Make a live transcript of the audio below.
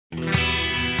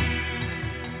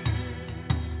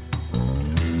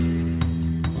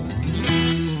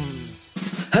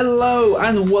Hello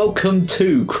and welcome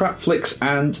to Crap Flicks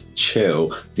and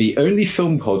Chill, the only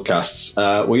film podcasts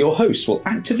where your hosts will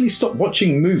actively stop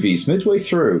watching movies midway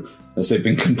through as they've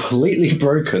been completely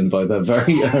broken by their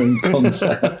very own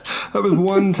concept. That was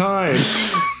one time.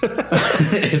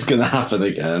 It's going to happen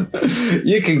again.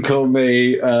 You can call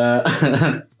me...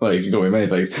 well, you can call me many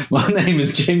things. My name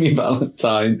is Jamie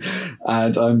Valentine,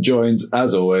 and I'm joined,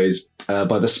 as always,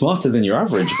 by the smarter than your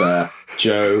average bear,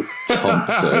 Joe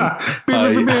Thompson. Hi,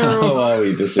 how are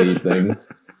we this evening?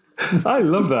 I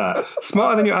love that.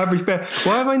 Smarter than your average bear.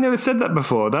 Why have I never said that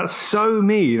before? That's so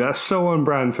me. That's so on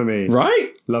brand for me.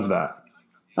 Right? Love that.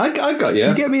 I got you.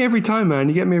 You get me every time, man.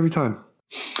 You get me every time.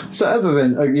 So other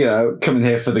than, coming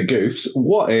here for the goofs,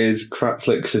 what is Crap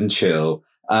Flicks and Chill?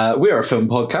 We are a film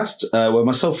podcast where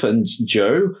myself and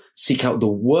Joe seek out the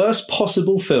worst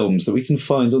possible films that we can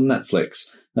find on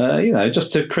Netflix,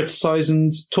 just to criticise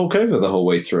and talk over the whole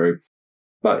way through.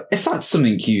 But if that's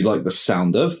something you like the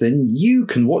sound of, then you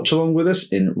can watch along with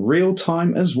us in real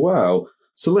time as well.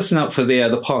 So listen out for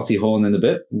the party horn in a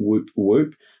bit, whoop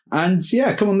whoop, and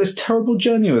come on this terrible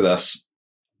journey with us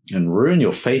and ruin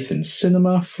your faith in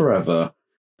cinema forever.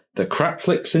 The Crap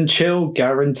Flicks and Chill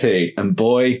guarantee, and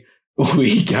boy,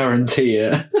 we guarantee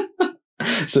it.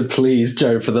 So please,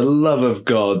 Joe, for the love of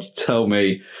God, tell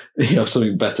me you have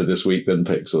something better this week than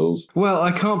Pixels. Well,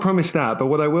 I can't promise that, but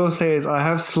what I will say is I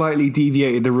have slightly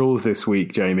deviated the rules this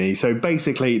week, Jamie. So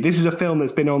basically, this is a film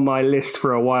that's been on my list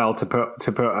for a while to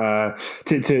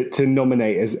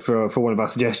nominate as for one of our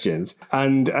suggestions,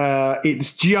 and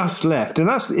it's just left. And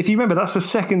that's, if you remember, that's the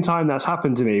second time that's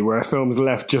happened to me where a film's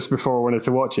left just before I wanted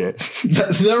to watch it.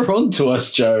 They're on to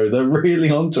us, Joe. They're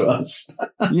really on to us.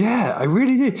 Yeah, I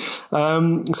really do.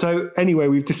 So anyway,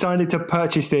 we've decided to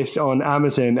purchase this on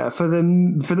Amazon for the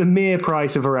mere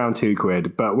price of around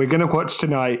 £2. But we're going to watch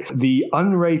tonight the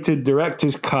unrated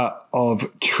director's cut of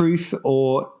Truth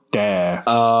or Dare.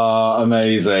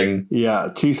 Amazing. Yeah,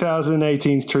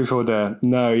 2018's Truth or Dare.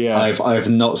 No, yeah. I've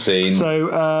not seen.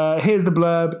 So here's the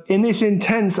blurb. In this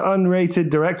intense unrated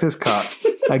director's cut,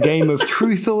 a game of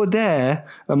Truth or Dare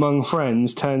among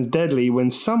friends turns deadly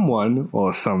when someone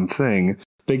or something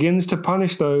begins to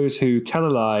punish those who tell a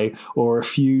lie or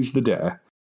refuse the dare.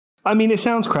 I mean, it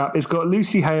sounds crap. It's got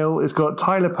Lucy Hale, it's got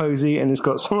Tyler Posey, and it's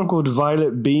got someone called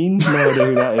Violet Bean. No idea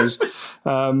who that is.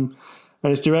 And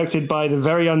it's directed by the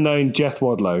very unknown Jeff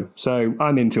Wadlow. So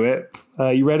I'm into it.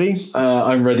 You ready?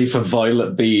 I'm ready for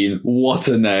Violet Bean. What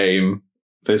a name.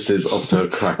 This is off to a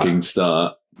cracking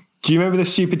start. Do you remember the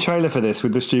stupid trailer for this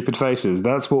with the stupid faces?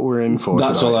 That's what we're in for.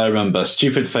 That's tonight. all I remember.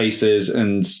 Stupid faces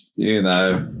and,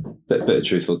 bit of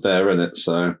truth or dare in it,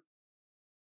 so.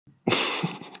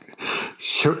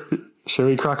 Shall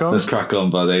we crack on? Let's crack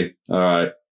on, buddy. All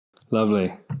right.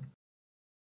 Lovely.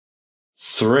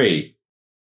 3,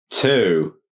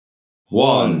 2,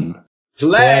 1.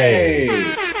 Play!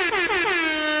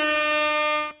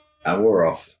 And we're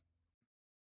off.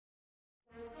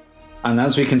 And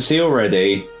as we can see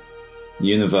already,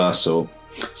 Universal.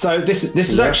 So this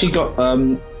has actually got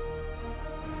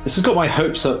this has got my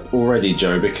hopes up already,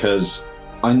 Joe, because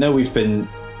I know we've been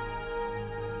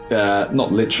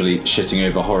not literally shitting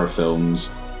over horror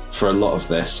films for a lot of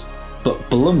this, but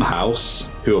Blumhouse,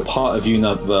 who are part of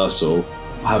Universal,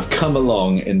 have come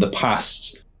along in the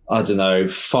past, I don't know,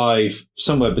 5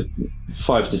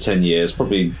 to 10 years,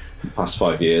 probably the past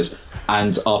 5 years,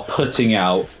 and are putting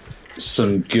out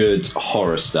some good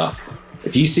horror stuff.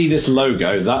 If you see this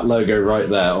logo, that logo right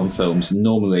there on films,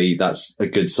 normally that's a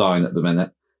good sign at the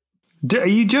minute. Are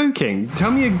you joking?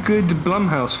 Tell me a good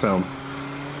Blumhouse film.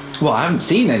 Well, I haven't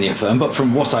seen any of them, but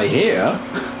from what I hear...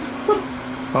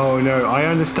 Oh no, I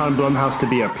understand Blumhouse to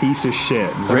be a piece of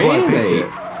shit. That's really? why I picked it.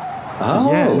 Oh.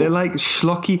 Yeah, they're like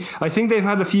schlocky. I think they've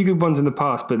had a few good ones in the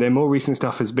past, but their more recent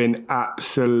stuff has been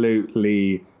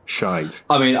absolutely shite.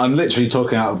 I mean, I'm literally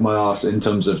talking out of my arse in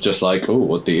terms of just like,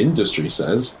 what the industry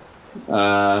says.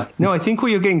 No, I think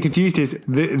what you're getting confused is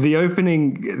the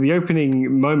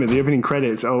opening moment, the opening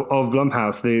credits of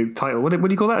Blumhouse, the title. What do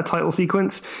you call that? A title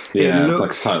sequence? Yeah, it looks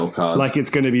like a title card. Like it's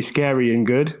going to be scary and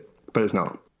good, but it's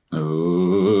not.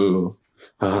 Oh,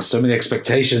 so many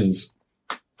expectations.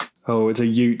 Oh, it's a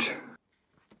ute.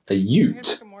 A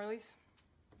ute?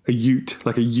 A ute,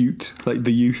 like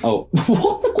the youth. Oh,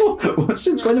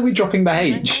 since when are we dropping the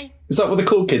H? Is that what the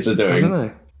cool kids are doing? I don't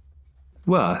know.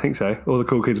 Well, I think so. All the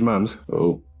cool kids' mums.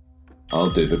 Oh,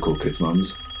 I'll do the cool kids'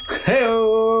 mums.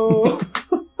 Hey-o!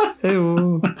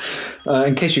 Hey-o!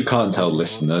 In case you can't tell,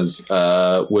 listeners,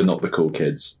 we're not the cool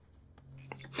kids.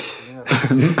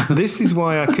 This is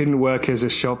why I couldn't work as a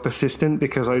shop assistant,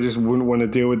 because I just wouldn't want to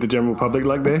deal with the general public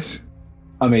like this.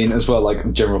 I mean, as well,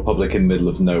 like general public in the middle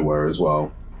of nowhere as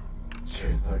well.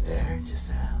 Truth or dare,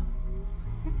 Giselle?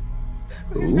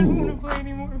 Ooh, Play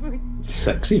anymore, please.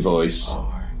 sexy voice.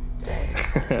 Or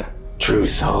dare?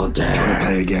 Truth or dare?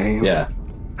 Play a game. Yeah.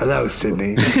 Hello,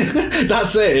 Sydney.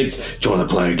 That's it. It's, do you want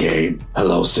to play a game?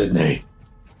 Hello, Sydney.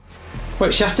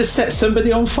 Wait, she has to set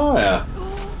somebody on fire.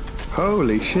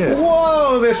 Holy shit.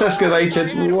 Whoa, this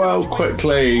escalated well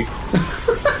quickly.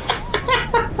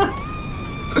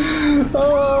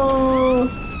 Oh.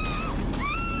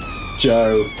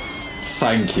 Joe,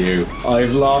 thank you.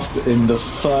 I've laughed in the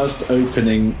first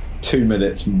opening 2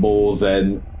 minutes more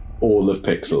than all of You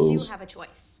do Pixels. have a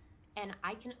choice, and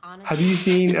I can honestly. Have you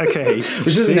seen? Okay,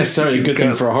 Which isn't necessarily a good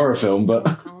thing for a horror film, but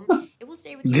home. It will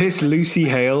stay with you. this Lucy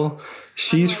Hale.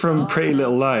 She's from Pretty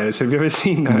Little Liars. Have you ever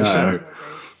seen that No. show?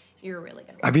 You're really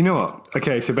good. Have you not?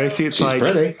 Okay, so basically it's she's like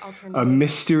pretty. a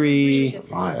mystery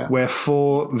Liar. where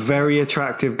four very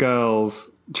attractive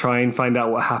girls try and find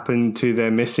out what happened to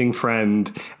their missing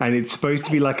friend, and it's supposed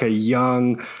to be like a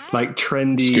young, like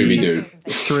trendy Scooby-Doo.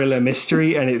 thriller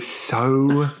mystery, and it's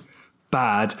so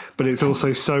bad, but it's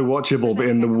also so watchable, but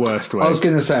in the worst way. I was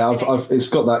going to say, it's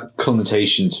got that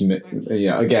connotation to me.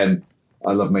 Yeah, again,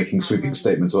 I love making sweeping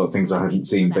statements about things I haven't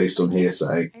seen based on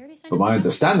hearsay. But my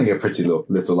understanding of Pretty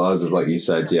Little Liars is, like you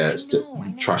said, yeah, it's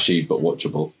trashy but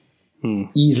watchable.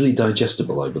 Easily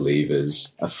digestible, I believe,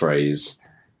 is a phrase.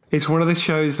 It's one of the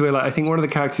shows where, like, I think one of the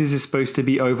characters is supposed to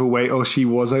be overweight, or she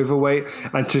was overweight,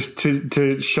 and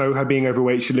to show her being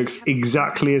overweight, she looks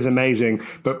exactly as amazing,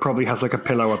 but probably has like a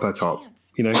pillow up her top.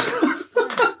 You know,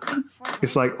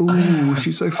 it's like, ooh,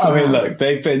 she's so fat. I mean, look,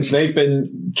 they've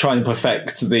been trying to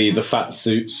perfect the fat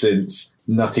suit since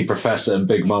Nutty Professor and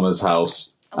Big Mama's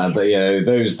House. But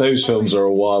those films are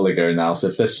a while ago now. So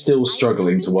if they're still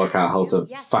struggling to work out how to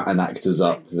fatten actors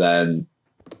up, then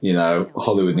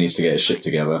Hollywood needs to get its shit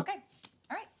together. Okay.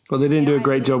 All right. Well, they didn't do a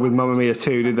great job with Mamma Mia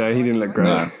 2, did they? He didn't look great.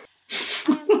 No.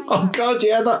 Oh God,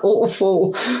 yeah, that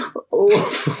awful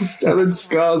Stellan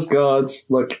Skarsgård.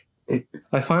 Look,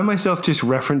 I find myself just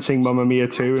referencing Mamma Mia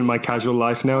 2 in my casual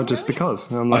life now, just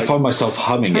because. I'm like, I find myself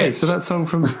humming hey, it. so that song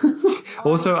from.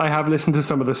 Also, I have listened to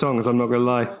some of the songs. I'm not gonna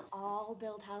lie. All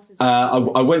build houses. I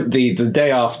went the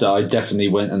day after. I definitely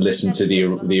went and listened to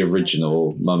the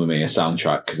original Mamma Mia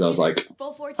soundtrack because I was like,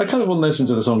 I kind of want to listen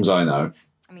to the songs I know.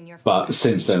 I mean, you're. But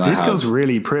since then, This I girl's have.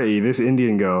 really pretty. This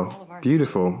Indian girl,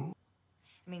 beautiful.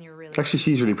 I mean, you're really. Actually,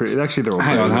 she's really pretty. Actually, they're all.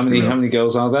 Hang on, pretty, how many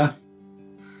girls are there?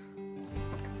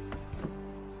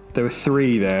 There were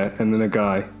 3 there, and then a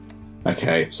guy.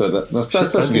 Okay, so that's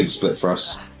a good split for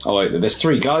us. Oh wait, there's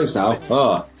 3 guys now.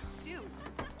 Oh,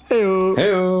 Ew.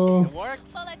 hey. Well,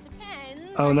 that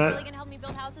depends. Oh, and Are you that- really gonna help me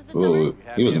build houses this Ooh,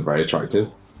 summer? he wasn't very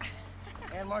attractive.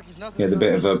 He had a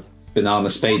bit of a banana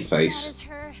spade That face. is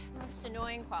her most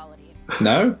annoying quality.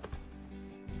 No,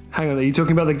 Hang on, are you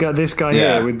talking about the guy, this guy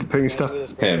Yeah. here with putting stuff?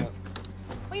 him.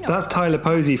 That's Tyler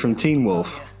Posey from Teen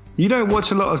Wolf. You don't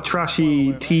watch a lot of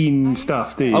trashy teen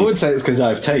stuff, do you? I would say it's because I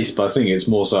have taste, but I think it's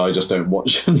more so I just don't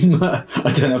watch them. I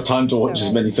don't have time to watch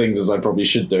as many things as I probably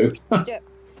should do.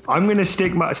 I'm going to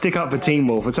stick up for Teen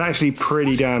Wolf. It's actually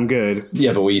pretty damn good.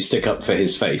 Yeah, but will you stick up for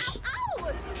his face?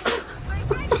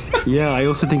 Yeah, I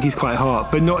also think he's quite hot,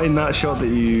 but not in that shot that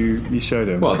you showed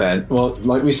him. Well then,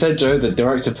 like we said, Joe, the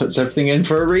director puts everything in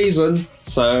for a reason.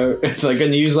 So if they're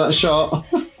going to use that shot,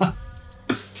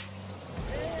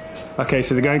 Okay,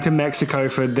 so they're going to Mexico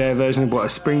for their version of what, a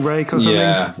spring break or something?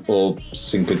 yeah, or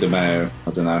Cinco de Mayo,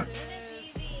 I don't know.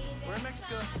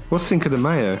 What's Cinco de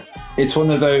Mayo? It's one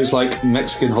of those like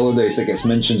Mexican holidays that gets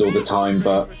mentioned all the time,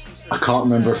 but I can't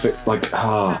remember if it a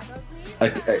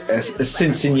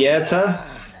quinceañera,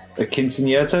 a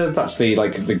quinceañera. That's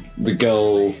the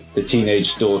girl, the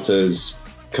teenage daughter's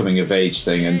coming of age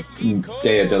thing, and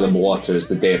Dia de la Muerta is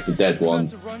the Day of the Dead one.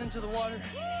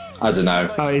 I don't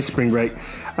know. Oh, it's spring break.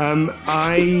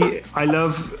 I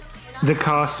love the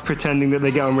cast pretending that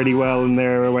they get on really well and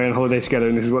they're away on holiday together,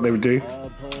 and this is what they would do.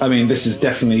 I mean, this is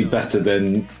definitely better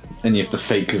than any of the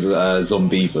fake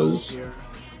Zombievers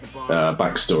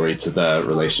backstory to their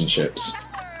relationships.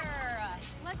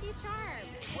 Lucky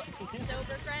Charms. Sober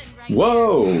friend, right?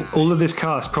 Whoa! All of this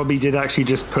cast probably did actually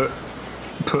just put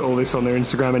all this on their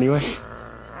Instagram anyway.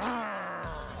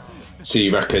 So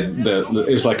you reckon that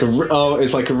it's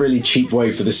like a really cheap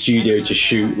way for the studio to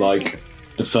shoot like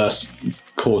the first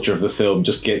quarter of the film?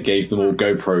 Just gave them all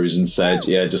GoPros and said,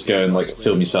 "Yeah, just go and like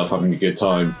film yourself having a good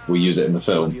time. We'll use it in the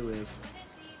film."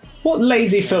 What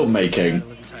lazy filmmaking!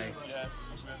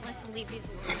 Let's leave these.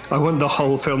 I want the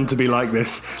whole film to be like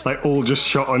this, like all just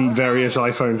shot on various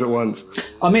iPhones at once.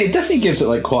 I mean, it definitely gives it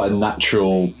like quite a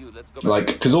natural, like,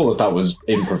 because all of that was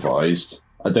improvised.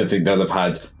 I don't think they'll have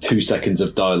had 2 seconds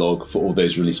of dialogue for all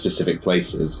those really specific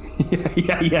places.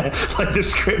 Yeah. Like the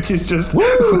script is just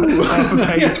half a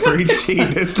page for each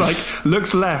scene. It's like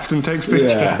looks left and takes picture.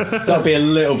 Yeah, that'd be a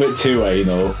little bit too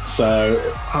anal. So,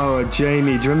 Oh,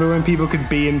 Jamie, do you remember when people could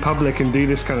be in public and do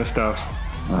this kind of stuff?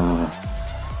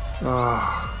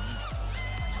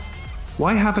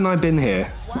 Why haven't I been here?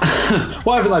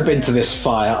 why haven't I been to this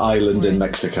fire island in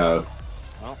Mexico?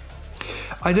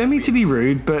 I don't mean to be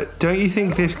rude, but don't you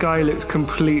think this guy looks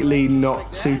completely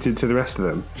not suited to the rest of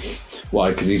them?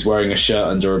 Why? Because he's wearing a shirt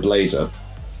under a blazer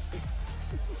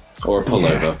or a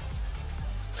pullover. Yeah.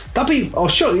 That'd be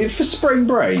surely for spring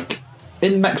break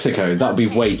in Mexico. That'd be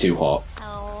way too hot.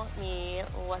 Tell me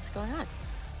what's going on.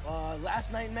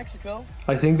 Last night in Mexico,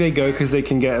 I think they go because they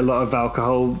can get a lot of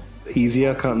alcohol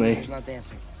easier, can't they? she's not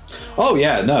dancing. Oh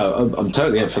yeah, no, I'm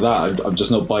totally in for that. I'm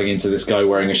just not buying into this guy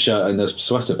wearing a shirt and a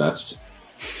sweater vest.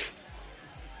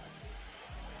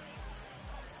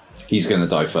 He's gonna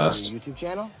die first. YouTube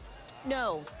channel?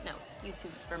 No,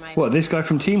 YouTube's for my. What, this guy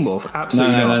from Teen Wolf?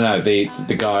 Absolutely not. No.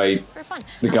 The guy, It's for fun.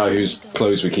 the guy whose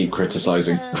clothes we keep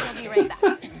criticizing. I'll be right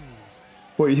back.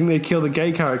 What, you think they kill the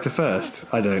gay character first?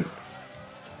 I don't.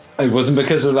 It wasn't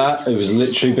because of that. It was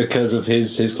literally because of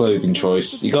his clothing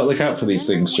choice. You got to look out for these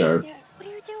things, Joe. What are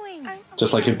you doing?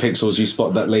 Just like in Pixels, you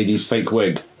spot that lady's fake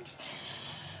wig.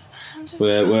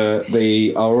 Where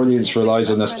our audience relies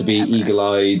on us to be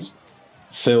eagle-eyed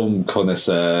film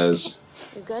connoisseurs.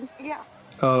 You good?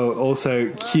 Oh, also,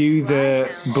 cue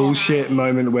the bullshit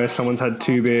moment where someone's had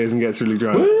 2 beers and gets really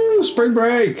drunk. Woo! Spring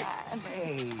break!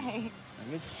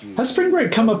 Has Spring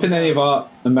Break come up in any of our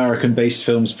American-based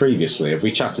films previously? Have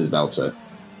we chatted about it?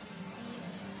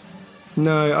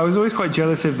 No, I was always quite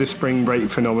jealous of the spring break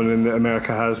phenomenon that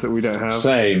America has that we don't have.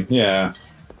 Same, yeah.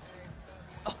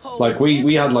 Like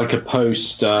we had like a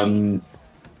post Hi.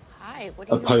 What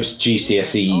are you post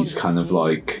GCSEs kind of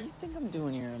like What do you think I'm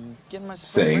doing here? I'm getting my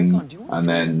spring break thing, on. Do you want and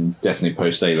then definitely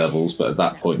post A levels. But at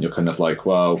that point, you're kind of like,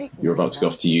 well, you're about to go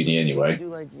off to uni to anyway. do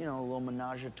like, a little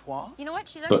menage a trois? You know what?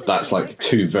 She's But that's like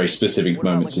 2 very specific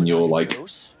moments in your like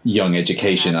young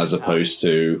education, as opposed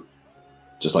to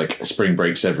just like spring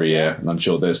breaks every year. And I'm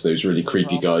sure there's those really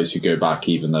creepy guys who go back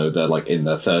even though they're like in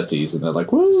their 30s and they're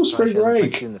like, woo, spring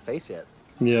break. in the face yet.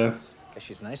 Yeah. Guess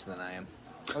she's nicer than I am.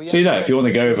 So you know, if you want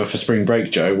to go over for spring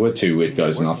break, Joe, we're 2 weird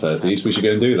guys in our 30s. We should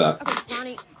go and do that. Okay,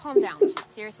 Ronnie, calm down.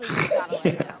 Seriously, you gotta let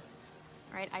it out.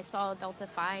 Right? I saw Delta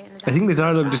Phi. And I think the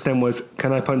dialogue just then was,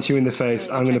 can I punch you in the face?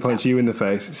 I'm going to punch you in the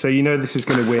face. So you know this is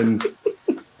going to win.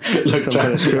 Look, Some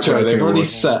kind of script Joe, they've writing already award.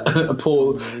 set a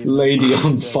poor lady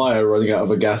on fire running out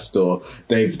of a gas door.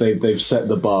 They've set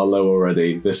the bar low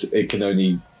already. It can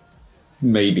only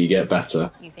maybe get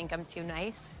better. You think I'm too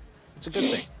nice? It's a good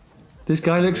thing. This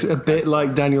guy looks a bit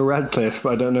like Daniel Radcliffe,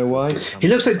 but I don't know why. He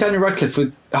looks like Daniel Radcliffe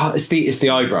with it's the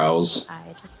eyebrows,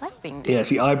 I just like being. Yeah, it's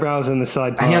the eyebrows and the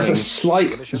side and he has a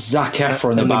parting. slight Zac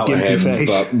Efron And the about gimpy him, face.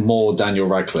 but more Daniel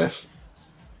Radcliffe.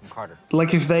 I'm Carter.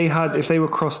 Like if they were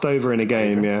crossed over in a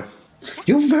game, yeah.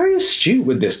 You're very astute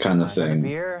with this kind of thing.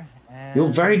 Beer and You're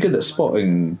very good at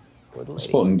spotting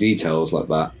details like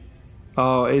that.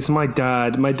 Oh, it's my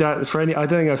dad. My dad, I don't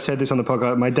think I've said this on the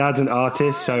podcast. My dad's an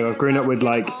artist, so I've grown up with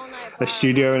like a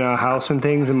studio in our house and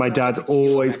things, and my dad's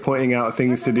always pointing out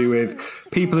things to do with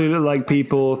people who look like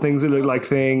people, things that look like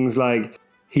things. Like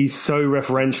he's so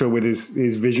referential with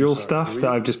his visual stuff that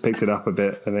I've just picked it up a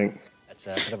bit, I think. That's a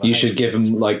bit of a You should give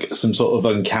him like some sort of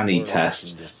uncanny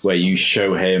test where you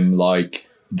show him like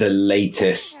the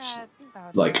latest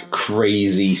like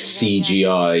crazy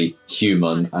CGI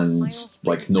human and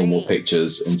like normal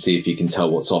pictures and see if you can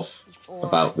tell what's off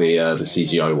about the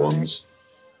CGI ones.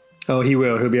 Oh, he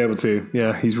will. He'll be able to.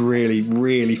 Yeah, he's really,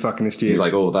 really fucking astute. He's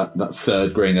like, oh, that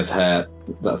third grain of hair,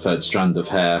 that third strand of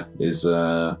hair is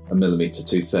a millimeter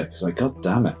too thick. It's like, god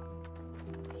damn it.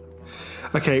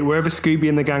 Okay, wherever Scooby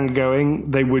and the gang are going,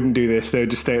 they wouldn't do this. They would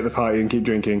just stay at the party and keep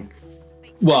drinking.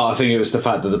 Well, I think it was the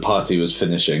fact that the party was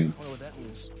finishing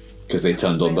because they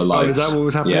turned on the lights. is that what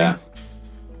was happening? Yeah.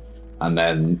 And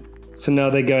then So now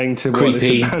they're going to what, this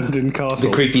Creepy. abandoned castle.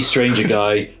 the creepy stranger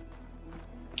guy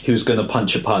who's going to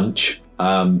punch a punch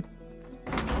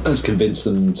has convinced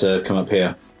them to come up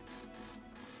here.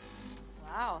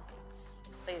 Wow, this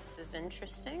place is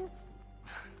interesting.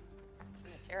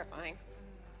 Terrifying.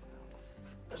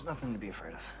 There's nothing to be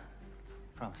afraid of.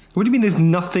 Promise. What do you mean there's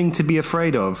nothing to be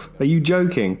afraid of? Are you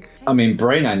joking? I mean,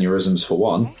 brain aneurysms for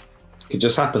one. Could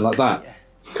just happen like that.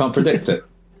 Can't predict it.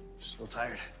 Just a little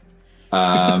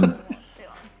tired.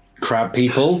 Crab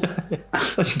people.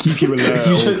 That should keep you alert.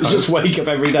 you all the just, time. just wake up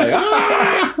every day.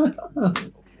 Ah!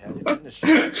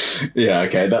 Yeah,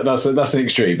 okay, that's an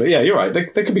extreme. But yeah, you're right. They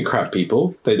could be crap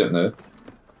people. They don't know.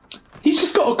 He's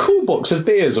just got a cool box of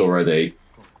beers already.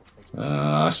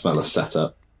 I smell a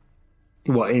setup.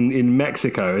 What, in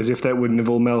Mexico, as if that wouldn't have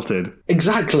all melted?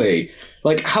 Exactly.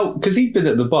 Like, how... Because he'd been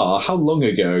at the bar. How long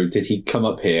ago did he come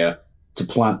up here to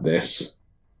plant this?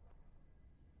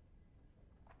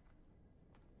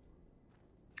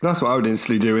 That's what I would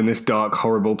instantly do in this dark,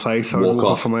 horrible place. I would walk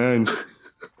off on my own.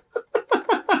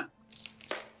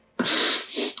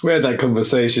 We had that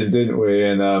conversation, didn't we?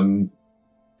 And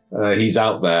he's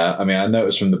out there. I mean, I know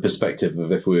it's from the perspective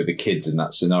of if we were the kids in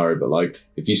that scenario, but like,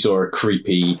 if you saw a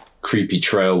creepy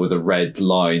trail with a red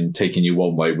line taking you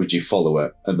one way, would you follow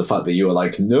it? And the fact that you were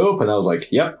like, nope, and I was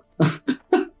like, yep,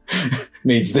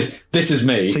 means this is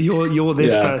me. So you're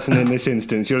this person in this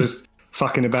instance. You're just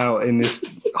fucking about in this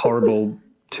horrible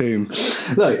tomb.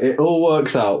 Look, it all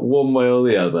works out one way or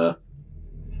the other.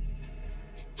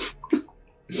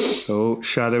 Oh,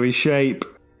 shadowy shape.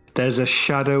 There's a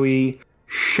shadowy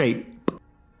shape.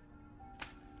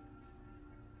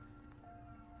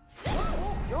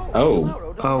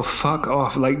 Oh, fuck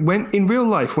off. Like, when in real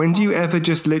life, when do you ever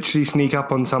just literally sneak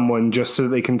up on someone just so that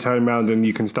they can turn around and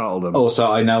you can startle them?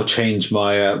 Also, I now change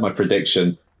my my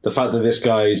prediction. The fact that this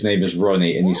guy's name is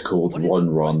Ronnie and he's called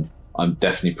Ron, I'm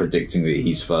definitely predicting that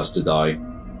he's first to die.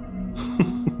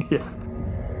 Yeah.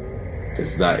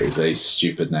 Because that is a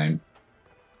stupid name.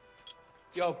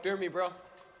 Yo, fear me, bro.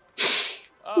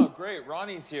 Oh, great.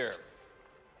 Ronnie's here.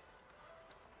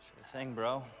 Sure thing,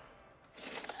 bro.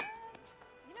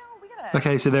 You know, we gotta.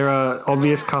 Okay, so there are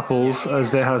obvious couples,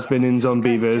 as there has been in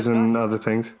Zombievers and other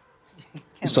things.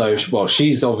 So, well,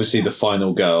 she's obviously the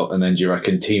final girl, and then do you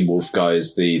reckon Teen Wolf guy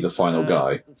is the final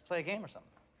guy? Let's play a game or something.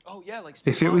 Oh, yeah, like...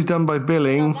 If it was done by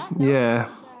billing, yeah,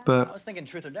 I but was thinking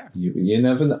truth or dare. You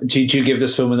never know. Do you give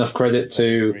this film enough credit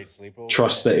to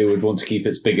trust that it would want to keep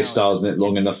its biggest stars in it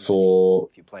long enough for,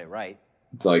 If you play it right.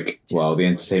 like, well, the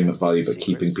entertainment value, but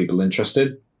keeping people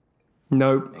interested?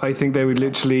 no, I think they would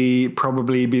literally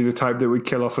probably be the type that would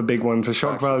kill off a big one for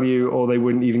shock value, or they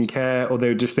wouldn't even care, or they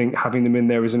would just think having them in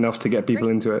there is enough to get people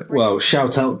into it. Well,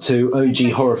 shout out to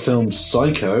OG horror film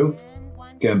Psycho,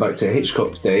 going back to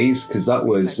Hitchcock days, because that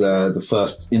was the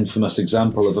first infamous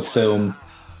example of a film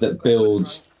that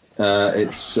builds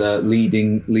its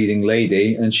leading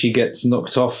lady, and she gets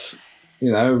knocked off,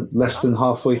 less than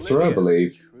halfway through, I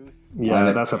believe. Yeah,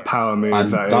 And that's a power move.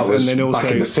 And that that is. was And then also,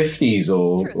 back in the 50s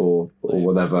or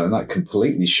whatever, and that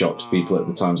completely shocked people at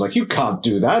the time. It's like, you can't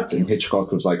do that. And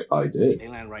Hitchcock was like, I did.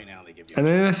 and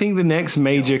then I think the next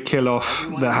major kill off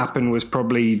that happened was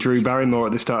probably Drew Barrymore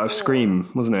at the start of Scream,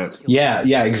 wasn't it? Yeah,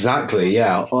 exactly,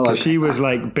 yeah. Or like, She was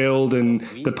like billed and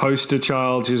the poster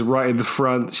child. She's right in the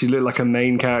front. She looked like a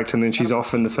main character, and then she's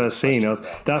off in the first scene.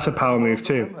 That's a power move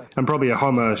too, and probably a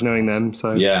homage knowing them.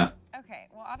 So yeah. Okay,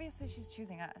 well, obviously she's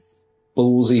choosing us.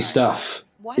 Ballsy stuff.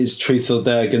 What? Is Truth or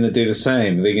Dare going to do the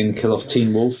same? Are they going to kill off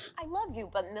Teen Wolf? I love you,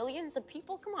 but millions of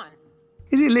people? Come on.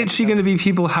 is it literally going to be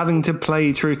people having to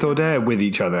play Truth or Dare with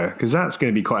each other? Because that's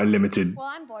going to be quite a limited. Well,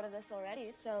 I'm bored of this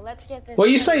already, so let's get this. Well,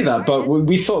 you say that, but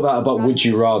we thought that about Would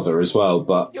You Rather as well,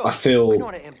 but I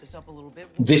feel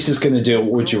this is going to do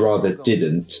what Would You Rather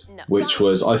didn't, which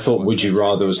was, I thought Would You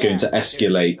Rather was going to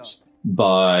escalate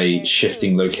by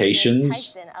shifting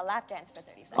locations. Tyson a lap dance for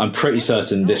 30 seconds. I'm pretty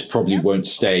certain this probably won't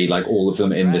stay like all of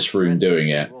them in this room doing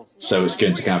it, so it's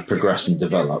going to kind of progress and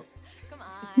develop.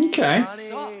 Okay.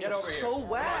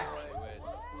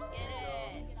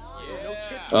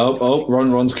 Oh,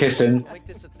 Ron's kissing. Make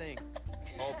this a thing.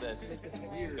 Hold this. This is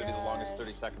going to be the longest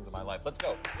 30 seconds of my life. Let's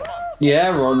go. Come on. Yeah,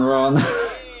 Ron.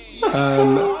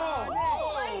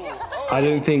 I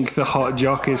don't think the hot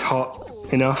jock is hot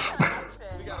enough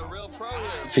We got a real pro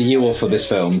here. For you or for this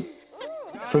film?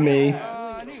 for me.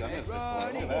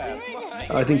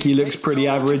 I think he looks pretty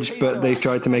average, but they've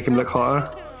tried to make him look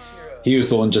hotter. He was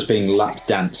the one just being lap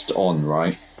danced on,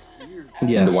 right?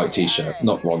 In the white t-shirt,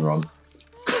 not Ron.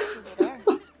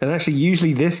 And actually,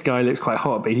 usually this guy looks quite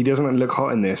hot, but he doesn't look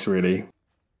hot in this, really.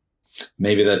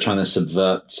 Maybe they're trying to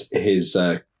subvert his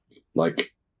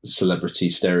celebrity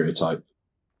stereotype.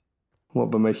 What,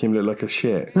 by making him look like a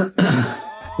shit?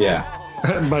 Yeah.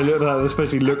 By look like they're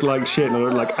supposed to look like shit and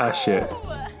look like ass shit.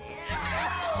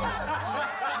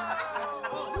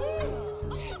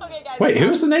 Wait,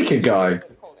 who's the naked guy?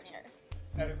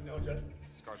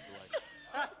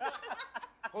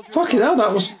 Fucking hell,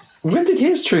 that was... When did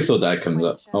his Truth or Dare come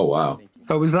up? Oh, wow.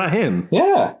 Oh, was that him?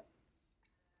 Yeah.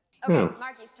 Okay, Oh.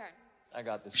 Marky's turn. I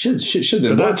got this. Should But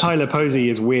have that been. Tyler Posey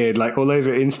is weird. Like all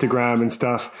over Instagram and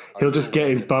stuff, he'll just get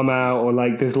his bum out, or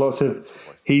like there's lots of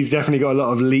he's definitely got a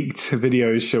lot of leaked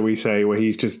videos, shall we say, where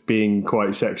he's just being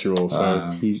quite sexual.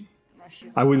 So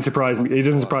I wouldn't surprise me. It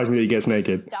doesn't surprise me that he gets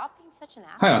naked. Stop being such an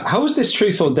asshole. Hang on, how was this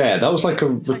truth or dare? That was like a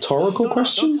rhetorical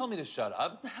question? Don't tell me to shut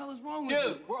up. What the hell is wrong with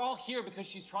you? Dude, we're all here because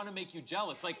she's trying to make you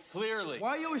jealous, like, clearly. Why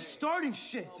are you always starting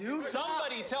shit, dude?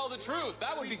 Somebody tell the truth.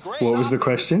 That would be great. What was the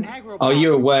question? Are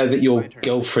you aware that your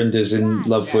girlfriend is in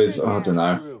love with, I don't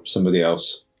know, somebody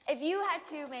else? If you had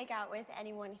to make out with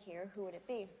anyone here, who would it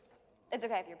be? It's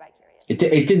okay if you're bi-curious.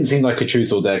 It didn't seem like a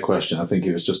truth or dare question. I think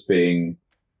he was just being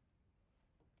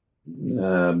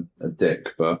a dick,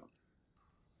 but...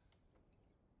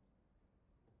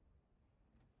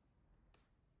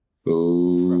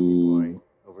 Ooh.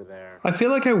 Over there. I feel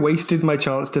like I wasted my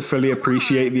chance to fully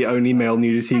appreciate the only male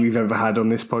nudity we've ever had on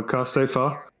this podcast so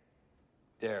far.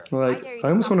 Dare. Like, I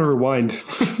almost want to rewind.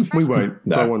 We won't.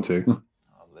 No. I want to.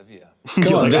 Olivia. Come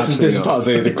You're on, like, this is absolutely part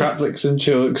of the Crapflix and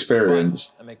Chill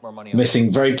experience. I make more money.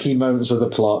 Missing very key moments of the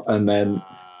plot and then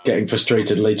getting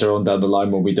frustrated later on down the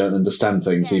line when we don't understand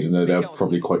things, even though they're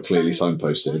probably quite clearly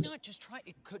signposted. Just try.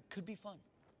 It could be fun.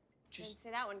 Didn't see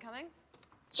that one coming.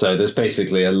 So there's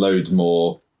basically a load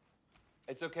more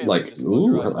It's okay. like just close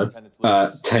your eyes and pretend it's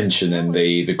Lucas. tension in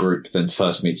the group than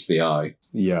first meets the eye.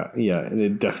 Yeah. And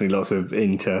it definitely lots of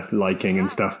inter-liking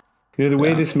and stuff. You know, the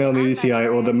weirdest male nudity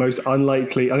or the most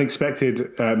unexpected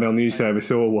male nudity I ever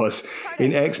saw was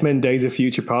in X-Men Days of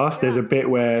Future Past. There's a bit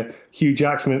where Hugh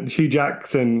Jackman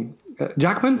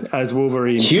as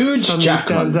Wolverine Huge suddenly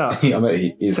Jackman stands up. I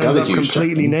mean, he's got Stands a up huge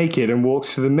completely Jackman. naked and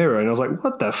walks to the mirror, and I was like,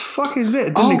 "What the fuck is this?"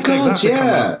 Didn't Oh expect god, that to come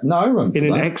yeah. up No, I remember in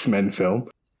an that. X-Men film.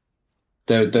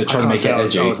 They're trying to I make it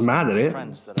can't say edgy. I was mad at it.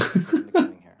 Friends that are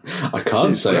coming here. I can't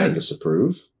It's say I great.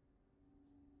 disapprove.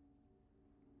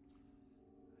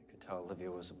 I could tell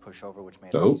Olivia was a pushover, which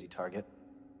made her Oh. an easy target.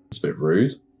 It's a bit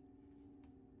rude.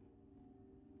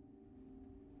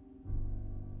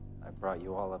 I brought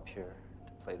you all up here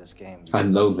to play this game.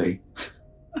 And lonely.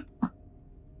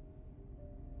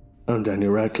 I'm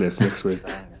Daniel Radcliffe mixed with.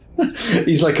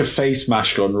 He's like a face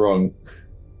mash gone wrong.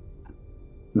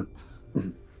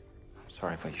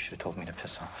 Sorry, but you should have told me to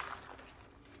piss off.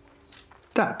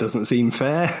 That doesn't seem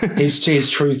fair. His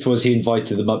truth was he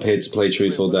invited them up here to play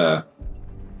Truth or Dare.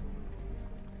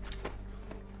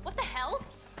 What the hell?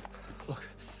 Look,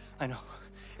 I know.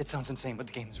 It sounds insane, but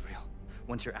the game is real.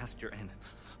 Once you're asked, you're in.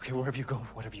 Okay, wherever you go,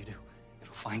 whatever you do,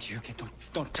 it'll find you. Okay,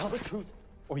 don't tell the truth,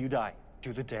 or you die.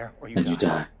 Do the dare, or you And die. you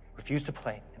die. Refuse to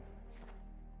play.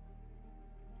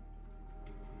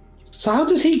 So how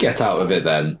does he get out of it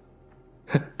then?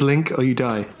 Blink or you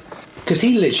die. Because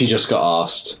he literally just got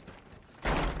asked.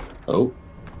 Oh.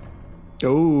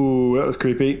 Oh, that was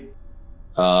creepy.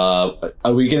 Are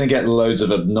we going to get loads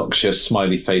of obnoxious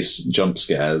smiley face jump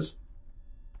scares?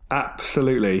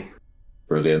 Absolutely.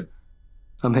 Brilliant.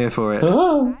 I'm here for it.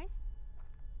 Ah. Guys?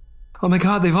 Oh my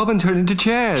god, they've all been turned into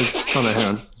chairs. Oh no,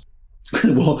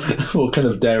 hang on. what kind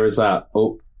of dare is that?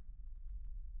 Oh.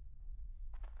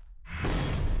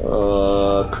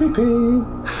 Creepy.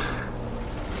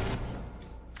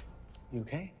 You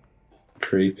okay?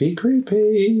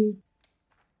 Creepy.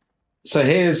 So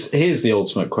here's the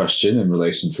ultimate question in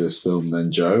relation to this film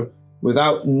then, Joe.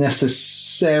 Without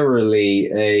necessarily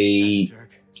a Jerk.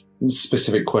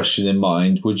 specific question in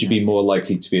mind, would you be more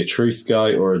likely to be a truth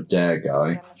guy or a dare guy?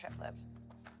 On the trip, Liv.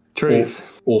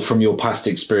 Truth. Or from your past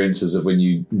experiences of when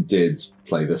you did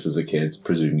play this as a kid,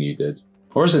 presuming you did.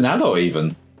 Or as an adult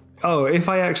even. Oh, if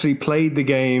I actually played the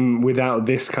game without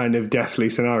this kind of deathly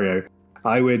scenario,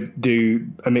 I would do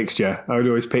a mixture. I would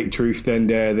always pick truth, then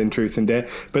dare, then truth and dare.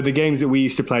 But the games that we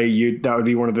used to play, that would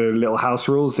be one of the little house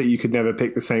rules that you could never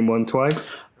pick the same one twice.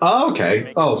 Oh,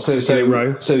 okay. Oh, so In a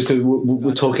row.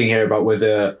 we're talking here about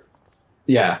whether...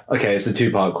 Yeah, okay, it's a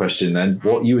two-part question then.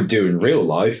 What you would do in real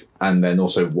life, and then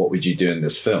also what would you do in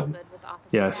this film? Good with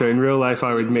Officer Yeah, so in real life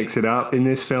I would mix it up. In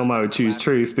this film I would choose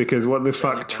truth, because what the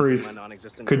fuck truth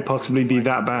could possibly be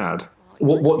that bad?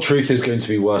 What truth is going to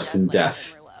be worse than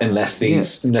death? Unless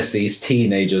these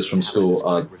teenagers from school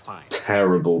are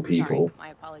terrible people. Sorry, my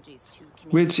apologies to Canadian.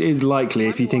 Which is likely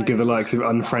if you think of the likes of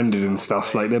Unfriended and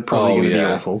stuff. Like, they're probably going to be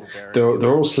awful.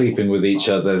 They're all sleeping with each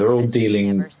other. They're all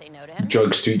dealing Never say no to him.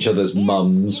 drugs to each other's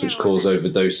mums, which cause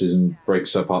overdoses and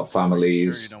breaks apart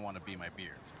families. don't want to be my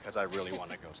beer, because I really want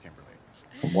to ghost Kimberly.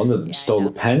 And one of them Yeah, I stole know.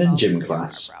 a pen in gym Solve our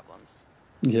class. problems.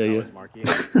 Yeah.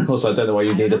 Also, I don't know why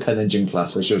you need a pen in gym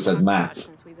class. I should have said math.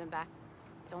 Since we've been back,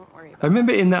 don't worry about I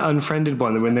remember us. in that Unfriended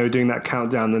one when they were doing that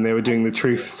countdown and they were doing the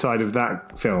truth side of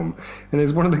that film. And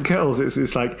there's one of the girls,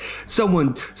 it's like,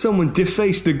 someone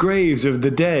defaced the graves of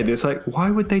the dead. It's like,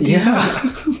 why would they do that?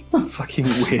 Fucking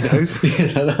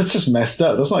weirdo. Yeah, that's just messed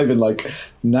up. That's not even like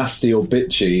nasty or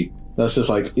bitchy. That's just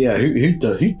like, yeah, who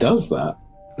does that?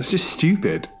 It's just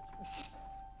stupid.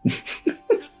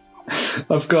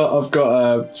 I've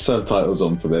got subtitles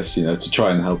on for this, to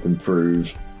try and help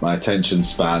improve my attention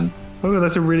span. Oh,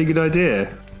 that's a really good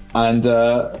idea. And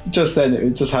just then,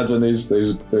 it just had one of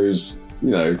those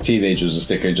teenagers a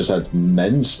snicker. It just had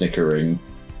men snickering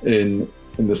in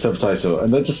the subtitle,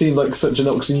 and that just seemed like such an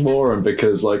oxymoron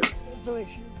because, like,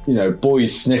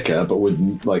 boys snicker, but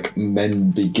would like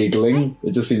men be giggling?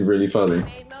 It just seemed really funny.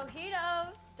 Made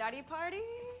mojitos. Study party?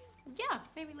 Yeah,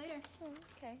 maybe later.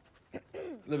 Okay.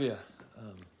 Olivia,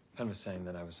 Penn was saying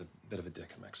that I was a bit of a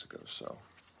dick in Mexico, so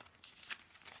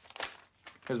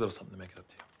here's a little something to make it up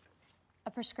to you.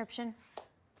 A prescription?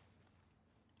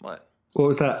 What? What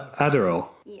was that? Adderall?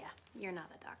 Yeah, you're not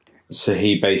a doctor. So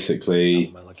he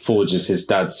basically forges his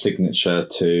dad's signature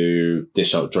to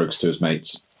dish out drugs to his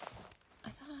mates, I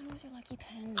thought I was your lucky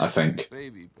pen. I think.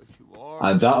 Baby, but you are.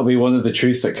 And that'll be one of the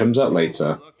truth that comes out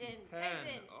later.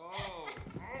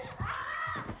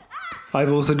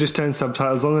 I've also just turned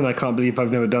subtitles on, and I can't believe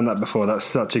I've never done that before. That's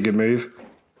such a good move.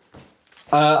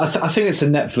 I think it's a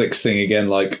Netflix thing again.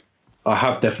 Like, I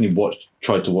have definitely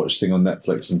tried to watch thing on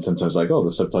Netflix, and sometimes like, oh,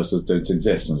 the subtitles don't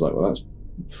exist. And I was like, well, that's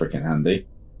freaking handy.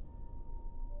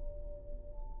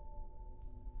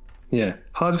 Yeah.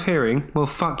 Hard of hearing? Well,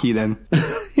 fuck you then.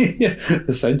 Yeah,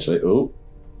 essentially. Oh.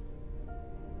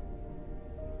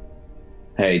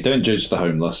 Hey, don't judge the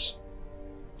homeless.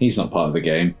 He's not part of the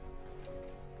game.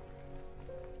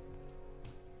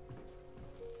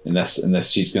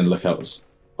 Unless she's going to look up.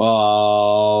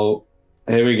 Oh,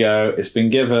 here we go. It's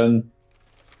been given.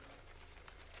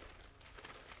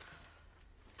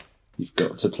 You've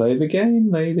got to play the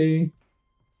game, lady.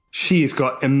 She's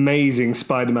got amazing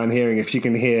Spider-Man hearing if she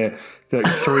can hear like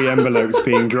 3 envelopes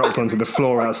being dropped onto the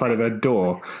floor outside of her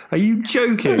door. Are you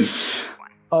joking?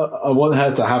 I want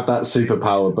her to have that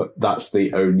superpower, but that's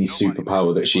the only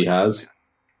superpower that she has.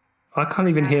 I can't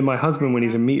even hear my husband when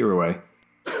he's a meter away.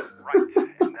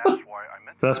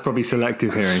 That's probably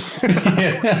selective hearing.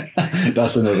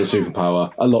 That's another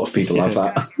superpower. A lot of people have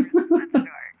that.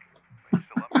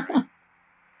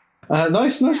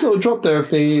 Nice little drop there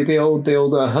of the old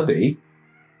hubby.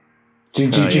 Do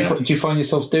you find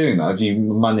yourself doing that? Have you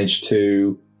managed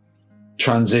to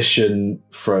transition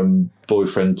from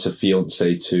boyfriend to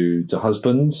fiance to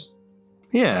husband?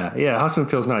 Yeah, husband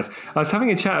feels nice. I was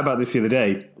having a chat about this the other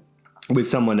day with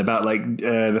someone about like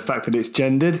the fact that it's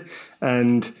gendered,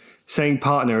 and saying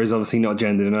partner is obviously not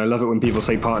gendered, and I love it when people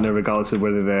say partner regardless of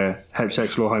whether they're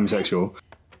heterosexual or homosexual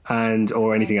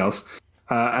or anything else.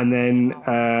 And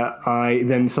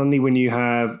then suddenly when you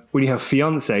have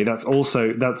fiance, that's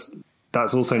also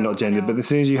not gendered. But as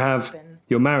soon as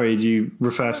you're married, you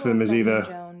refer to them as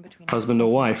either husband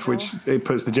or wife, which it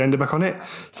puts the gender back on it.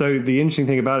 So the interesting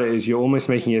thing about it is you're almost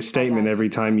making a statement every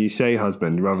time you say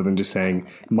husband, rather than just saying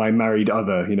my married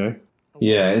other.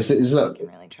 Yeah, is that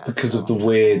because of the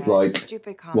weird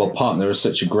partner is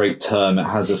such a great term? It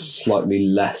has a slightly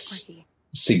less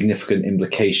significant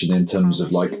implication in terms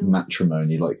of like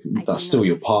matrimony. Like, that's still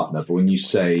your partner, but when you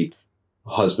say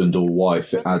husband or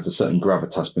wife, it adds a certain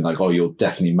gravitas, being like, oh, you're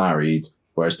definitely married.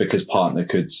 Whereas because partner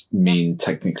could mean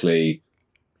technically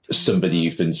somebody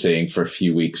you've been seeing for a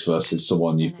few weeks versus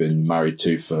someone you've been married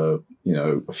to for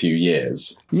a few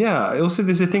years. Yeah. Also,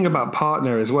 there's a thing about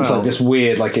partner as well. It's like this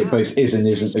weird, like it both is and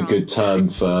isn't a good term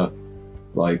for,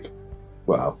 like,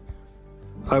 well.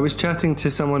 I was chatting to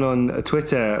someone on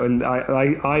Twitter, and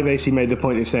I basically made the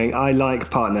point of saying I like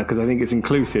partner because I think it's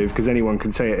inclusive, because anyone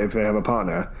can say it if they have a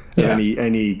partner of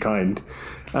any kind.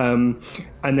 And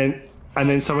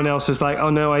then someone else was like, oh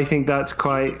no, I think that's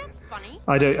quite.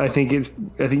 I think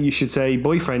you should say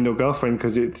boyfriend or girlfriend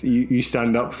because it's you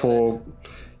stand up for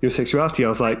your sexuality. I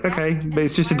was like, okay, but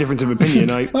it's just a difference of opinion.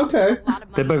 Okay,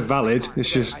 they're both valid.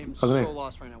 It's just I don't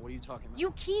know.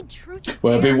 You keyed truth.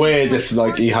 Well, it'd be weird if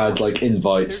like you had like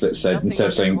invites that said, instead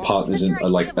of saying partners are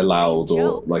like allowed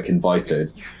or like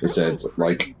invited, it said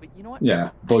like,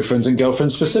 yeah, boyfriends and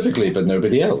girlfriends specifically, but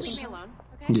nobody else.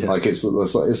 Yeah. Like it's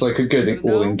like a good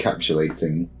all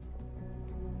encapsulating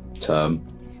term.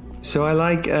 So I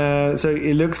like. So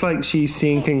it looks like she's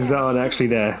seeing things that aren't actually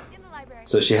there.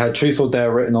 So she had truth or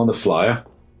dare written on the flyer,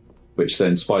 which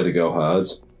then Spider-Girl heard,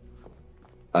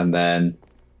 and then.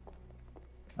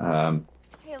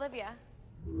 Hey, Olivia.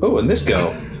 Oh, and this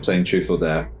girl saying truth or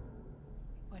dare.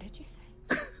 What did you say?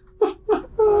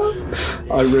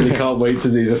 I really can't wait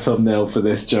to do the thumbnail for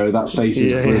this, Joe. That face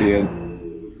is brilliant.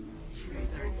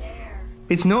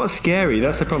 It's not scary,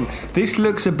 that's the problem. This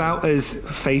looks about as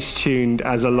face-tuned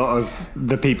as a lot of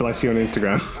the people I see on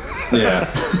Instagram. Yeah.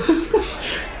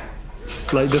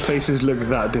 Like, the faces look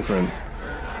that different.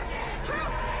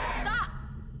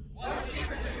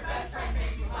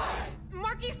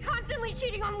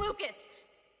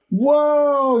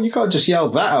 Whoa! You can't just yell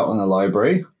that out in the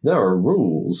library. There are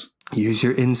rules. Use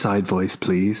your inside voice,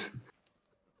 please.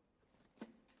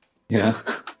 Yeah.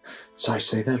 Sorry,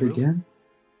 say that again?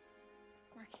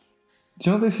 Do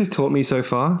you know what this has taught me so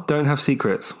far? Don't have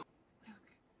secrets.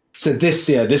 So this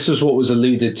was what was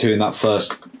alluded to in that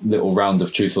first little round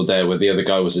of Truth or Dare, where the other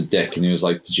guy was a dick, and he was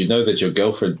like, "Did you know that your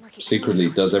girlfriend secretly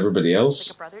does everybody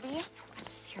else?" Brother to you? I'm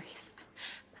serious.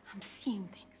 I'm seeing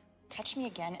things. Touch me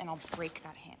again and I'll break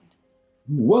that hand.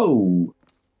 Whoa!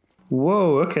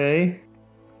 Whoa, okay.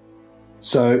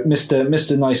 So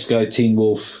Mr. Nice Guy Teen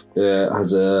Wolf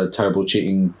has a terrible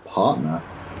cheating partner.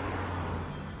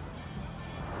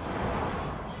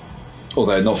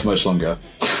 Although not for much longer.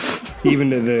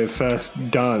 Even at the first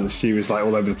dance, she was like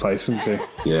all over the place, wasn't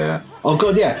she? Yeah. Oh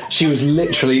god, yeah. She was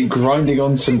literally grinding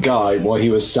on some guy while he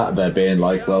was sat there being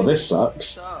like, "Well, this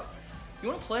sucks." You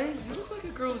want to play? You look like a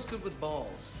girl who's good with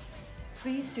balls.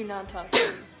 Please do not talk to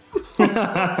me.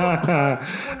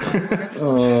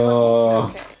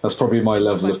 Oh, that's probably my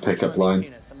level of pickup line.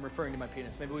 Penis. I'm referring to my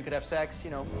penis. Maybe we could have sex,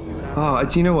 you know. See what Oh,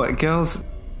 do you know what, girls?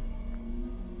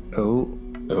 Oh.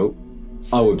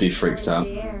 I would be freaked out.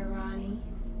 There, Ronnie.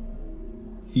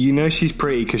 You know she's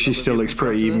pretty because she still looks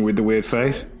pretty even with the weird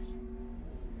face.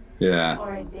 Yeah.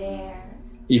 Or there.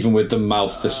 Even with the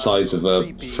mouth the size of a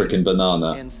freaking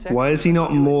banana. Why is he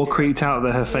not more creeped out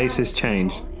that her face has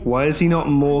changed? Why is he not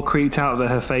more creeped out that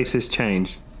her face has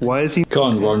changed? Why is he...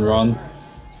 Come on, Ron.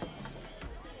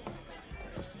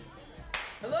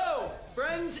 Hello,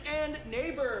 friends and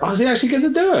neighbors. Oh, is he actually going to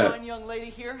do This it? fine young lady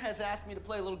here has asked me to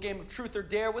play a little game of Truth or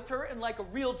Dare with her, and like a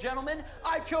real gentleman,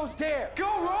 I chose Dare. Go,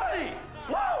 Ronnie!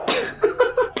 Whoa!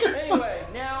 Anyway,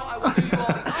 now I will do you all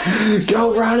the honors.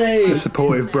 Go, Ronnie!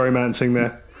 Supportive bromancing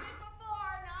there.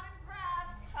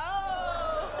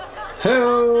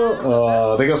 Hell!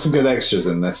 Oh, they got some good extras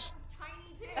in this.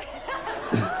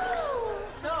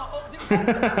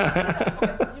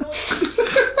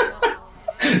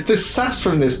 The sass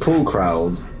from this pool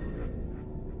crowd.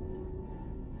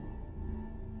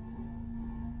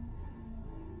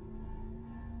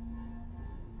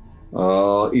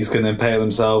 Oh, he's gonna impale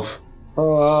himself.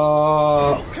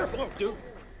 Oh. Careful, dude.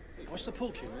 Watch the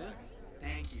pool cue, man.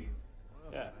 Thank you.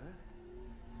 Yeah.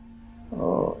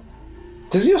 Oh.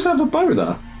 Does he also have a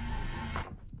boner?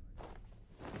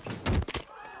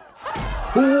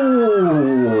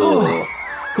 Ooh.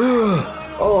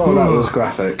 Oh, that was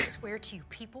graphic. I swear to you,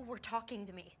 people were talking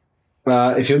to me.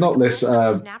 If you're not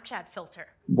Snapchat filter.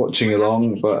 watching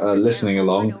along, but listening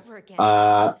along,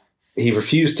 he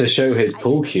refused to show his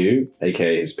pool cue,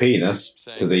 aka his penis,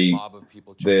 to the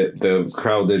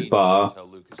crowded bar.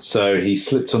 So he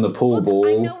slipped on the pool I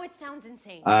ball know it sounds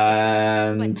insane,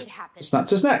 and but it happened. snapped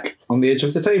his neck on the edge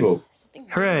of the table.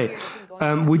 Hooray.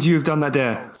 Would you have done that,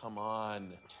 Dare? Come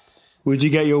on. Would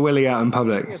you get your willy out in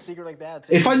public? A secret like that.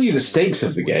 If I knew the stakes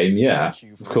of the game, yeah,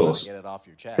 of course. Get it off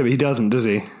your chest. Yeah, but he doesn't, does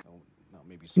he?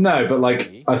 No, but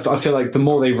like I feel like the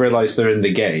more they realise they're in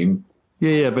the game.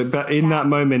 Yeah, but in that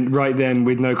moment, right then,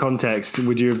 with no context,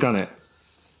 would you have done it?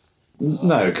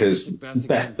 No, because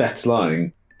Beth's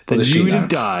lying. Then What does you she would know? have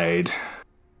died.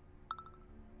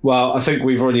 Well, I think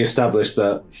we've already established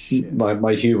that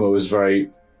my humour was very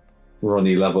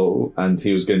Ronnie level, and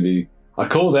he was going to be. I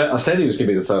called it. I said he was going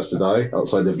to be the first to die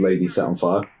outside of Lady Set on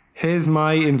Fire. Here's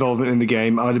my involvement in the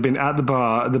game. I'd have been at the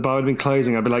bar. The bar would have been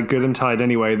closing. I'd be like, good, I'm tired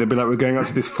anyway. They'd be like, we're going up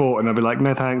to this fort. And I'd be like,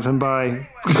 no thanks, and bye.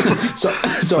 So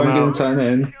I'm going to turn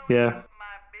in. Yeah.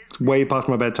 It's way past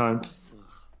my bedtime.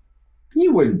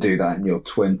 You wouldn't do that in your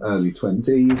early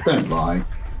 20s. Don't lie.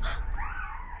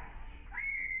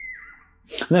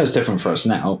 No, it's different for us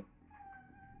now.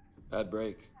 Bad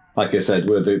break. Like I said,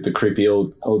 we're the creepy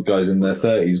old guys in their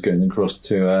 30s going across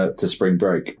to spring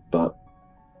break. But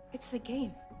It's the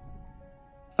game.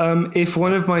 If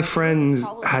one of my friends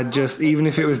had just, even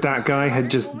if it was that guy, had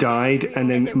just died, and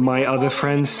then my other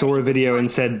friend saw a video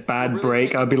and said bad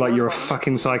break, I'd be like, you're a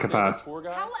fucking psychopath. How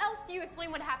else do you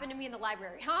explain what happened to me in the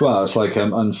library, huh? well, it's like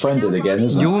unfriended again,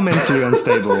 isn't it? You're mentally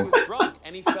unstable. Drunk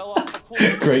and he fell off the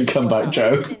pool. Great comeback,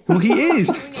 Joe. Well, he is.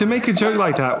 To make a joke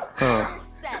like that. Oh.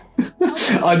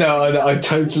 I know. I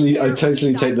totally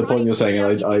take the point you're saying,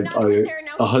 and I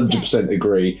 100%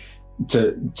 agree.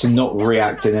 To not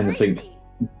react in anything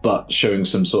but showing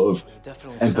some sort of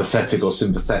empathetic or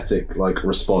sympathetic like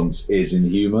response is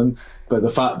inhuman. But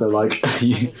the fact that like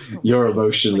you're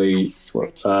emotionally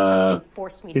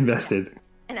Force me to invested. say that.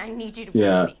 And I need you to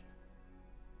Yeah. believe me.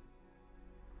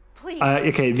 Please.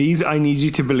 Okay, these I need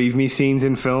you to believe me scenes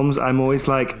in films. I'm always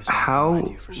like,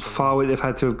 how far would it have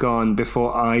had to have gone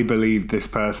before I believed this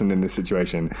person in this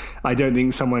situation? I don't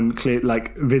think someone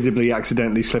visibly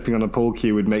accidentally slipping on a pool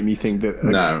cue would make me think that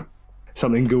No.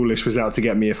 something ghoulish was out to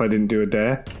get me if I didn't do a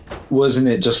dare. Wasn't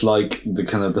it just like the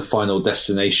kind of the Final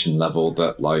Destination level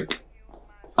that like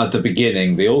at the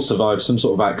beginning they all survive some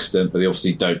sort of accident, but they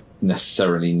obviously don't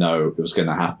necessarily know it was going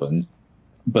to happen.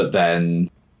 But then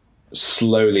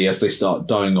slowly as they start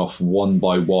dying off one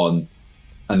by one,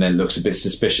 and then looks a bit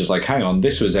suspicious, like, hang on,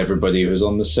 this was everybody who was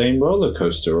on the same roller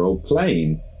coaster or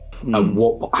plane.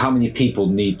 How many people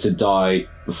need to die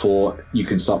before you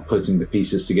can start putting the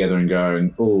pieces together and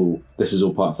going, oh, this is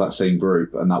all part of that same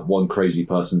group, and that one crazy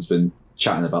person's been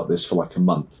chatting about this for like a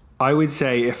month? I would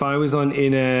say if I was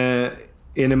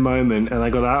in a moment and I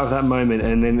got out of that moment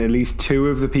and then at least two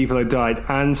of the people had died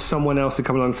and someone else had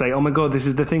come along and say, oh my god, this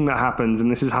is the thing that happens and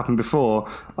this has happened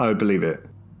before, I would believe it.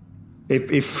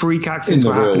 If freak accidents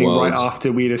were happening right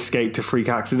after we'd escaped a freak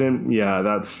accident, yeah.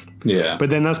 But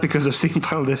then that's because I've seen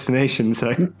Final Destination,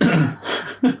 so.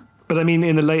 But I mean,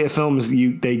 in the later films,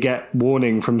 they get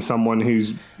warning from someone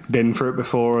who's been through it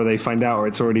before, or they find out, or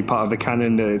it's already part of the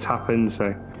canon that it's happened.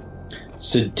 So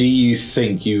do you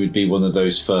think you would be one of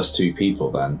those first two people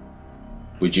then?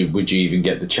 Would you even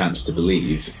get the chance to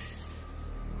believe?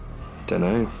 Don't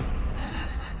know.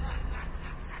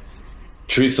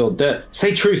 Truth or dare?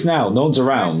 Say truth now. No one's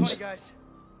around.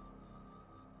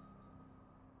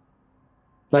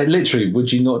 Like, literally,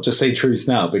 would you not just say truth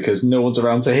now because no one's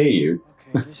around to hear you?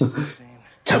 Okay, this is insane.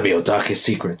 Tell me your darkest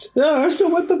secret. No, I still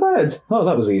went to bed. Oh,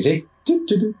 that was easy.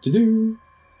 Do-do-do-do-do.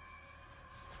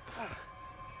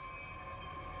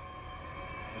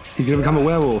 He's going to become a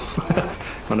werewolf.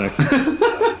 Oh no.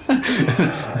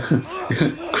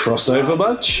 Crossover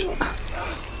much?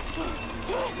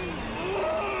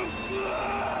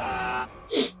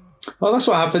 Oh, that's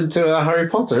what happened to Harry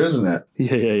Potter, isn't it?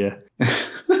 Yeah.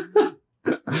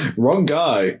 Wrong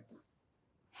guy.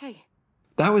 Hey.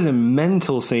 That was a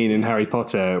mental scene in Harry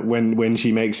Potter when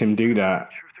she makes him do that.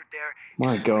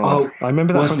 My God. Oh, I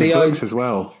remember that from the books as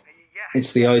well.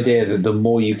 It's the idea that the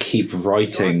more you keep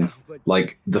writing,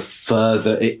 like, the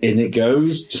further in it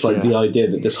goes. Just like the idea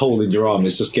that this hole in your arm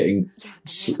is just getting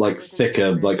like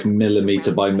thicker, like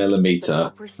millimeter by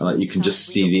millimeter, and like you can just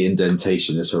see the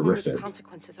indentation is horrific.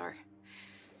 Consequences are.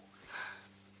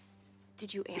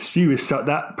 Did you answer? She was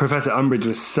that Professor Umbridge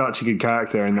was such a good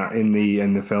character in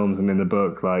the films and in the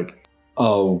book. Like,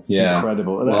 oh yeah,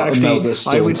 incredible. Well, actually,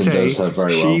 I would say does her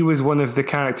very well. She was one of the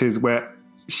characters where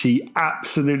she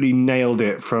absolutely nailed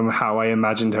it from how I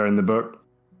imagined her in the book.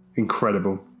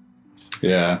 Incredible.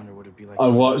 Yeah. I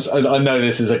know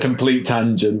this is a complete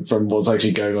tangent from what's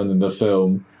actually going on in the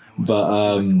film,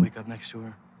 but wake up next to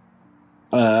her.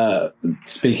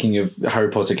 Speaking of Harry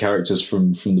Potter characters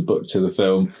from the book to the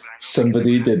film,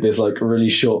 somebody did this like really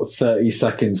short 30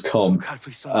 seconds comp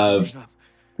of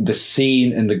the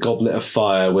scene in the Goblet of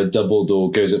Fire where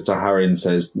Dumbledore goes up to Harry and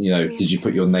says, you know, did you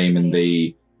put your name in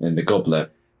the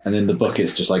goblet? And in the book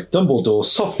it's just like, Dumbledore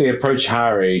softly approached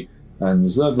Harry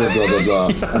and blah blah blah blah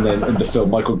blah. And then in the film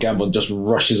Michael Gambon just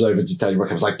rushes over to Tony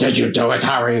Rockham, like, did you do it,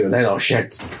 Harry? And then, oh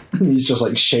shit. And he's just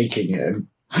like shaking him.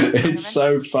 It's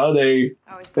so funny.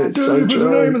 It's so true. The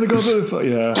name of the Goblet of Fire.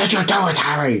 Yeah. Did you do it,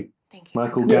 Harry?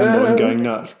 Michael Gambon going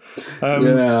nuts.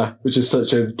 Yeah, which is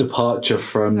such a departure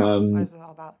from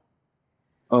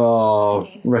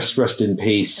rest in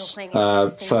peace.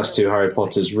 First two Harry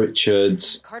Potters, Richard.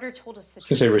 Carter told us I was going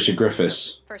to say Richard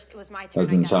Griffiths. First, it was my turn.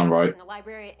 That doesn't sound right.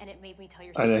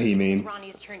 I know who you mean.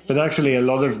 But actually, a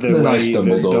lot of the way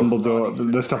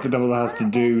Dumbledore, the stuff that Dumbledore has to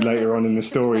do later on in the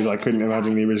stories, I couldn't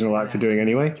imagine the original actor doing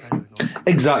anyway.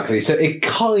 Exactly. So it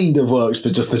kind of works,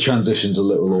 but just the transition's a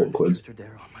little awkward.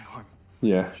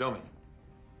 Yeah. Show me.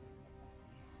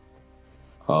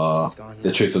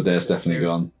 The truth or dare is definitely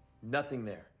gone. Nothing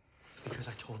there. Because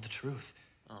I told the truth.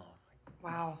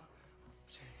 Wow.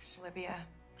 Olivia.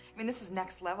 I mean, this is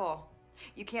next level.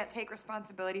 You can't take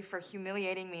responsibility for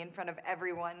humiliating me in front of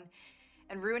everyone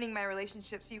and ruining my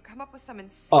relationship, so you come up with some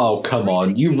insane... Oh, come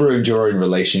on. You ruined your own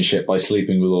relationship by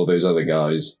sleeping with all those other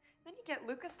guys. Then you get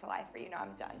Lucas to lie for you. No,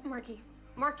 I'm done.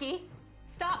 Marky,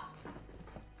 stop.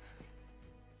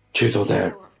 Truth or dare?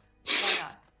 Why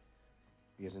not?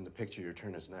 Because in the picture, your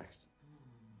turn is next.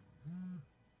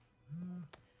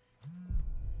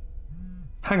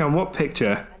 Hang on, what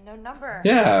picture? No number.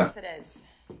 Yeah. Of course it is.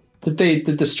 Did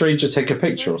the stranger take a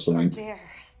picture or something? Dare.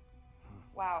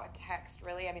 Wow, a text,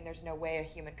 really? I mean, there's no way a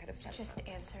human could have sent Just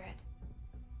something. answer it.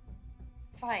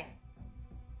 Fine.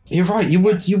 You're right. You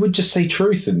would just say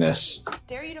truth in this.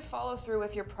 Dare you to follow through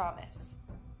with your promise.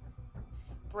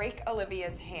 break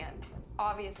Olivia's hand.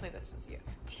 Obviously, this was you.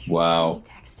 Wow. Me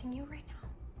texting you right now?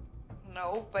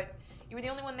 No, but you were the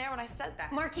only one there when I said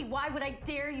that. Marky, why would I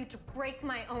dare you to break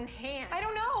my own hand? I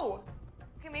don't know.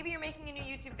 Okay, maybe you're making a new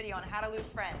YouTube video on how to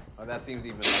lose friends. Oh, that seems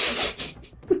even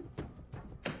better.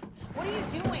 What are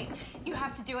you doing? You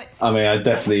have to do it. I mean, I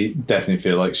definitely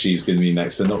feel like she's going to be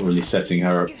next. They're not really setting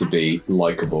her up to be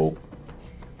likable.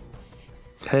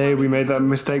 Hey, we made that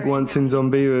mistake once in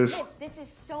Zombievers. This is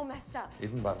so messed up.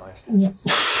 Even by my standards.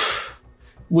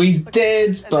 We did,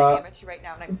 As I but am at you right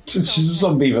now, and I'm so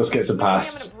Zombievous gets a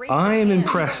pass. I am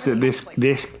impressed that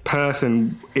this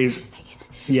person is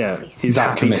is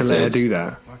That happy to let her committed. do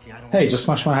that. Hey, just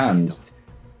smash my hand.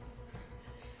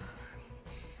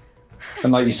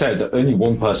 And like you said, only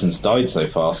one person's died so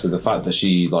far, so the fact that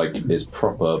she is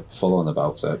proper full on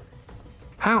about it.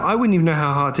 How I wouldn't even know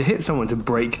how hard to hit someone to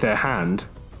break their hand.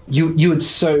 You would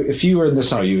so if you were in the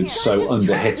scenario, you would so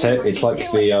underhit it. It's like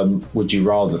the would you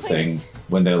rather thing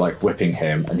when they're like whipping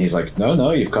him and he's like,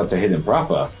 no, you've got to hit him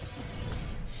proper.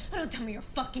 Oh, don't tell me you're a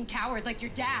fucking coward like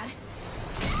your dad.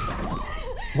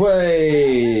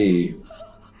 Way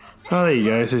Oh, there you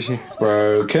go, Sushi.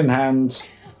 broken hand.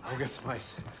 I'll get some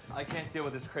ice. I can't deal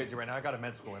with this crazy right now. I got a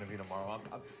med school interview tomorrow.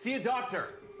 See a doctor.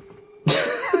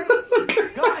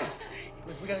 Guys!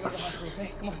 We gotta go to the hospital,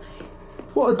 okay? Come on.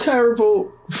 What a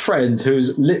terrible friend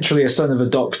who's literally a son of a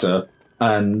doctor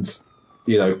and,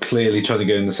 clearly trying to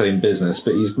go in the same business,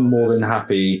 but he's more than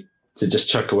happy to just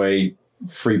chuck away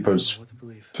free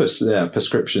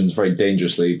prescriptions very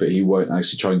dangerously, but he won't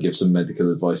actually try and give some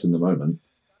medical advice in the moment.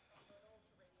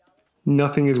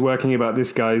 Nothing is working about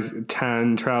this guy's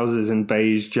tan trousers and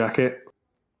beige jacket.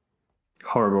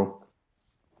 Horrible.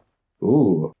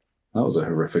 Ooh, that was a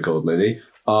horrific old lady.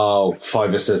 Oh,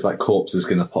 Fiverr says that corpse is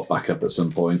going to pop back up at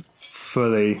some point.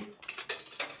 Fully.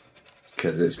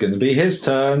 Because it's going to be his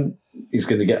turn. He's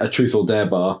going to get a truth or dare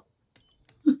bar.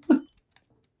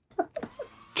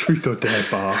 Truth or dare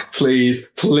bar.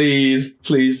 Please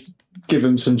give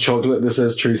him some chocolate that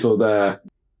says truth or dare.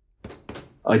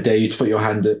 I dare you to put your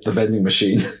hand at the vending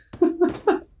machine.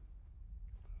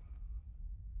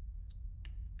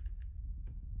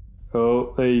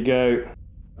 Oh, there you go.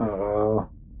 Oh.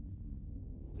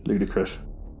 Ludicrous.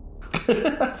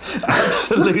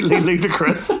 Absolutely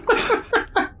ludicrous.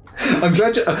 I'm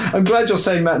glad you're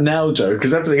saying that now, Joe,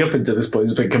 because everything up until this point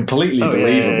has been completely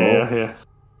believable. Yeah.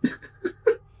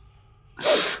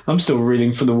 I'm still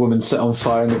reeling from the woman set on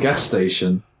fire in the gas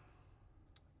station.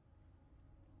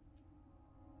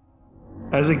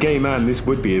 As a gay man, this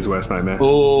would be his worst nightmare.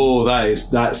 Oh, that's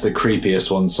the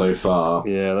creepiest one so far.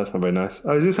 Yeah, that's not very nice.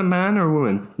 Oh, is this a man or a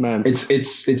woman? Man.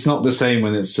 It's not the same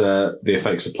when it's the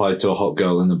effects applied to a hot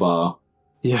girl in the bar.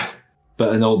 Yeah.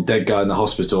 But an old dead guy in the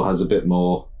hospital has a bit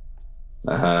more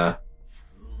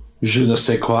je ne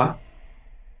sais quoi.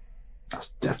 That's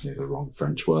definitely the wrong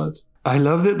French word. I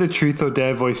love that the Truth or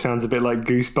Dare voice sounds a bit like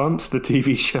Goosebumps, the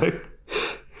TV show.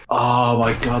 Oh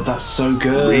my god, that's so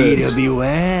good. Reader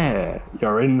beware,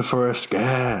 you're in for a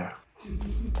scare.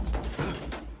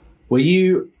 Were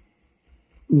you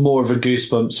more of a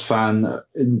Goosebumps fan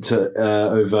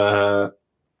over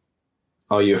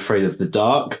Are You Afraid of the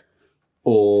Dark?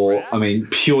 Or, I mean,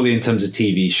 purely in terms of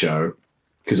TV show?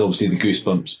 Because obviously the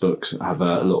Goosebumps books have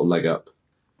a little leg up.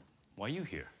 Why are you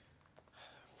here?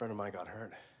 A friend of mine got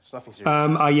hurt. It's nothing serious.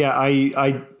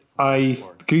 I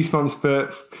Goosebumps,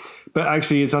 but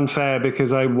actually it's unfair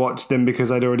because I watched them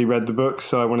because I'd already read the books,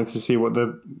 so I wanted to see what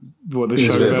the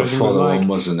show version was like.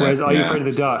 Whereas Are You Afraid of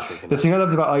the Dark? The thing I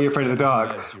loved about Are You Afraid of the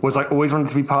Dark was I always wanted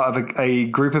to be part of a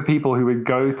group of people who would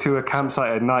go to a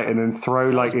campsite at night and then throw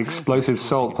explosive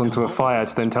salts onto a fire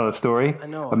to then tell a story.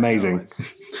 Amazing.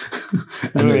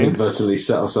 And then inadvertently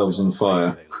set ourselves on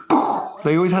fire.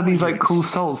 They always had these cool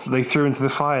salts that they threw into the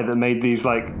fire that made these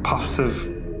puffs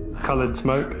of coloured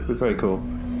smoke. It was very cool.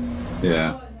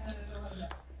 Yeah.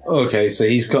 Okay, so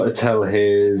he's got to tell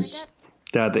his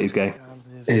dad that he's gay.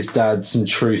 His dad some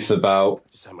truth about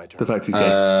the fact he's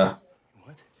gay.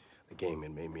 The game,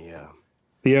 it made me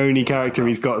the only character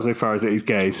he's got so far is that he's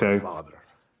gay, so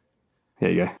there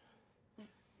you go.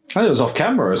 And it was off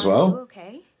camera as well.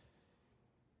 Okay.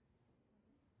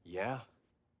 Yeah.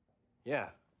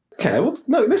 Okay, well,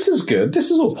 look, this is good.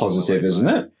 This is all positive, isn't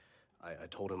it? I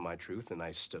told him my truth and I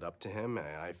stood up to him and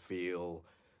I feel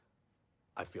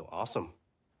awesome.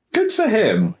 Good for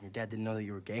him. Your dad didn't know that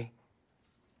you were gay?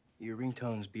 Your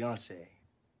ringtone's Beyonce.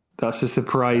 That's a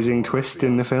surprising twist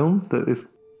in the film. That is.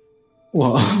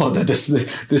 Well,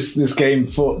 this game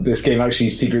actually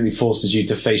secretly forces you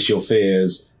to face your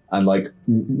fears and like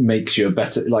makes you a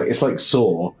better, like, it's like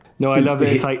Saw. No, I love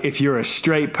that it's like, if you're a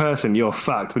straight person, you're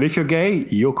fucked. But if you're gay,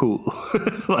 you're cool.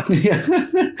 Like,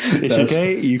 if you're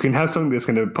gay, you can have something that's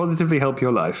going to positively help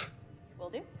your life.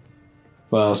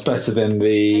 Well, it's better than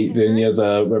the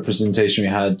other representation we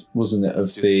had, wasn't it,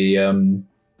 of the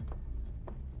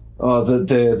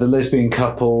the lesbian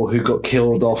couple who got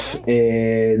killed off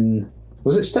in,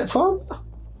 was it Stepfather?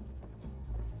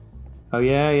 Oh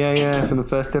yeah, from the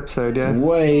first episode, yeah.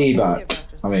 Way back.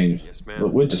 I mean,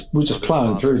 look, we're just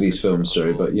plowing through these films,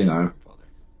 Joe, but you know,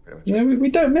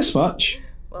 we don't miss much,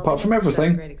 apart from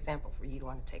everything. A great example for you to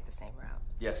want to take the same route.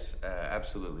 Yes,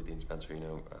 absolutely, Dean Spencer. You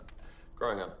know,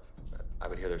 growing up, I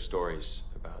would hear their stories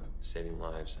about saving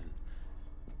lives, and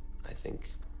I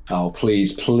think. Oh,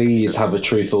 please have a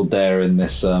truth or dare in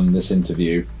this this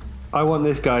interview. I want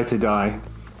this guy to die.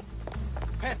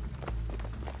 Penn,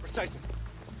 where's Tyson?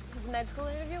 His med school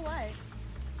interview, why?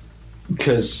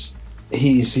 Because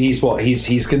he's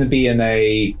going to be in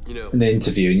an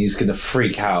interview and he's going to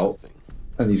freak out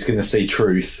and he's going to say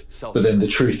truth, but then the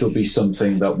truth will be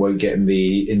something that won't get him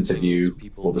the interview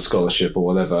or the scholarship or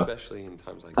whatever. Especially in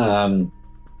times like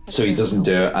So he doesn't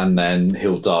do it, and then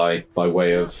he'll die by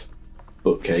way of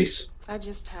bookcase. I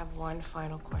just have one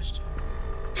final question.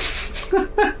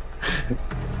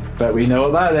 Bet we know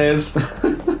what that is.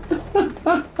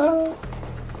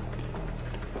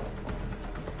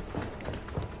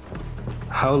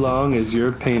 How long is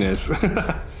your penis?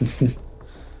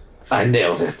 I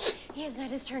nailed it. He hasn't had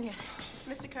his turn yet.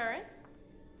 Mr. Curran?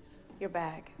 Your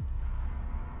bag.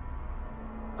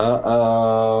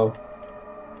 Uh-oh.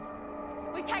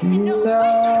 Wait, Tyson, no. Wait,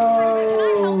 Tyson,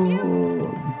 can I help you?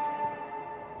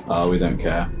 Oh, we don't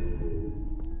care.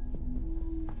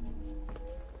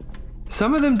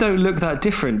 Some of them don't look that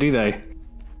different, do they?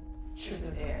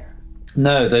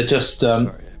 No, they're just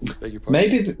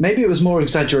maybe it was more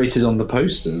exaggerated on the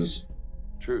posters.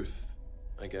 Truth,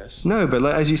 I guess. No, but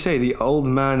like, as you say, the old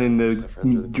man in the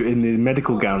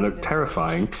medical gown looked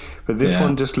terrifying, but this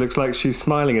one just looks like she's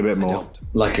smiling a bit more.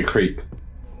 Like a creep.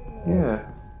 Yeah.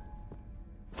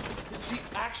 Did she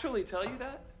actually tell you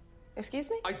that? Excuse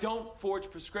me? I don't forge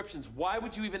prescriptions. Why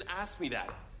would you even ask me that?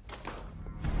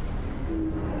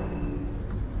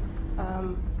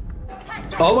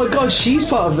 Oh my god, she's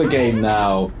part of the game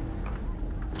now.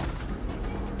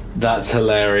 That's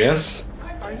hilarious.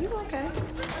 Are you okay?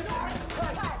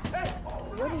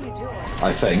 What are you doing?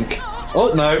 I think.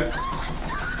 Oh no.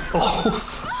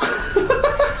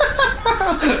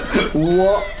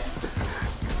 What?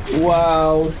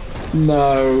 Wow.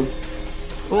 No.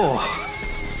 Oh.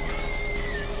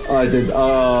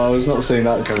 I was not seeing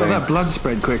that coming. Well, that blood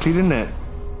spread quickly, didn't it?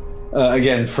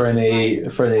 Again, for any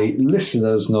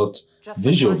listeners, not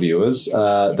visual viewers,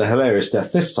 the hilarious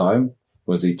death this time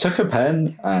was he took a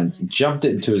pen and jabbed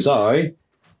it into his eye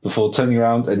before turning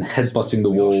around and headbutting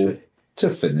the wall to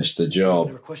finish the job.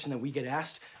 Whatever question that we get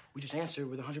asked, we just answer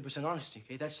with 100% honesty.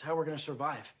 Okay, that's how we're going to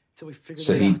survive until we figure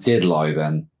So this he out. did lie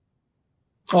then.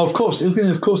 Oh, of course.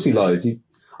 Of course he lied.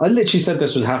 I literally said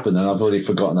this would happen and I've already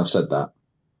forgotten I've said that.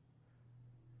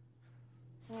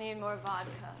 Need more vodka.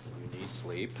 You need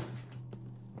sleep.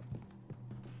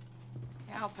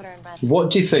 Yeah, I'll put her in bed. What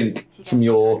do you think, from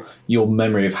your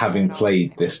memory of having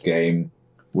played this game,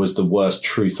 was the worst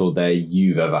truth or dare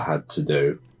you've ever had to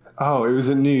do? Oh, it was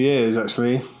at New Year's,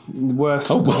 actually. Worst.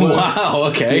 Oh, wow,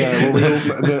 okay. Yeah, well,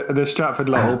 we all, the Stratford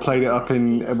lot all played it up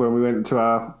when we went to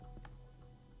our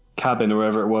cabin or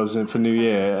wherever it was for New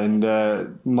Year, and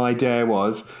my dare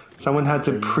was someone had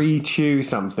to pre-chew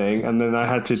something, and then I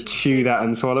had to chew that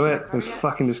and swallow it. It was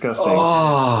fucking disgusting.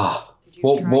 Oh,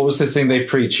 what was the thing they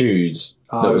pre-chewed?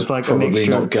 That it was like a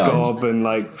mixture of gob and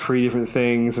like 3 different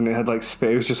things, and it had like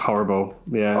spit. It was just horrible.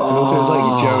 Yeah, and also it was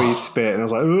like Joey's spit, and I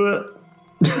was like, ugh.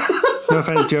 No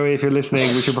offense, Joey, if you're listening,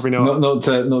 which you're probably not. Not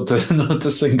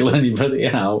to single anybody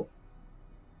out.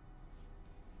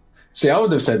 See, I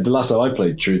would have said the last time I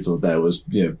played Truth or Dare was,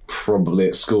 probably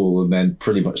at school, and then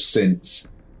pretty much since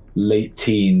late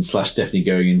teens / definitely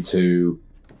going into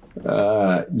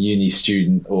uni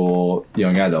student or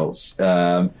young adults,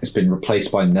 it's been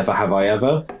replaced by Never Have I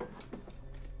Ever.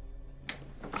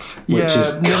 Yeah, which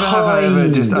is Never Have I Ever.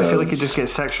 I feel like it just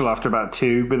gets sexual after about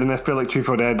 2, but then I feel like Truth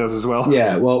or Dare does as well.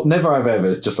 Yeah, well, Never Have I Ever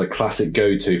is just a classic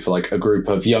go-to for like a group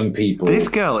of young people. This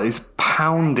girl is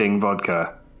pounding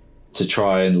vodka to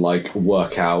try and like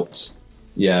work out,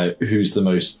 who's the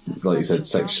most, like you said,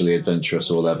 sexually adventurous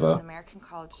or whatever.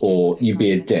 Or you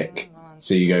be a dick.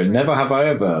 So you go, Never have I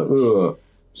ever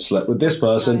slept with this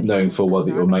person, knowing full well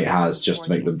that your mate has, just to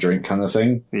make them drink, kind of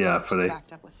thing. Yeah, fully.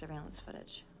 Backed up with surveillance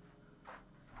footage.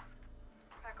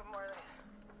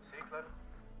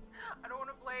 I don't want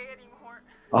to play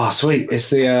Oh, sweet! It's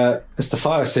the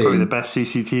fire scene. Probably the best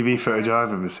CCTV footage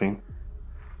I've ever seen.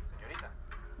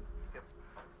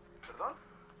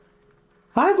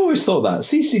 I've always thought that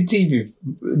CCTV.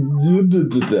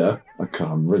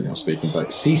 I'm really not speaking. It's like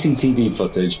CCTV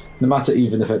footage, no matter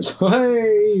even if it's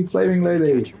hey, flaming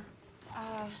lady.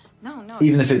 No.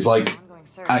 Even if it's like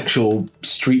actual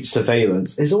street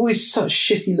surveillance, is always such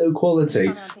shitty low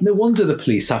quality. No wonder the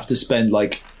police have to spend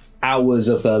like hours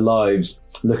of their lives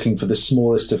looking for the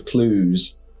smallest of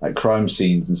clues at crime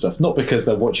scenes and stuff. Not because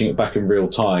they're watching it back in real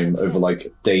time over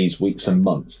like days, weeks, and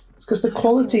months. It's because the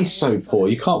quality's so poor.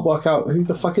 You can't work out who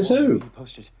the fuck is who. Oh,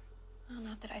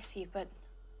 not that I see, but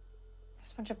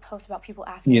there's a bunch of posts about people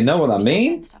asking. You know what I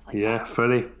mean? Yeah,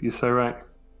 fully. You're so right.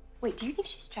 Wait, do you think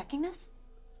she's checking this?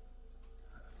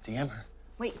 DM her.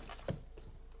 Wait.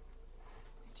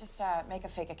 Just make a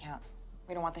fake account.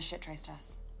 We don't want this shit traced to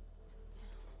us.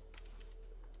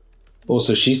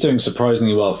 Also, she's doing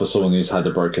surprisingly well for someone who's had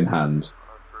a broken hand.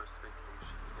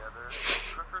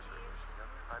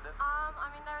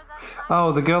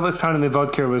 Oh, the girl that's pounding the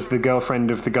vodka was the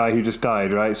girlfriend of the guy who just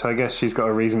died, right? So I guess she's got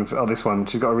a reason for... Oh, this one.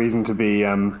 She's got a reason to be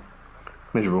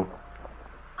miserable.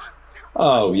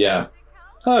 Oh, yeah.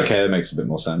 Okay, that makes a bit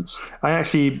more sense. I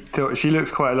actually thought she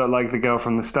looks quite a lot like the girl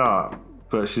from the start,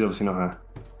 but she's obviously not her.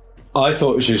 I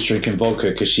thought she was drinking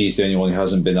vodka because she's the only one who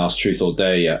hasn't been asked truth or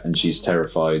dare yet, and she's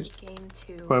terrified.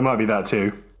 Well, it might be that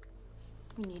too.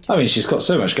 I mean, she's got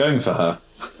so much going for her.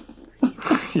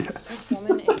 This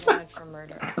woman is wanted for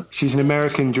murder. She's an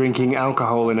American drinking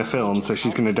alcohol in a film, so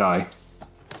she's going to die.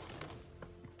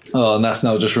 Oh, and that's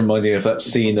now just reminding me of that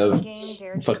scene of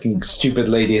fucking stupid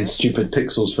lady in Stupid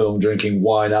Pixels film drinking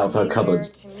wine out of her cupboard.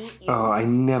 Oh, I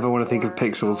never want to think of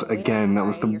Pixels again. That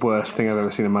was the worst thing I've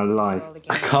ever seen in my life.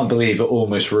 I can't believe it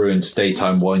almost ruined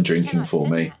daytime wine drinking for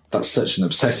me. That's such an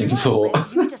upsetting thought.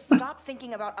 You need to stop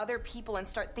thinking about other people and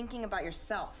start thinking about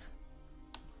yourself.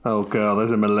 Oh, girl,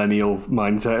 there's a millennial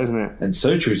mindset, isn't it? And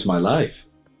so true to my life.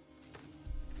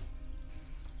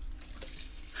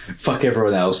 Fuck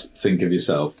everyone else, think of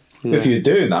yourself. Yeah. If you're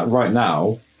doing that right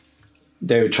now,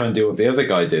 they would try and do what the other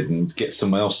guy did and get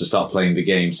someone else to start playing the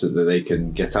game so that they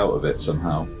can get out of it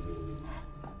somehow.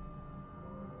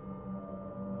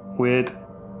 Weird.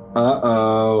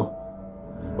 Uh-oh.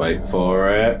 Wait for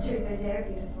it.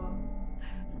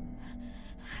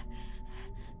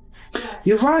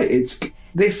 You're right,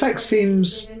 the effect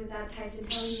seems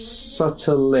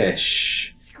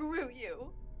subtle-ish. Screw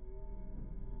you.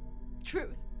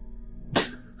 Truth.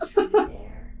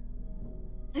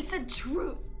 I said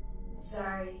truth.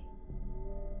 Sorry.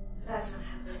 That's not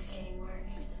how this game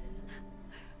works.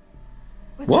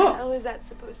 What? the hell is that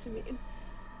supposed to mean?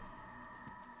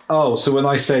 Oh, so when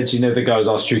I said, you know, the guy was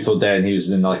asked truth or dare and he was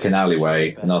in like an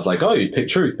alleyway, and I was like, oh, you'd pick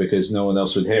truth because no one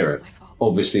else would hear it.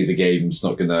 Obviously the game's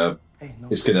not gonna,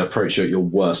 it's gonna approach you at your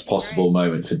worst possible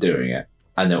moment for doing it,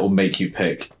 and it will make you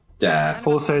pick dare.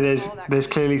 Also, there's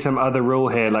clearly some other rule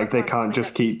here, like they can't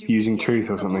just keep using truth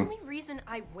or something. The only reason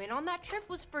I went on that trip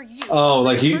was for you. Oh,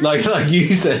 like you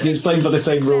said, it's playing by the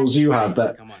same rules you have.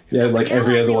 That yeah, like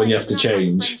every other one you have to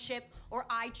change. Or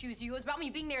I choose you. It was about me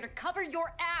being there to cover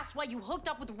your ass while you hooked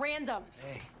up with randoms.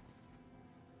 Hey.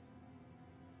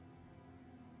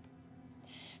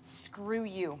 Screw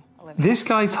you, Olivia. This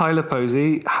guy, Tyler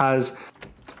Posey, has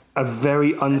a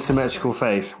very unsymmetrical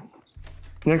face.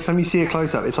 Next time you see a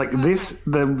close-up, it's like this,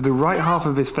 the right half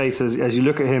of his face as you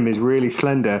look at him is really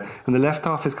slender, and the left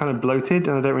half is kind of bloated,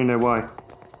 and I don't really know why.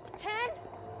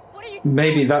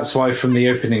 Maybe that's why from the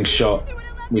opening shot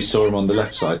we saw him on the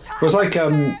left side. It was like,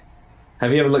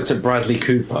 have you ever looked at Bradley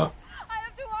Cooper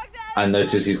and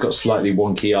noticed he's got slightly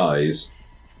wonky eyes?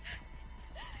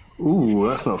 Ooh,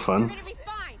 that's not fun.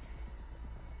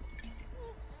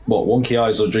 What, wonky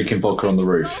eyes or drinking vodka on the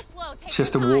roof?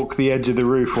 Just to walk the edge of the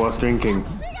roof whilst drinking.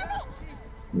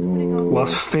 Ooh.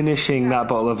 Whilst finishing that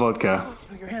bottle of vodka.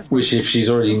 Which, if she's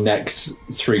already necked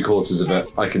 3/4 of it,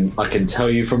 I can tell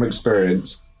you from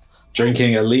experience,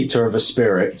 drinking a litre of a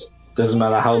spirit, doesn't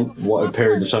matter what a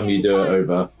period of time you do it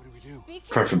over,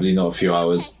 preferably not a few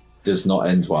hours, does not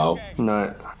end well.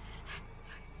 No.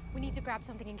 We need to grab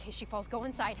something in case she falls. Go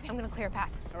inside. I'm gonna clear a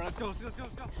path. All right, let's go.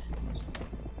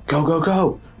 Go, go,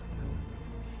 go!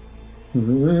 She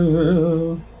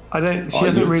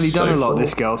hasn't really done a lot,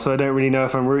 this girl, so I don't really know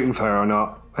if I'm rooting for her or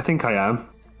not. I think I am.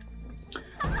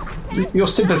 You're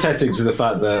sympathetic to the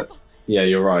fact that, yeah,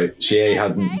 you're right, she A,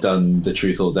 hadn't done the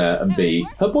truth or dare, and B,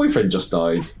 her boyfriend just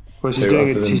died. Well,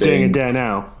 she's doing a dare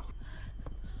now.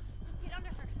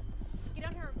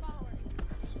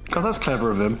 God, that's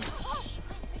clever of them.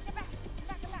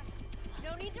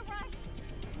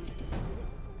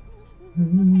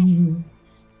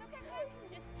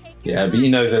 Yeah, but you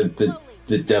know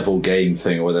the devil game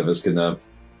thing or whatever's gonna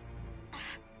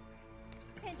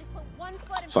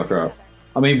fuck her up.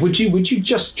 I mean, would you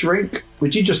just drink?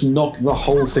 Would you just knock the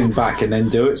whole thing back and then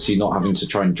do it, so you're not having to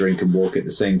try and drink and walk at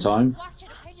the same time?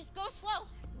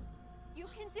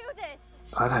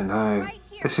 I don't know.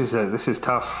 This is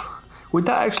tough. Would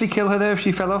that actually kill her though if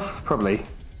she fell off? Probably.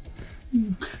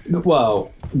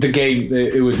 Well, the game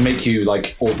it would make you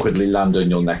like awkwardly land on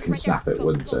your neck and snap it,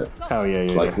 wouldn't it? Oh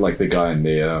yeah. Like the guy in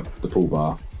the pool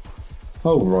bar.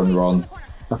 Oh, Ron.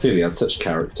 I feel he had such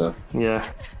character. Yeah.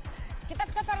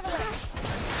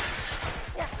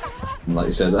 And like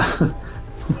you said,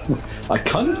 I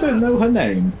kind of don't know her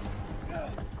name.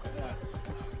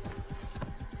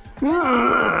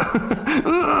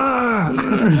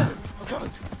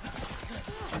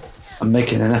 I'm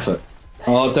making an effort.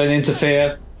 Oh, don't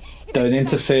interfere. Don't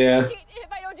interfere.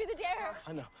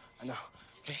 I know.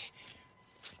 Okay.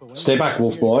 Stay back,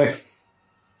 wolf boy.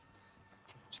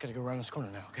 Just gotta go around this corner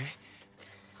now, okay?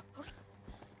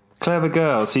 Clever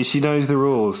girl. See, she knows the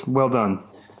rules. Well done.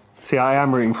 See, I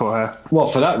am rooting for her. Well,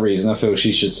 for that reason, I feel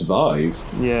she should survive.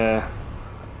 Yeah.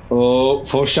 Oh,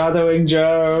 foreshadowing,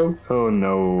 Joe. Oh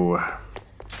no.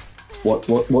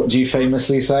 What do you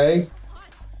famously say?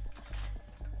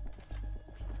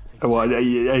 Well,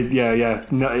 yeah.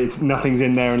 No, nothing's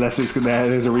in there unless it's there.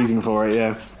 There's a reason for it.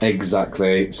 Yeah.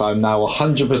 Exactly. So I'm now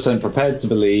 100% prepared to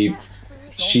believe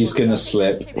she's gonna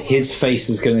slip. His face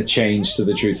is gonna change to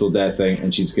the truth or dare thing,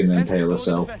 and she's gonna impale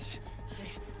herself.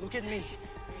 Look at me.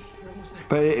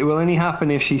 But it will only happen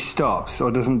if she stops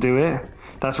or doesn't do it.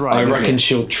 That's right. I reckon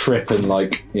she'll trip and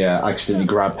accidentally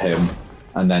grab him,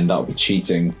 and then that'll be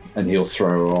cheating, and he'll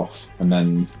throw her off, and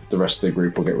then the rest of the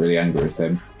group will get really angry with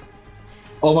him.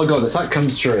 Oh my god, if that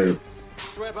comes true,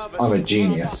 I'm a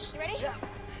genius.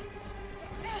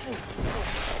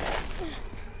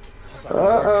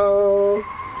 Uh-oh.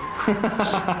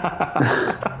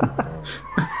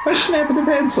 I snapped the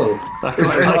pencil. Like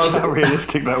how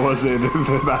realistic that was. The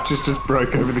mattress just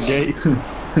broke over the gate.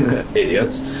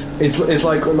 Idiots. It's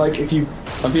like if you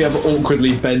ever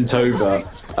awkwardly bent over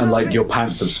and like your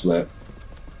pants have split.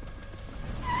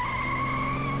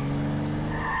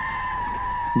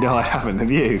 No, I haven't.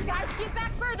 Have you?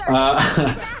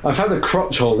 I've had a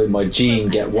crotch hole in my jean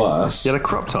get worse. You had a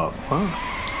crop top? Wow.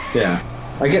 Yeah.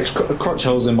 I get crotch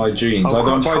holes in my jeans. I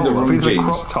don't find the wrong jeans.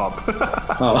 A crop top.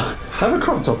 Oh, I have a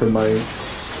crop top in my...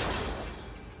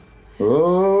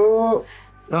 Oh,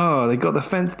 they got the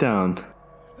fence down.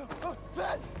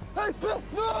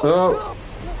 Oh.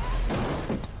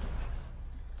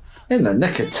 In the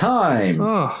nick of time.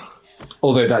 Oh.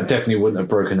 Although that definitely wouldn't have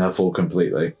broken her fall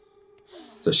completely.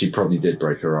 So she probably did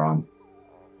break her arm.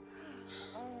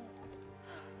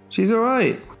 She's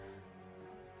alright.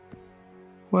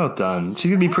 Well done.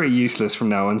 She's going to be pretty useless from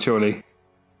now on, surely.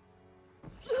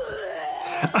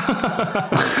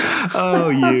 Oh,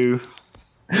 you.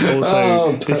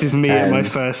 Also, this is me at my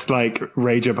first,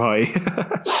 rager party.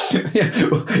 Yeah.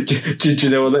 Do you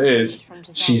know what it is?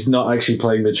 She's not actually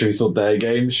playing the truth or dare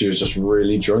game. She was just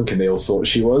really drunk and they all thought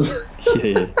she was.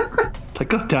 Yeah. Like,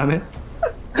 God damn it.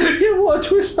 Yeah, what a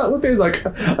twist that would be. It's like,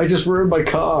 I just ruined my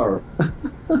car.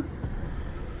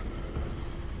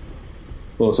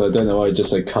 Also, I don't know why I just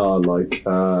said car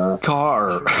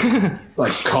car.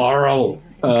 Like Carl.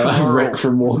 Rick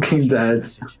from Walking Dead.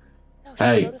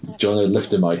 Hey, John had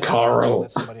lifted my Carl.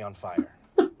 Somebody on fire.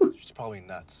 She's probably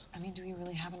nuts. I mean, do we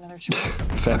really have another choice?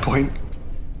 Fair point.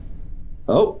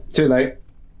 Oh, too late.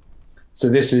 So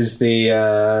this is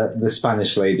the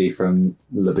Spanish lady from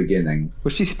the beginning.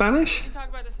 Was she Spanish?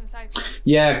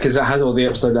 Yeah, because it had all the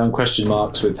upside down question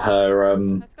marks with her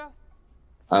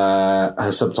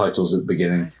her subtitles at the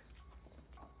beginning.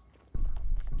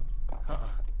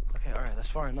 Okay, all right, that's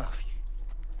far enough.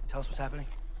 Tell us what's happening.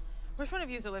 Which one of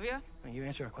you is Olivia? No, you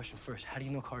answer our question first. How do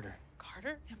you know Carter?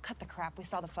 Carter? Cut the crap. We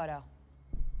saw the photo.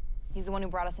 He's the one who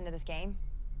brought us into this game.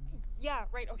 Yeah,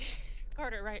 right. Okay,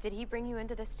 Carter. Right. Did he bring you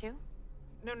into this too?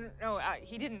 No.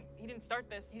 He didn't start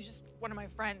this. He's just one of my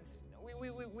friends.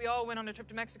 We all went on a trip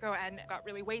to Mexico and got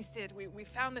really wasted. We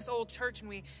found this old church and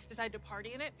we decided to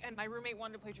party in it. And my roommate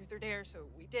wanted to play Truth or Dare, so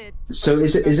we did. So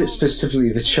is it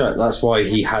specifically the church? That's why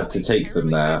he had to take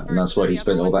them there, and that's why he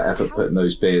spent all that effort putting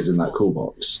those beers in that cool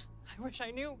box. I wish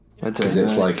I knew. Because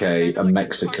it's like a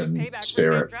Mexican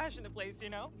spirit.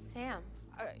 Sam.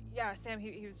 Yeah, Sam.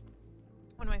 He was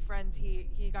one of my friends.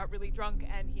 He got really drunk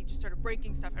and he just started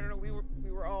breaking stuff. I don't know.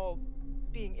 We were all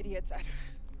being idiots.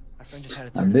 My friend just had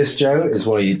a And this, Joe, is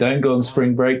why you don't go on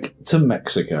spring break to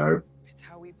Mexico. It's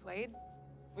how we played.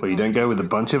 Well, you don't go with a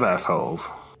bunch of assholes.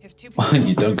 if two people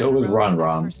You don't go with Ron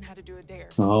Ron. person had to do a dare.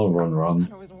 Oh, Ron Ron.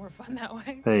 It was more fun that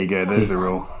way. There you go. There's the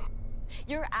rule.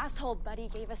 Your asshole buddy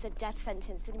gave us a death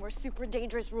sentence and more super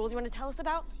dangerous rules you want to tell us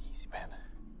about? Easy, man.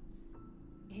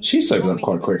 She sobered up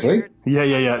quite quickly.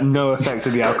 Yeah. No effect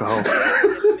of the alcohol.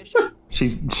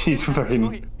 She's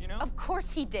fucking. Of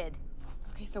course he did.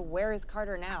 Okay, so where is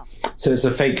Carter now? So it's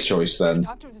a fake choice then.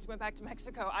 Talked to him since we went back to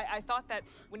Mexico. I thought that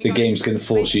when he The got game's going to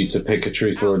force you to pick a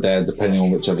truth or a dare depending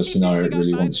on whichever scenario it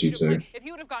really wants you to.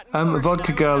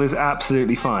 Vodka Girl is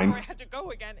absolutely fine.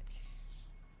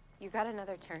 You got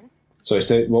another turn? So I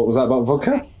said, what was that about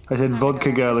vodka? I said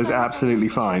Vodka Girl is absolutely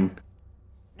fine.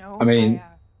 No. I mean,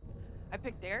 I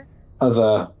picked dare.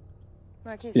 other.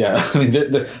 Marquise. Yeah, I mean,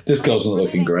 this girl's not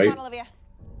looking great. Come on, Olivia.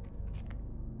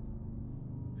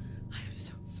 I'm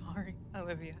so sorry,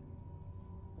 Olivia.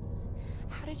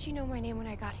 How did you know my name when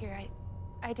I got here?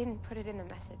 I didn't put it in the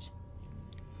message.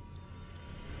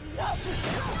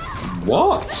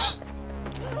 What?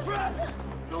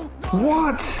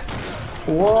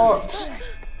 What?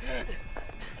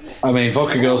 I mean,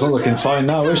 Vodka Girl's not looking fine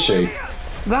now, is she?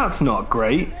 That's not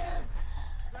great.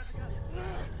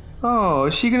 Oh,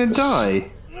 is she gonna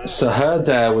die? So her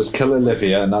dare was kill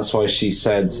Olivia, and that's why she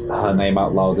said her name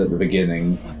out loud at the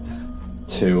beginning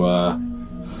to,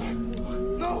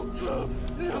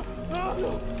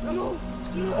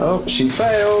 Oh, she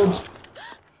failed!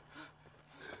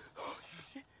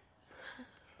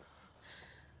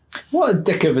 What a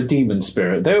dick of a demon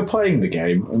spirit. They were playing the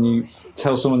game, and you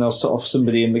tell someone else to off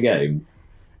somebody in the game.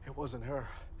 It wasn't her.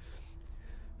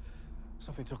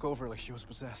 Something took over like she was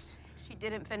possessed. She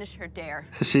didn't finish her dare.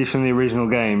 So she's from the original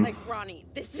game. Like, Ronnie,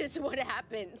 this is what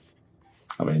happens.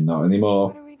 I mean, not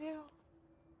anymore.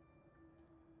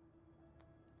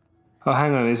 Oh,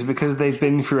 hang on. Is it because they've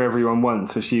been through everyone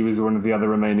once, so she was one of the other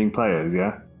remaining players,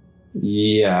 yeah?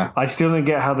 Yeah. I still don't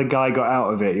get how the guy got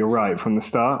out of it. You're right, from the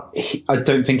start. I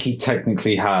don't think he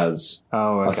technically has.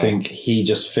 Oh, okay. I think he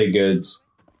just figured...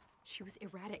 She was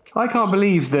erratic. I can't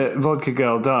believe that Vodka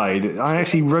Girl died. I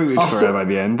actually rooted for her by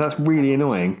the end. That's really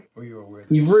annoying.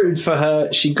 You rooted for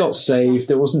her, she got saved,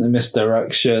 it wasn't a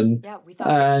misdirection,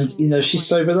 and, you know, she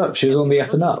sobered up, she was on the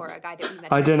up and up.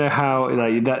 I don't know how,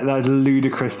 like, that's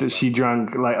ludicrous that she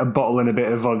drank, like, a bottle and a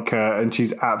bit of vodka and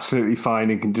she's absolutely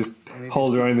fine and can just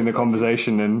hold her own in a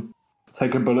conversation and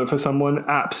take a bullet for someone.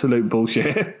 Absolute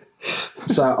bullshit.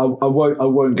 So I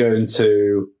won't go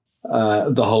into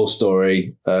the whole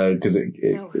story, because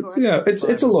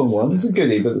it's a long one, it's a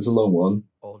goodie, but it's a long one.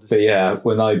 But yeah,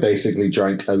 when I basically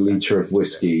drank a litre of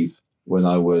whiskey when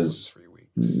I was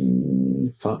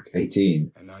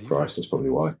 18. Christ, that's probably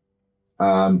why.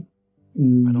 Not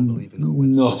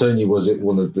only was it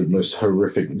one of the most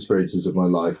horrific experiences of my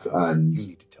life, and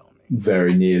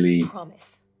very nearly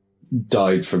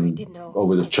died from, or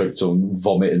would have choked on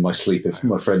vomit in my sleep if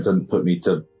my friends hadn't put me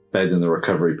to bed in the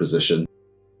recovery position,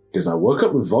 because I woke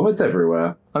up with vomit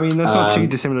everywhere. I mean, that's not too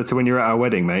dissimilar to when you're at our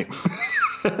wedding, mate.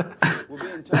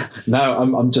 No,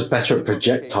 I'm just better at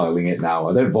projectiling it now.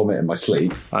 I don't vomit in my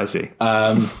sleep. I see.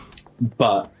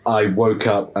 But I woke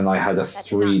up and I had a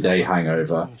 3-day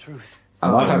hangover.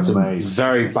 And I've had some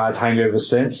very bad hangovers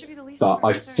since, but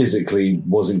I physically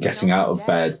wasn't getting out of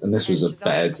bed. And this was a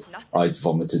bed I'd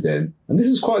vomited in. And this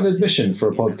is quite an admission for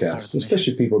a podcast,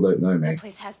 especially if people don't know me.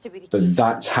 But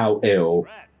that's how ill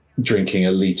drinking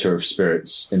a litre of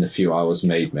spirits in a few hours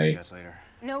made me.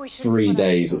 3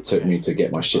 days it took me to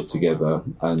get my shit together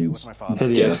and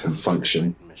get up and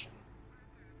function.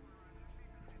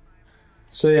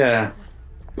 So yeah,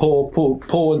 poor.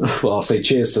 Well, I'll say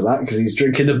cheers to that because he's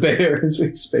drinking a beer as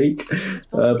we speak.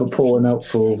 But pouring out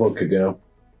for Vodka Girl.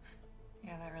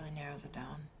 Yeah, that really narrows it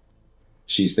down.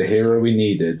 She's the hero we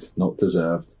needed, not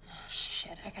deserved.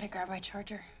 Shit, I gotta grab my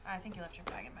charger. I think you left your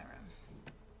bag in my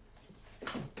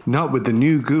room. Not with the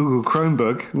new Google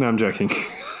Chromebook. No, I'm joking.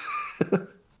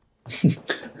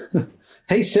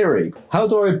 Hey Siri, how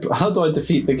do I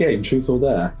defeat the game? Truth or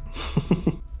dare?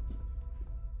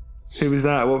 Who was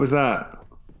that? What was that?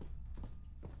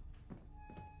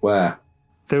 Where?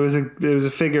 There was a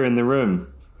figure in the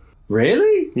room.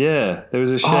 Really? Yeah, there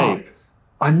was a shape. Oh,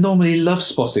 I normally love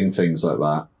spotting things like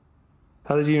that.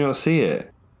 How did you not see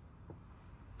it?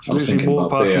 I was thinking walked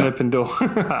about past beer. an open door.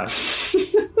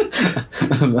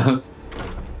 Oh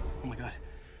my god.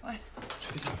 What?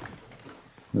 Check this out.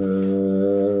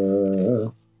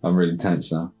 I'm really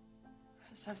tense now.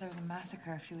 It says there was a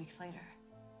massacre a few weeks later.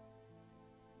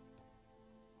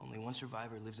 Only one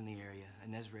survivor lives in the area,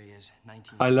 Inez Reyes,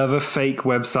 19. I love a fake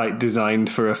website designed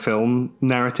for a film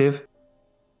narrative.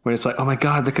 When it's like, oh my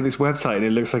god, look at this website, and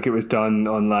it looks like it was done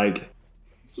on like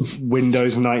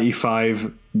Windows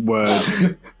 95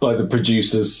 Word by the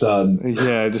producer's son.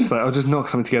 Yeah, just like, I'll just knock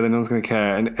something together, no one's going to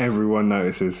care, and everyone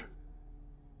notices.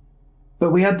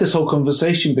 But we had this whole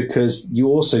conversation because you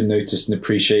also notice and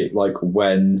appreciate like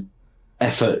when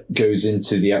effort goes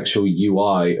into the actual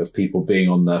UI of people being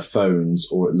on their phones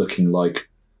or it looking like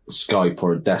Skype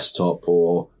or a desktop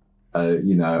or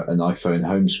an iPhone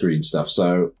home screen stuff.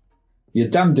 So you're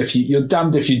damned if you do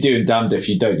and damned if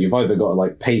you don't. You've either got to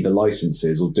like pay the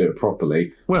licenses or do it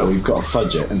properly, or you've got to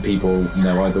fudge it, and people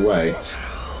know either way.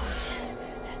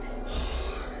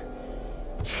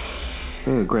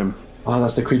 Oh, grim. Oh,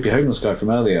 that's the creepy homeless guy from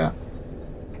earlier.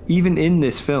 Even in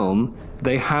this film,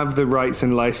 they have the rights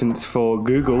and license for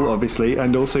Google, obviously,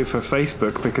 and also for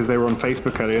Facebook, because they were on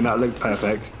Facebook earlier and that looked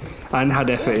perfect and had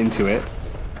effort into it.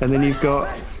 And then you've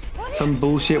got some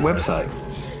bullshit website.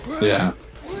 Yeah.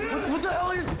 What the hell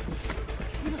are you?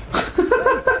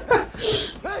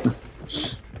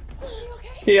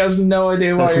 He has no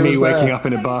idea why That's he me was waking there. up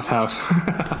in a bathhouse.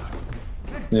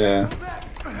 Yeah.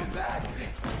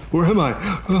 Where am I?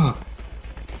 Oh.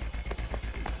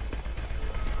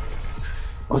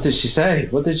 What did she say?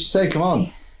 What did she say? Come on.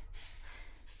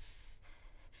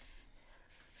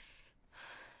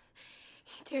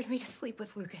 He dared me to sleep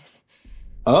with Lucas.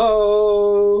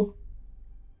 Oh.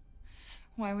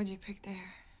 Why would you pick Dare?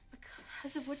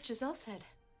 Because of what Giselle said.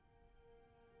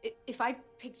 If I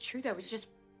picked Truth, I was just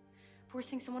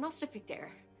forcing someone else to pick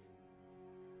Dare.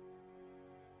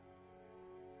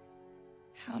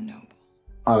 How noble.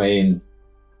 I mean,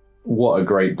 what a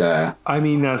great dare. I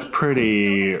mean, that's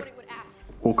pretty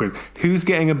awkward. Who's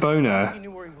getting a boner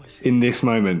in this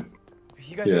moment?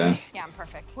 You guys Yeah. ready? Yeah, I'm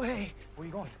perfect. Wait, where are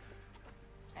you going?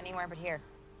 Anywhere but here.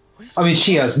 I mean,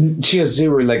 she has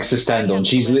zero legs to stand on.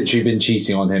 She's literally been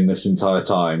cheating on him this entire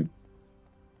time.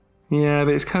 Yeah,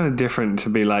 but it's kind of different to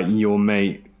be like your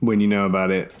mate when you know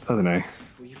about it. I don't know.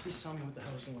 Will you please tell me what the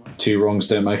hell is going on? Two wrongs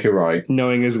don't make it right.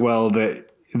 Knowing as well that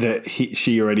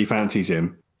she already fancies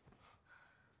him.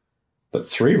 But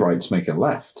three rights make a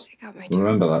left.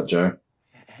 Remember that, Joe.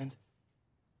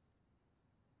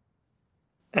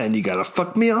 And you gotta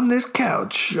fuck me on this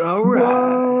couch. All right.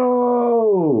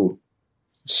 Whoa!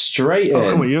 Straight in. Oh,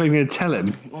 come on, you're not even gonna tell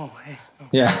him. Oh, hey. Oh,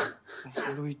 Yeah.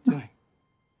 what are we doing?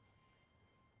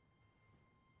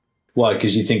 Why?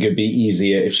 Because you think it'd be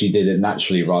easier if she did it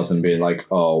naturally rather than being like,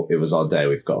 oh, it was our day,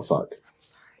 we've got to fuck.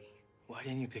 Why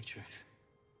didn't you pick Truth?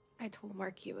 I told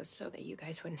Marky it was so that you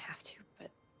guys wouldn't have to,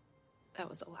 but that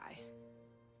was a lie.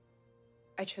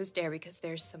 I chose Dare because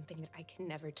there's something that I can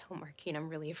never tell Marky, and I'm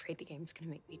really afraid the game's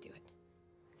gonna make me do it.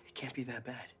 It can't be that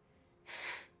bad.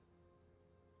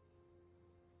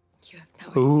 You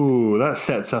have no Ooh, that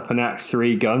sets up an Act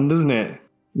 3 gun, doesn't it?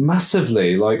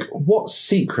 Massively. Like, what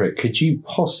secret could you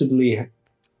possibly...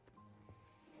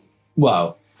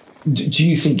 Well, do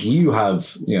you think you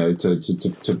have,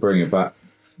 to bring it back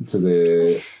to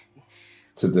the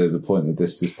point of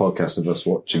this podcast of us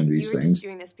watching these things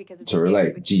to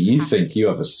relate? Do you think you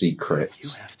have a secret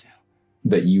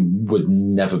that you would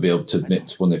never be able to admit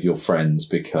to one of your friends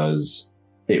because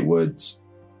it would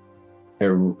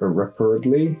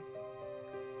irreparably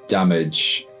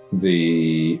damage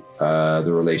the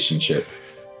relationship?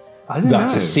 I don't That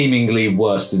know. is seemingly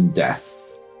worse than death,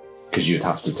 because you'd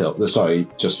have to tell. Sorry,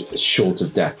 just short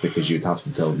of death, because you'd have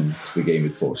to tell them because the game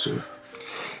would force you.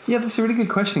 Yeah, that's a really good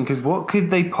question, because what could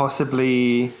they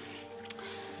possibly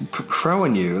throw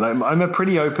on you? Like, I'm a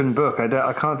pretty open book.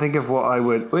 I can't think of what I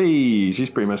would... Whee, she's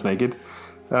pretty much naked.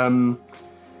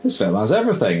 This film has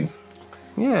everything.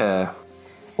 Yeah.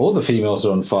 All the females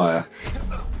are on fire.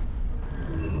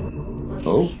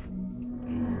 Oh.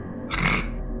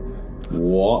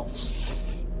 What?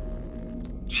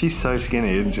 She's so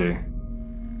skinny, isn't she?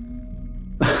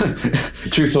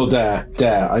 Truth or dare?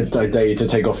 Dare. I dare you to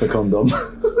take off the condom.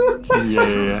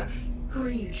 Yeah. Who are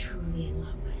you truly in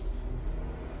love with?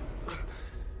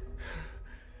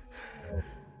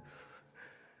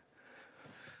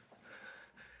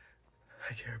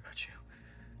 I care about you.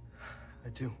 I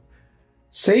do.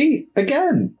 See,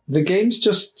 again, the game's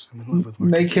just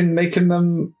making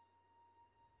them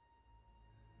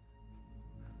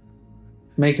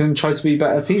try to be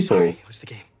better people. Sorry, it was the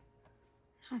game.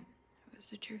 No, it was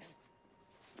the truth.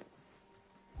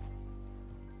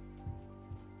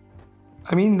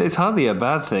 I mean, it's hardly a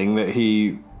bad thing that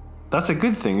he... That's a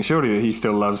good thing, surely, that he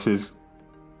still loves his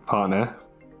partner.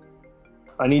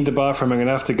 I need the bathroom, I'm going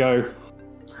to have to go.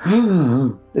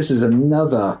 This is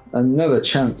another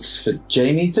chance for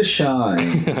Jamie to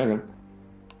shine.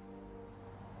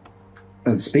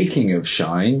 And speaking of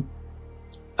shine,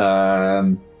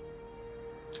 because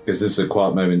this is a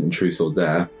quiet moment in Truth or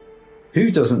Dare, Who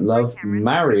doesn't love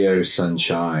Mario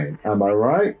Sunshine? Am I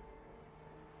right?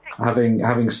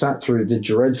 Having sat through the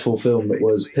dreadful film that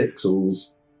was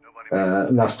Pixels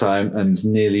last time and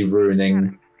nearly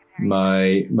ruining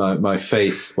my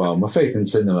faith, well, my faith in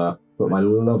cinema, but my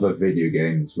love of video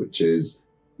games, which is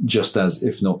just as,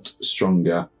 if not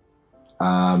stronger.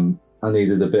 I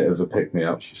needed a bit of a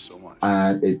pick-me-up.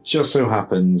 And it just so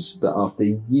happens that after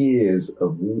years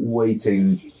of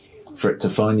waiting for it to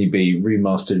finally be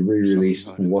remastered,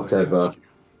 re-released, whatever,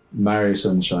 Mario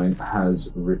Sunshine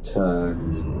has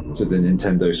returned to the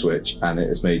Nintendo Switch, and it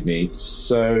has made me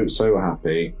so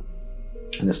happy.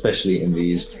 And especially in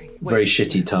these very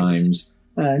shitty times.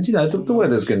 And, you know, the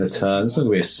weather's going to turn. It's not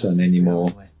going to be a sun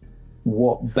anymore.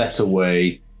 What better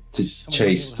way to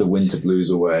chase the winter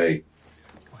blues away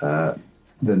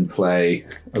than play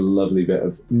a lovely bit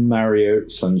of Mario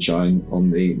Sunshine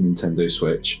on the Nintendo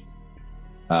Switch,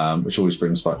 which always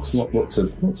brings back lots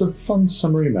of fun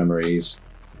summery memories.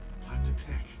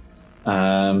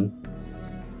 And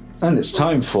it's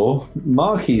time for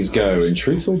Marky's Go in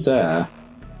Truth or Dare.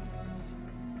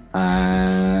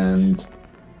 And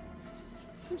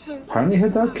apparently her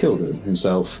dad killed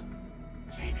himself.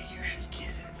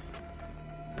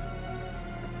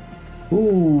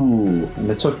 Ooh, and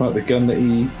they're talking about the gun that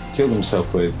he killed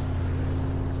himself with.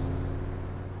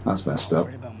 That's messed up.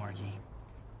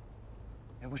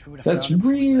 That's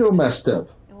real messed up.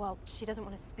 Well, she doesn't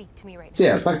want to speak to me right now. So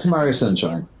yeah, back to Mario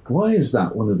Sunshine. Why is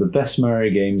that one of the best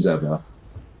Mario games ever?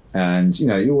 And, you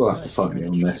know, you will have to fight me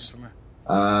on this.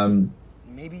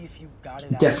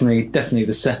 Definitely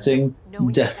the setting.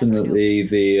 Definitely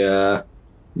the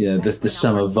the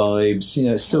summer vibes. You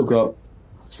know, it's still got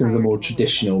some of the more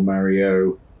traditional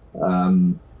Mario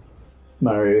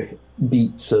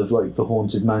beats of like the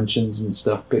haunted mansions and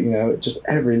stuff, but you know, just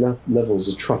every level's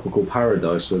a tropical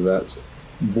paradise, whether that's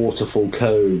waterfall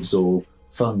coves or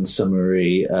fun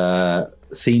summery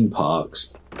theme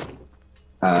parks.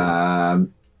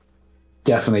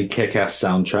 Definitely kick-ass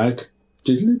soundtrack.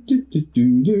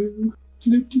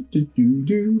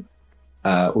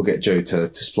 We'll get Joe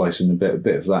to splice in a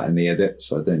bit of that in the edit,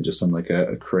 so I don't just sound like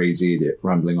a crazy idiot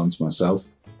rambling on to myself.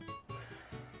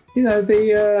 You know,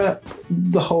 the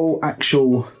whole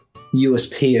actual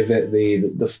USP of it,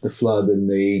 the flood and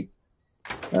the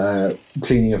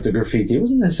cleaning of the graffiti, it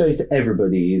wasn't necessarily to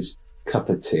everybody's cup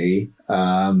of tea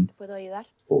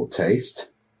or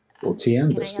taste or tea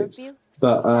and biscuits,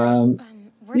 but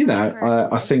you know,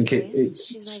 I think it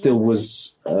still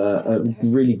was a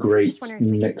really great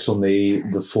mix on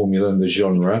the formula and the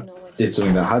genre. Did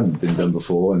something that hadn't been done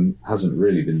before and hasn't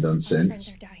really been done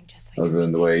since, other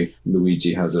than the way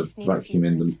Luigi has a vacuum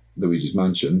in Luigi's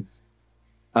Mansion.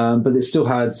 But it still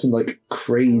had some like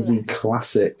crazy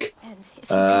classic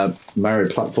Mario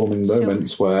platforming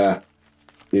moments where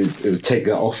it would take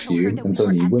that off you and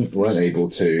suddenly you weren't able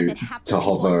to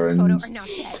hover and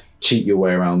cheat your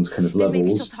way around kind of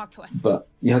levels, but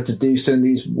you had to do some of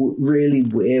these really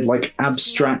weird, like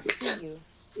abstract,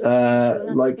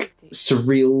 like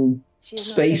surreal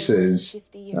spaces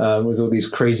with all these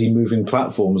crazy moving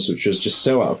platforms, which was just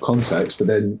so out of context. But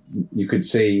then you could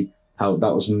see how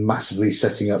that was massively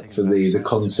setting up for the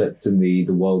concept and the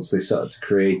worlds they started to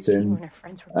create in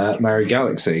Mario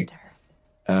Galaxy,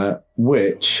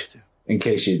 which, in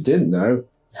case you didn't know,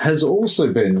 has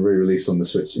also been re-released on the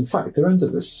Switch. In fact, they're under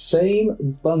the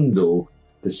same bundle,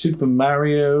 the Super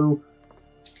Mario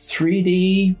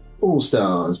 3D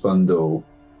All-Stars bundle,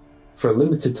 for a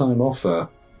limited time offer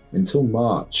until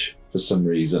March for some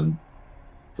reason,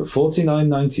 for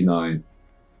 $49.99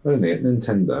 only at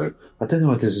Nintendo. I don't know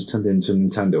why this has turned into a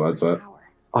Nintendo advert.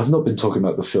 I've not been talking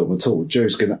about the film at all.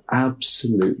 Joe's going to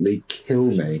absolutely kill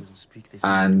me.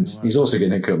 And he's also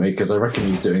going to kill me because I reckon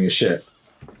he's doing a shit.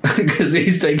 Because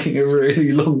he's taking a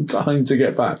really long time to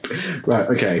get back. Right,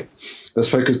 okay. Let's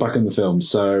focus back on the film.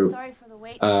 So,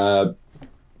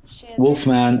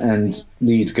 Wolfman and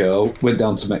Lead Girl went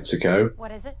down to Mexico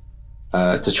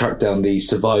to track down the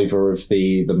survivor of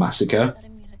the massacre.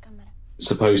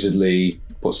 Supposedly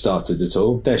what started it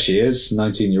all. There she is,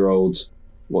 19-year-old,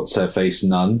 what's-her-face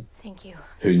nun,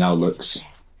 who now looks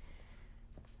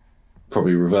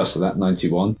probably reverse of that,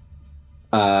 91.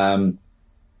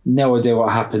 No idea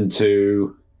what happened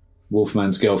to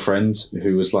Wolfman's girlfriend,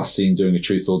 who was last seen doing a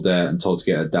truth or dare and told to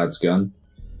get her dad's gun.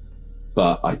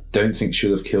 But I don't think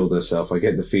she'll have killed herself. I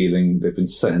get the feeling they've been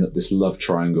setting up this love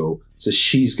triangle. So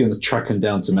she's going to track him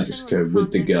down to Mexico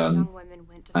with the gun,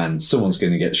 and someone's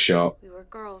going to get shot. We were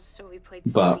girls, so we played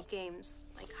But silly games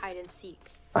like hide and seek.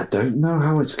 I don't know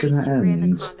how it's going to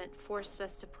end. The convent forced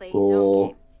us to play his own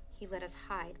game. He let us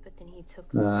hide, but then he took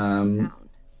what we found.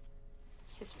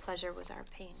 His pleasure was our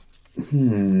pain.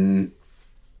 Hmm.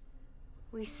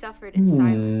 We suffered in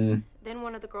silence. Then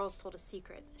one of the girls told a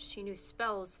secret. She knew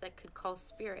spells that could call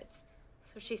spirits.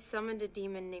 So she summoned a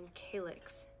demon named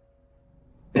Calyx.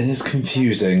 It is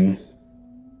confusing.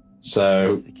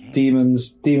 So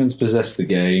demons possess the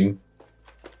game,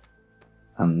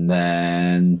 and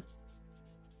then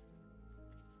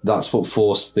that's what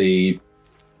forced the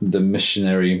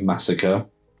missionary massacre.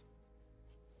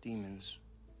 Demons.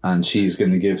 And she's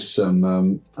going to give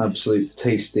some absolute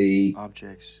tasty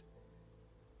Objects.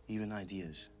 Even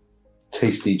ideas.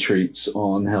 tasty treats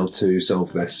on how to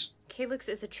solve this. Calyx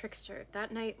is a trickster.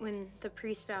 That night when the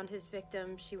priest found his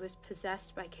victim, she was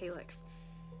possessed by Calyx.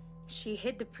 She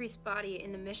hid the priest's body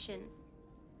in the mission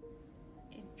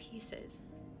in pieces.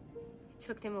 It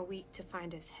took them a week to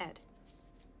find his head.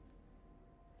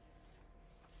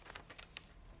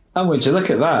 And would you look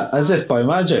at that, as if by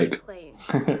magic,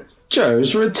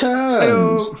 Joe's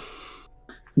returned.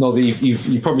 Not that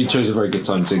you probably chose a very good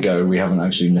time to go. We haven't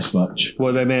actually missed much.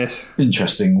 What did I miss?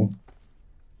 Interesting.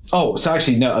 Oh, so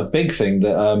actually, no, a big thing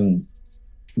that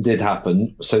did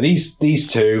happen. So these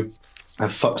two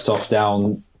have fucked off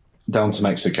down to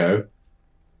Mexico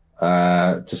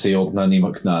to see old Nunny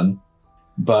McNunn.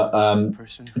 But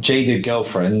jaded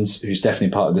girlfriend, who's definitely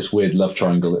part of this weird love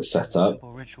triangle that's set up,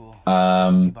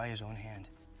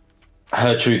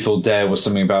 her truth or dare was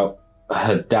something about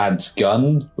her dad's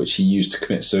gun, which he used to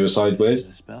commit suicide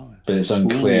with, but it's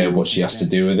unclear what she has to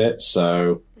do with it.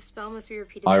 So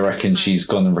I reckon she's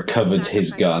gone and recovered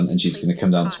his gun, and she's going to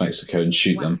come down to Mexico and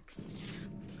shoot them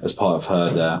as part of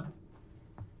her dare.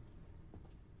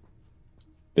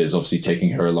 But it's obviously taking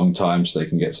her a long time, so they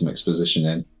can get some exposition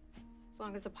in. As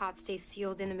long as the pot stays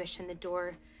sealed in the mission, the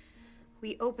door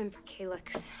we open for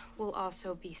Calyx will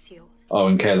also be sealed. Oh,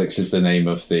 and Calyx is the name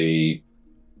of the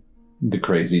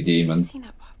crazy demon. I've seen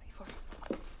that pot before.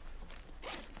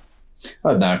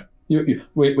 I don't know.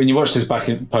 When you watch this back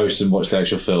in post and watch the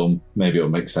actual film, maybe it'll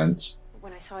make sense.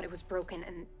 When I saw it, it was broken,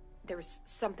 and there was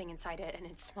something inside it, and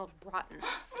it smelled rotten.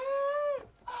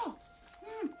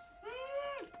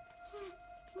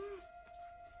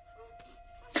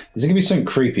 Is it going to be something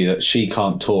creepy that she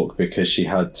can't talk because she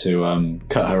had to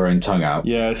cut her own tongue out?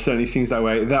 Yeah, it certainly seems that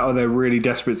way. That or they're really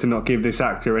desperate to not give this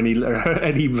actor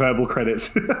any verbal credits.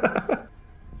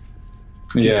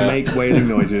 Just make wailing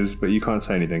noises, but you can't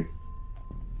say anything.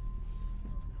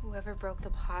 Whoever broke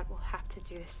the pot will have to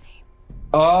do the same.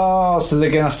 Oh, so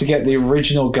they're going to have to get the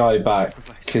original guy back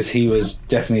because he was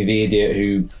definitely the idiot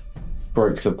who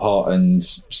broke the pot and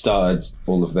started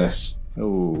all of this.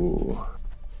 Oh.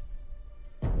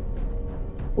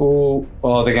 Oh,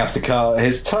 they're going to have to cut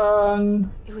his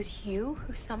tongue. It was you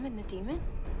who summoned the demon?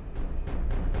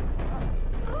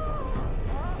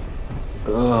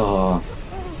 Oh.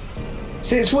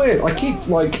 See, it's weird. I keep,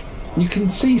 you can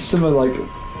see some of,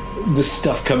 the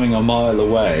stuff coming a mile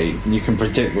away, and you can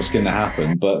predict what's going to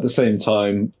happen, but at the same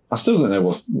time, I still don't know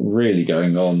what's really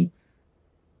going on.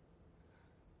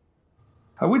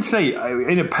 I would say,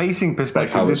 in a pacing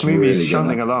perspective, this movie is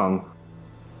shunting along.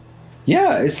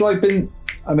 Yeah, it's been...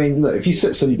 I mean, look, if you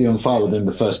set somebody on fire within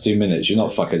the first 2 minutes, you're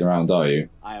not fucking around, are you?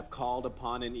 I have called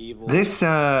upon an evil. This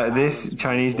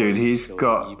Chinese dude, he's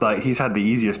got he's had the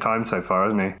easiest time so far,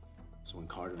 hasn't he? So when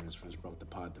Carter and his friends broke the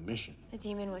pod, the mission. The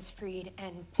demon was freed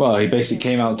and... Well, he basically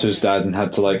came out to his dad and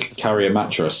had to carry a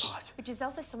mattress. But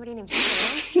Giselle says somebody named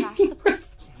Sam trashed the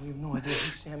place. We have no idea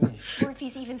who Sam is. Or if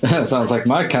he's even... That sounds like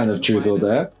my kind of truth or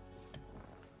dare.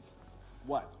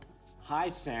 What? Hi,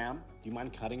 Sam. Do you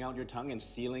mind cutting out your tongue and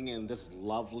sealing in this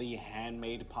lovely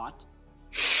handmade pot?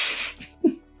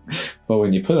 Well,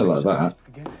 when you put it like that.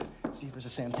 See if there's a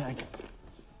Sam tag.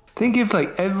 Think of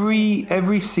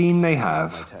every scene they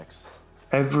have,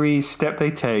 every step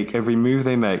they take, every move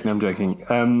they make. No, I'm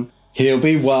joking. He'll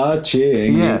be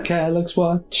watching you. Calyx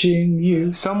watching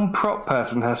you. Some prop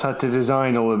person has had to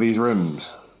design all of these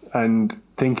rooms and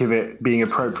think of it being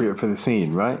appropriate for the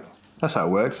scene, right? That's how it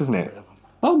works, isn't it?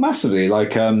 Oh, massively.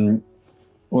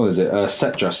 What is it?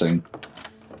 Set dressing.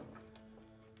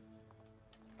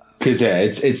 Because,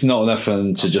 it's not enough for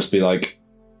them to just be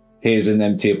here's an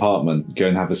empty apartment, go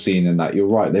and have a scene in that. You're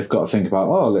right, they've got to think about,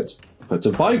 let's put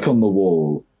a bike on the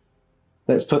wall.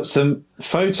 Let's put some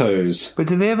photos. But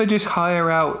do they ever just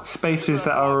hire out spaces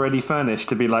that are already furnished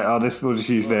to be we'll just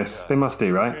use this? They must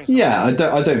do, right? Yeah, I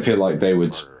don't feel like they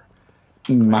would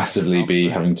massively be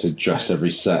having to dress every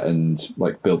set and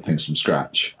build things from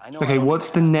scratch. Okay, what's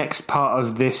the next part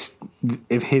of this,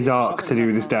 of his arc to do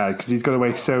with his dad? Because he's got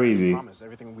away so easy.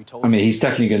 I mean, he's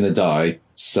definitely going to die.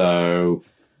 So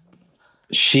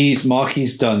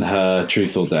Marky's done her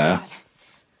truth or dare.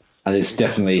 And it's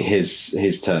definitely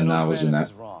his turn now, isn't it?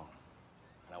 Is wrong,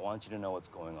 and I want you to know what's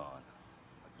going on.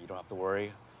 You don't have to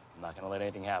worry. I'm not going to let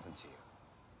anything happen to you.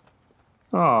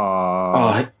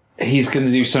 Aww. Oh, he's going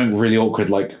to do something really awkward,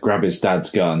 like grab his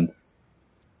dad's gun.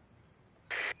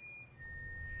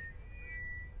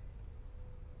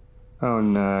 Oh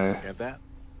no. Get that?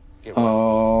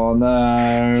 Oh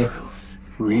no.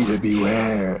 Reader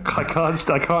beware. I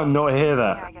can't not hear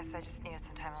that.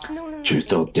 No.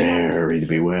 Truth or dare, reader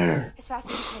beware. As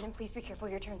fast as you can, and please be careful.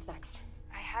 Your turn's next.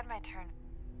 I had my turn.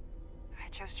 I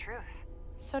chose truth.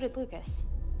 So did Lucas.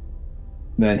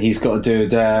 Then he's got to do a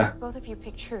dare. Both of you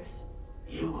picked truth.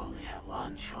 You only have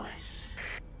one choice.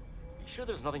 You sure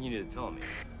there's nothing you need to tell me?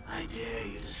 I dare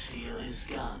you to steal his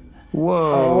gun.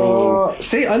 Whoa.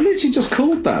 See, I literally just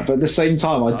called that, but at the same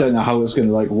time, I don't know how it's going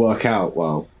to like work out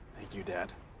well. Thank you,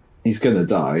 Dad. He's going to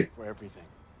die. For everything.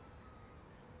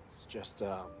 It's just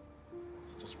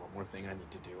one more thing I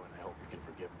need to do, and I hope you can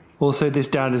forgive me. Also, this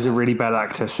dad is a really bad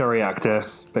actor. Sorry, actor,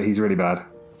 but he's really bad.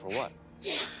 For what?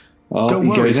 Oh, Don't he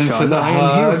worry, goes in son, for the I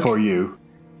am here hug. for you.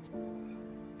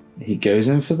 He goes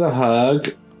in for the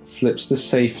hug, flips the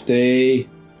safety.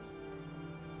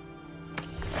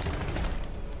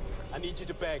 I need you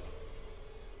to beg.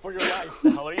 For your life.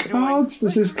 The hell are you God,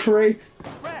 this is crazy.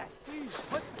 Brad, please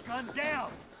put the gun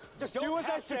down. Just do as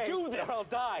I say. Do this. Or I'll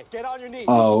die. Get on your knees.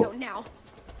 Oh. Go now.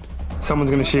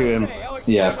 Someone's going to shoot him.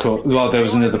 Yeah, of course. Well, there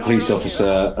was another police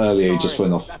officer earlier who just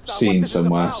went off scene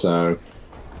somewhere, so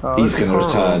he's going to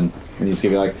return and he's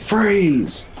going to be like,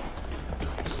 freeze!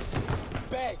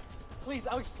 Beg. Please,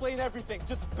 I'll explain everything.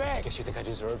 Just beg. I guess you think I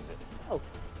deserve this. Oh,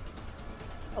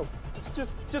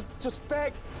 just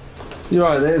beg. You're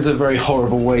right, there's a very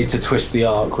horrible way to twist the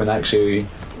arc when actually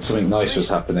something nice was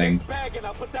happening. Beg and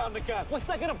I'll put down the gun. What's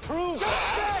that gonna prove?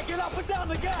 Just beg and I'll put down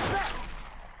the gun.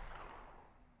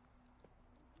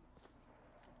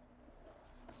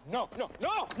 No.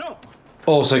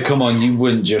 Also, come on, you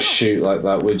wouldn't just shoot like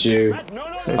that, would you?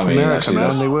 It's America,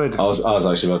 man, they would. I was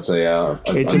actually about to say, yeah.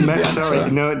 It's America.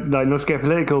 Sorry, no, like, not to get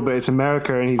political, but it's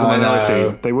America and he's a I know.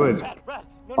 minority. They would.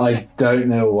 I don't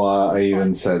know why I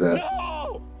even said it.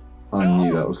 I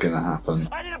knew that was going to happen.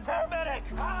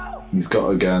 He's got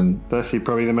a gun. That's actually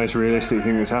probably the most realistic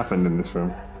thing that's happened in this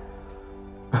film.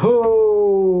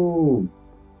 Oh!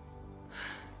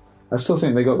 I still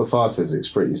think they got the fire physics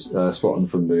pretty spot on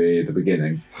from the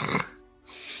beginning.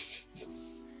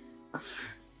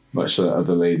 Much to the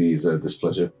other lady's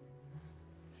displeasure.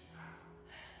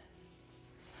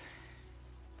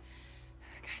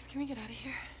 Guys, can we get out of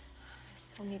here? I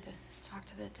still need to talk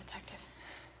to the detective.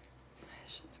 I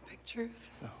shouldn't have picked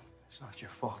truth. No, it's not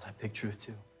your fault. I picked truth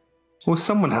too. Well,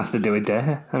 someone has to do a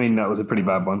dare. I mean, that was a pretty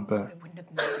bad one, but...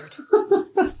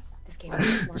 This game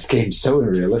is This game's so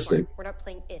unrealistic. We're not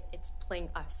playing it, it's playing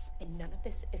us. And none of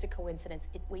this is a coincidence.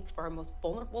 It waits for our most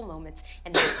vulnerable moments,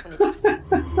 and that's when it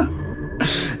passes.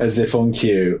 As if on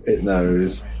cue, it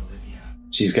knows.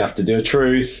 She's going to have to do a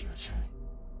truth.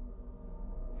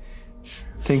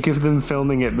 Think of them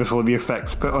filming it before the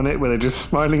effects put on it, where they're just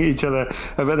smiling at each other.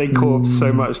 I bet they corpsed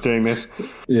so much doing this.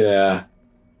 Yeah.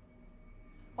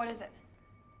 What is it?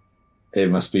 It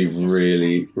must be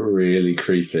really, really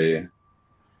creepy.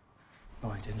 No,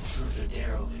 I didn't. Truth or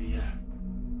dare, Olivia?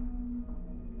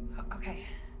 Okay,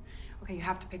 you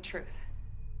have to pick truth.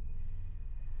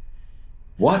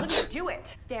 What? Do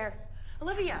it. Dare.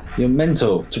 Olivia. You're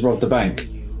mental to rob the bank.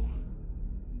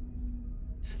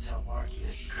 To tell Marky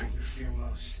that you hurt your fear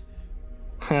most.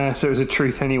 So it was a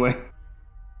truth anyway.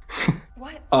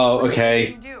 Oh,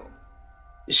 okay.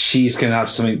 She's going to have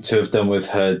something to have done with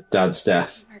her dad's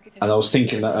death. And I was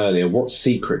thinking that earlier. What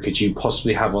secret could you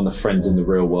possibly have on a friend in the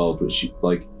real world, which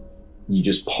you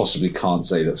just possibly can't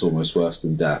say that's almost worse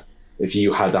than death? If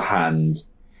you had a hand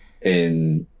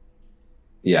in,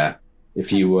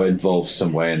 if you were involved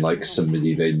somewhere in like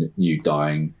somebody they knew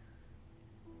dying.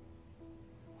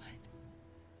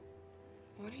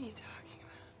 What are you talking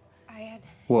about?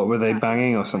 What, were they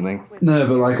banging or something? No,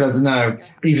 but like, I don't know.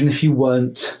 Even if you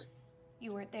weren't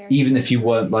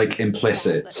like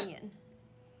implicit.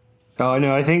 Oh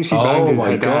no, I think she banged Oh her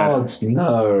my dad. god,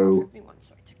 no.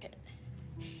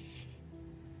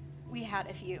 We had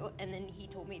a few, and then he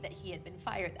told me that he had been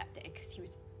fired that day because he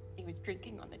was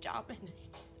drinking on the job, and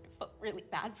I felt really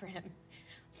bad for him.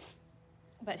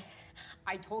 But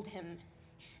I told him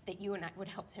that you and I would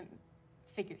help him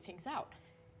figure things out.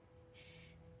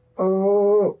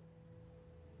 Oh.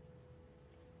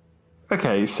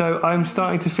 Okay, so I'm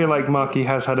starting to feel like Marky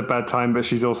has had a bad time, but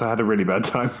she's also had a really bad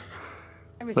time.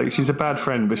 Like, she's a bad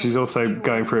friend, but she's also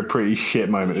going through a pretty shit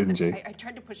moment, isn't she? I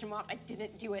tried to push him off. I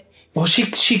didn't do it. Well,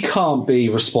 she can't be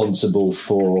responsible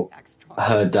for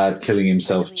her dad killing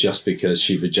himself just because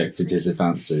she rejected his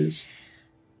advances.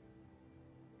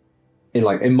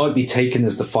 It might be taken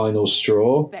as the final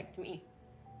straw. Begged me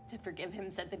to forgive him,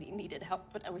 said that he needed help,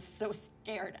 but I was so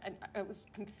scared and I was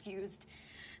confused.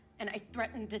 And I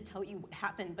threatened to tell you what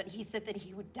happened, but he said that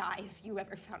he would die if you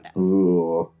ever found out.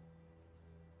 Ooh.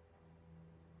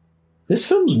 This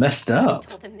film's messed up. I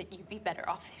told him that you'd be better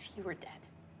off if you were dead.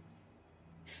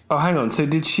 Oh, hang on. So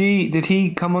did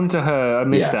he come onto her? I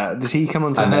missed that. Did he come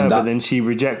onto her, but then she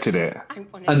rejected it?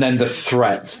 And then the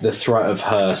threat of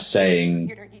her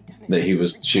saying that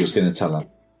she was going to tell her.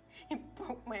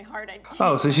 Broke my heart. I didn't.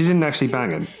 Oh, so she didn't actually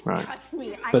bang him, right? Trust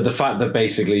me. But the fact that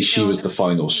basically she was the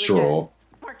final straw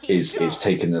is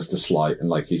taken as the slight, and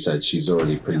like you said, she's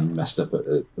already pretty messed up at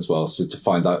it as well. So to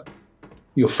find out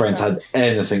your friend had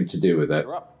anything to do with it.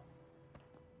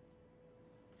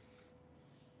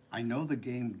 I know the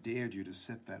game dared you to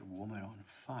set that woman on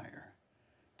fire.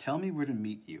 Tell me where to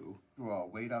meet you, or I'll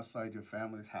wait outside your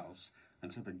family's house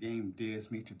until the game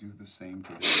dares me to do the same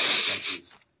to you. That is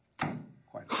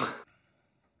quite clear.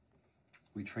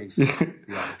 We trace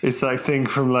It's that thing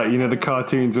from, like, you know, the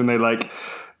cartoons when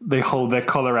they hold their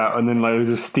collar out and then loads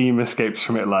of steam escapes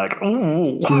from it, like,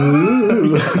 ooh. I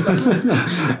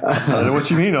don't know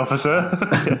what you mean, officer.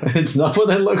 It's not what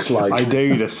it looks like. I dare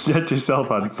you to set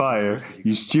yourself on fire,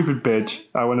 you stupid bitch.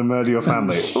 I want to murder your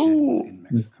family. Ooh.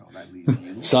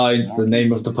 Signed, the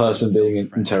name of the person being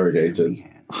interrogated.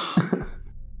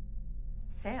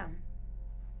 Sam?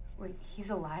 Wait,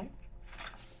 he's alive?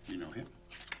 You know him?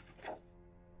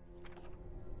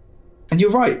 And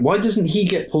you're right, why doesn't he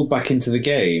get pulled back into the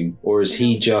game? Or is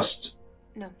he just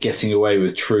getting away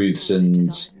with truths and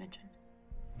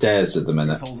dares at the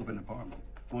minute?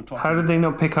 How did they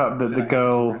not pick up that the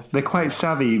girl... They're quite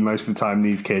savvy most of the time,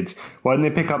 these kids. Why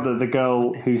didn't they pick up that the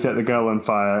girl who set the girl on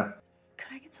fire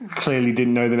clearly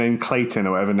didn't know the name Clayton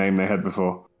or whatever name they had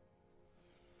before?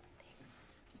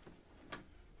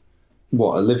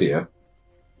 What, Olivia?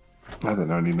 I don't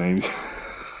know any names.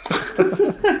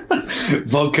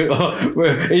 Vodka.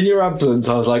 In your absence,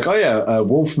 I was like, oh yeah,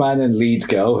 Wolfman and Lead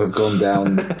Girl have gone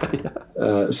down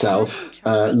south.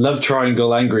 Love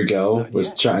Triangle Angry Girl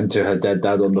was chatting to her dead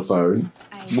dad on the phone.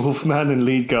 Wolfman and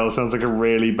Lead Girl sounds like a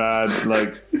really bad,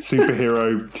 like,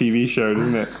 superhero TV show,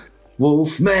 doesn't it?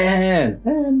 Wolfman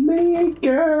and Lead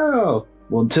Girl.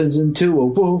 One turns into a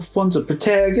wolf, one's a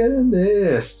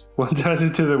protagonist. One turns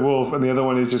into the wolf, and the other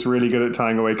one is just really good at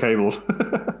tying away cables.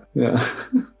 Yeah.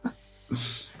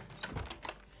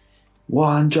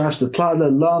 One drives the plot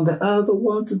along, the other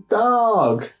one's a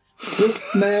dog.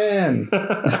 Wolfman.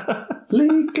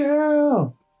 Lead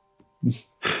Girl.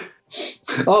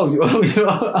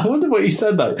 Oh, I wonder what you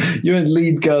said that. You meant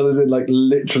Lead Girl as it like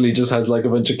literally just has like a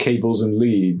bunch of cables and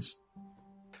leads.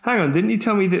 Hang on, didn't you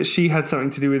tell me that she had something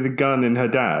to do with the gun and her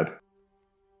dad?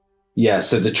 Yeah,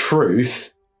 so the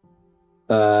truth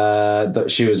that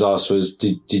she was asked was,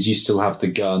 did you still have the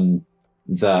gun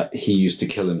that he used to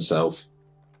kill himself?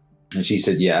 And she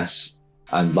said yes.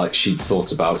 And like she'd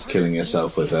thought about killing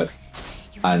herself with it.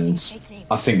 And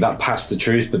I think that passed the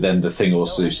truth, but then the thing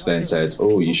also then said,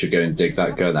 oh, you should go and dig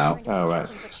that gun out. Oh, right.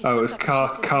 Oh, it was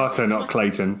Carter, not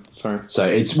Clayton. Sorry. So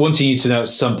it's wanting you to know at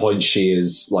some point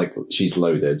she's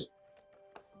loaded.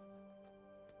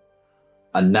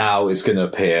 And now it's going to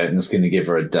appear and it's going to give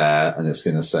her a dare and it's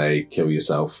going to say, kill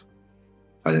yourself.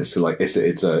 And it's like,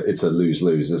 it's a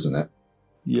lose-lose, isn't it?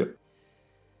 Yep.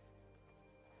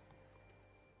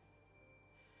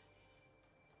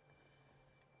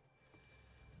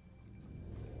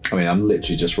 I mean, I'm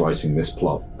literally just writing this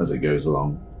plot as it goes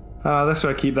along. That's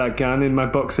where I keep that gun, in my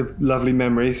box of lovely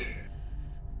memories.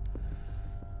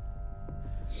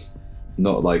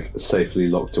 Not like safely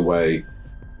locked away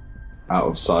out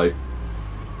of sight.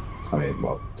 I mean,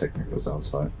 well, technically it was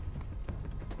outside.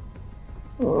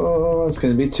 Oh, it's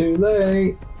going to be too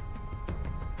late.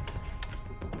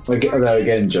 There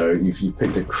again, Joe, you've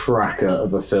picked a cracker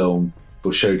of a film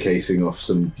for showcasing off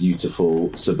some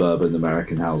beautiful suburban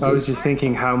American houses. I was just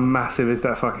thinking, how massive is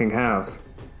that fucking house?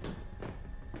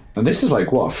 And this is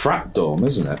like, what, a frat dorm,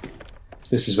 isn't it?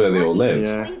 This is where they all live.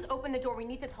 Yeah. Please open the door. We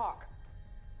need to talk.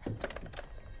 What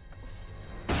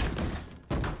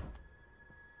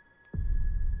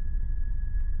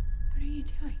are you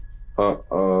doing?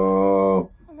 Uh-oh.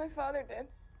 What my father did.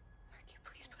 Marky,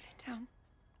 please put it down.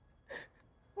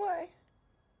 Why?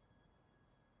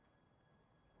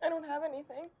 I don't have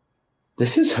anything.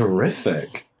 This is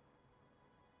horrific.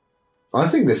 I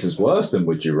think this is worse than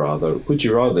Would You Rather. Would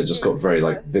You Rather just got very,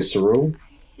 like, visceral.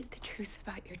 I hid the truth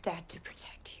about your dad to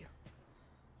protect you.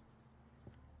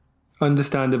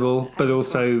 Understandable, but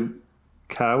also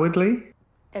cowardly.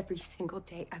 Every single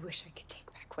day, I wish I could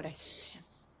take back what I said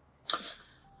to him.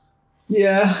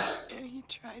 Yeah. He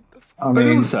tried before. I But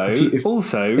mean, also,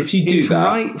 if you do it's that,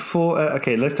 right for.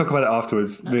 Okay, let's talk about it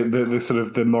afterwards. The sort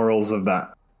of the morals of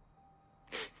that.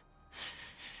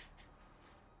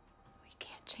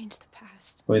 Change the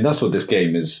past. I mean, that's what this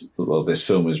game is. Well, this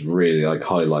film is really like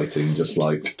highlighting, just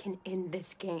like Can end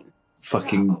this game.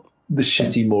 fucking the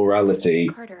shitty morality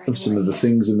of some of the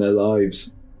things in their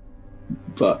lives,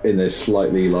 but in a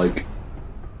slightly like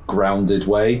grounded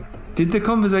way. Did the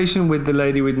conversation with the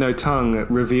lady with no tongue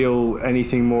reveal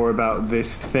anything more about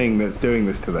this thing that's doing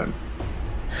this to them?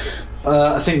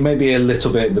 I think maybe a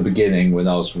little bit at the beginning when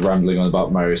I was rambling on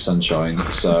about Mario Sunshine.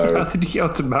 So how did you get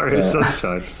onto Mario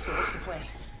Sunshine?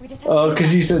 Oh,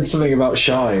 because you said something about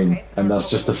Shine, and that's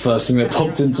just the first thing that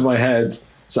popped into my head.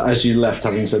 So as you left,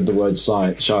 having said the word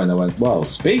Shine, I went, well,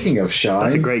 speaking of Shine...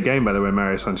 That's a great game, by the way,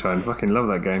 Mario Sunshine. Fucking love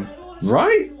that game.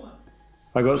 Right?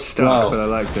 I got stuck, but I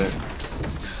liked it.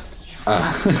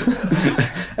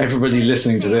 Everybody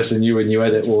listening to this, and you when you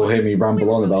edit will hear me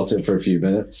ramble on about it for a few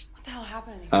minutes.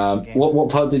 What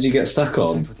part did you get stuck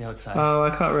on? Oh,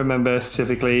 I can't remember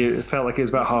specifically. It felt like it was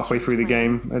about halfway through the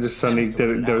game. I just suddenly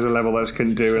there was a level I just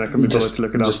couldn't do, and I couldn't be bothered to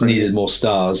look it up. Just needed more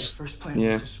stars.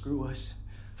 Yeah.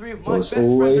 Well, it's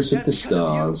always with the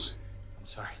stars.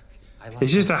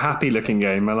 It's just a happy-looking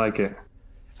game. I like it.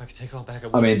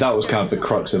 I mean, that was kind of the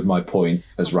crux of my point,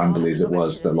 as rambly as it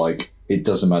was, that like it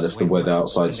doesn't matter if the weather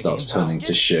outside starts turning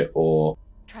to shit or,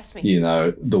 you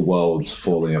know, the world's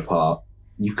falling apart.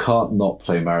 You can't not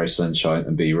play Mario Sunshine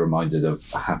and be reminded of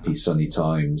happy sunny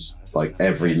times. Like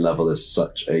every level is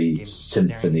such a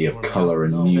symphony of color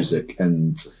and music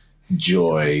and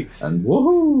joy and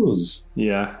woohoos.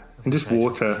 Yeah, and just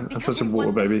water. I'm such a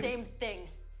water baby.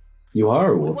 You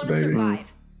are a water baby.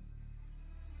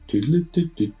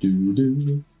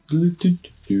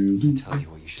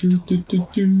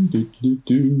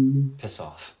 Piss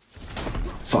off.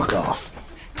 Fuck off.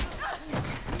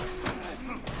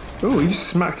 Oh, you just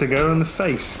smacked a girl in the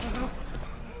face.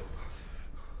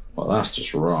 Well, that's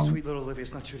just wrong. Sweet little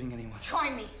Olivia's not shooting anyone. Try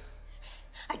me.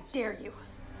 I dare you.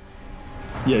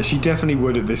 Yeah, she definitely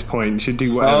would at this point. She'd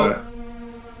do whatever.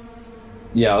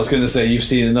 Yeah, I was going to say, you've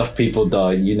seen enough people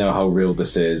die. You know how real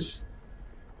this is.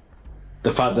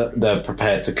 The fact that they're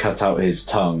prepared to cut out his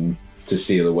tongue to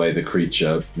seal away the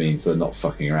creature means they're not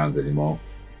fucking around anymore.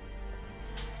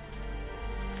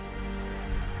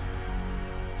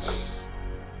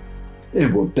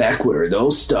 And we're back where it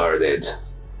all started.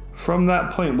 From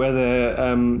that point where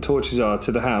the torches are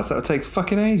to the house, that would take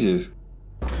fucking ages.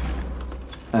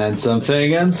 And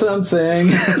something and something.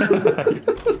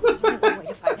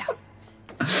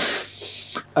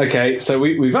 Okay, so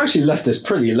we've actually left this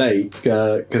pretty late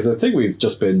because I think we've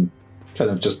just been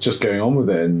kind of just going on with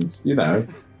it and, you know,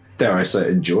 dare I say,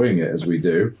 enjoying it as we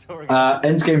do.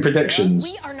 Endgame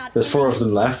predictions. There's 4 of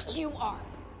them left.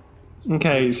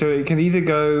 Okay, so it can either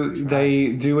go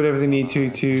they do whatever they need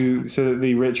to so that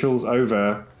the ritual's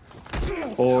over,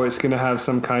 or it's going to have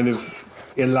some kind of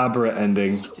elaborate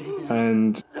ending,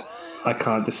 and I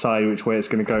can't decide which way it's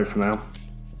going to go for now.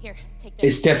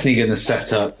 It's definitely going to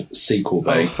set up sequel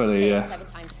bait. Hopefully, yeah.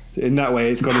 In that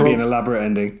way, it's got to be an elaborate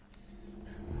ending.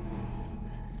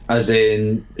 As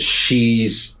in,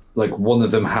 she's like one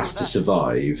of them has to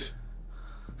survive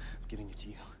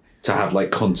to have like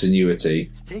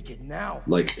continuity. Take it now.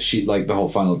 Like she, like the whole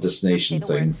Final Destination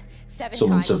thing.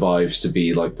 Someone survives to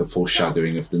be like the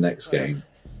foreshadowing of the next game.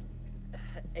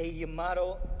 Did you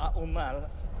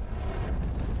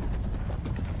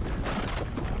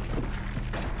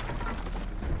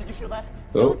feel that?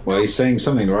 Oh, well, he's saying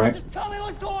something, right? Tell me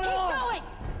what's going on. All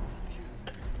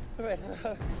right.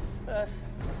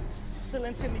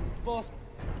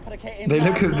 They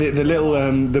look at the little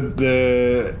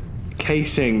the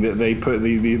casing that they put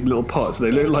the little pots.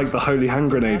 They look like the holy hand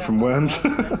grenade from Worms.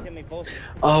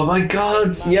 Oh my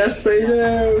God! Yes, they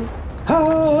do.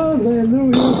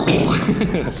 Hallelujah!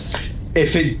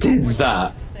 If it did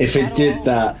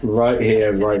that right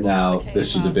here, right now,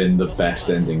 this would have been the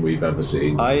best ending we've ever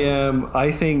seen.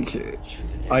 I think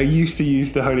I used to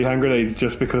use the holy hand grenades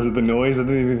just because of the noise. I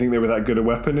didn't even think they were that good a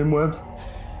weapon in Worms.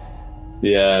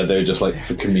 Yeah, they're just like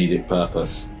for comedic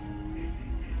purpose.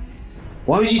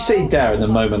 Why would you say dare in a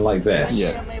moment like this?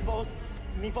 Yeah.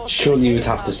 Surely you would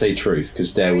have to say truth,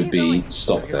 because dare would be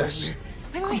stop this.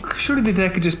 Surely the dare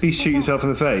could just be shoot yourself in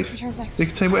the face. They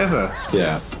could say whatever.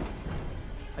 Yeah.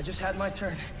 I just had my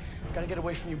turn. Gotta get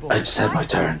away from you both. I just had my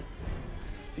turn.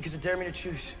 Because it dared me to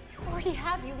choose. You already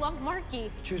have. You love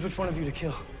Marky. Choose which one of you to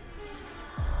kill.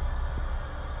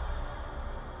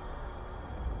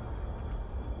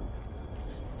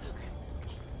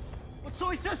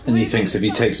 And he thinks if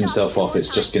he takes himself off,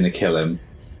 it's just going to kill him.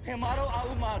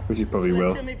 Which he probably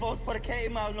will.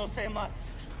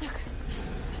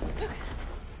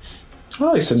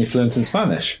 Oh, he's suddenly fluent in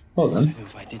Spanish. Well then.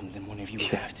 If I didn't, then one of you would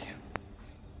have to.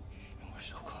 And we're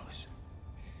so close.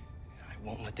 I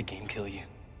won't let the game kill you.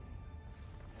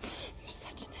 You're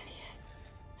such an idiot.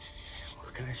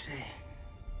 What can I say?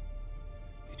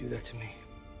 You do that to me.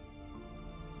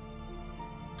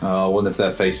 Oh, one of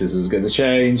their faces is going to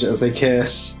change as they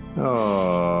kiss.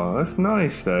 Oh, that's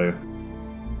nice though.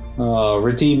 Oh,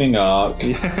 redeeming arc.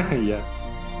 Yeah, yeah.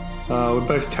 Oh, we're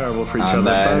both terrible for each And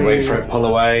other. then Bye. wait for it, pull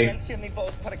away.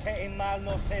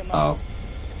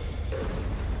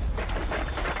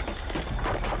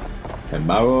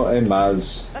 Emaro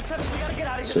emas.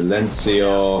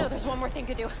 Silencio. No, there's one more thing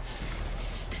to do.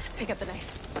 Pick up the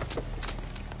knife.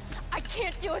 I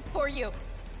can't do it for you.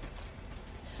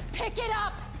 Pick it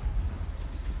up.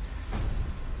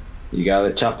 You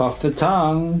gotta chop off the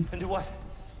tongue. And do what?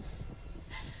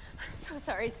 I'm so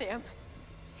sorry, Sam.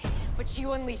 But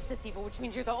you unleashed this evil, which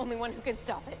means you're the only one who can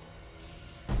stop it.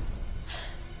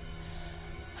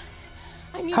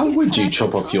 I need How you to would cut you out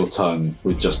chop the off your tongue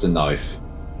with just a knife?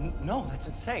 No, that's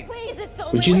insane. Please, it's the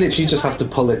Would only you way to literally just have survive.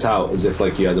 to pull it out as if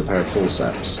like you had a pair of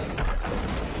forceps?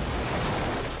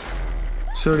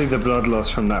 Surely the blood loss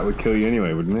from that would kill you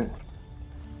anyway, wouldn't it?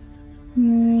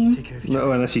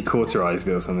 No, unless you cauterized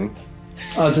it or something.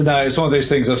 I don't know, it's one of those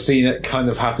things I've seen it kind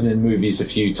of happen in movies a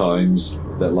few times,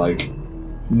 that like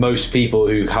most people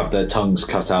who have their tongues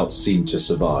cut out seem to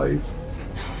survive.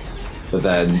 But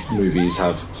then movies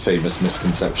have famous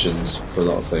misconceptions for a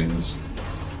lot of things.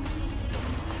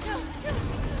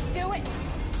 Do it.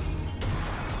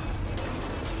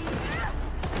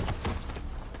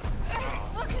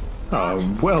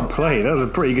 Oh, well played. That was a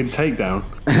pretty good takedown.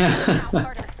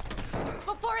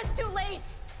 Before it's too late.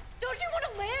 Don't you want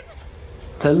to live?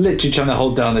 They're literally trying to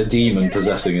hold down a demon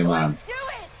possessing a man. Do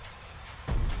it.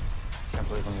 I can't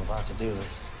believe I'm about to do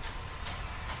this.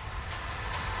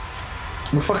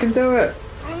 We'll fucking do it!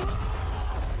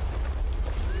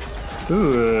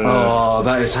 Ooh. Oh,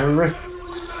 that is horrific.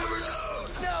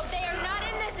 No, they are not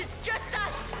in this. It's just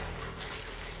us.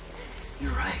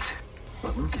 You're right.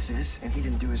 But Lucas is, and he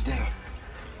didn't do his day.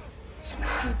 So now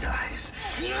he dies.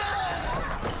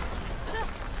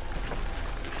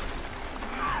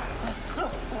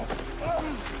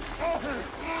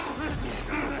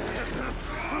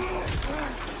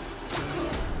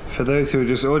 For those who are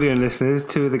just audio listeners,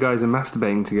 two of the guys are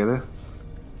masturbating together.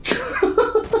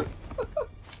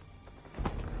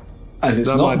 And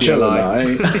it's That not might be a Joe lie.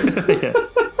 and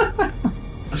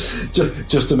I.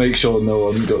 Just to make sure no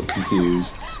one got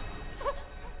confused.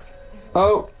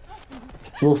 Oh!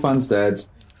 Wolfman's dead.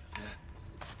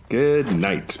 Good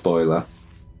night. Spoiler.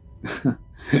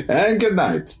 And good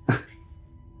night.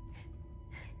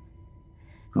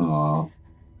 Aww.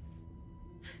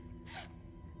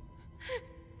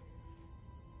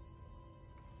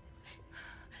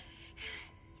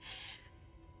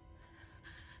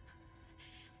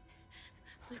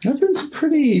 There's been some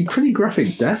pretty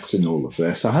graphic deaths in all of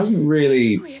this. It hasn't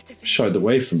really shied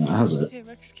away from it, has it?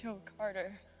 Calyx killed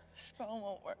Carter. The spell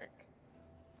won't work.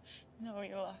 No,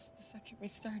 we lost the second we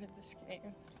started this game.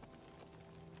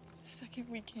 The second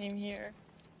we came here.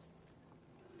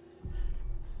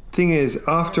 Thing is,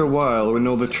 after a while, when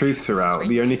all the truths are out,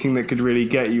 the only thing that could really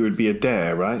get you would be a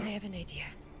dare, right? I have an idea.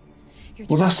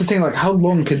 Well, that's the thing. Like, how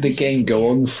long could the game go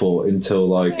on for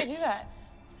until, How can I like, do that?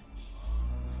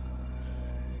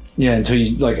 yeah, until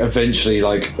you, like, eventually,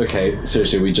 like, okay,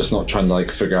 seriously, we're just not trying to,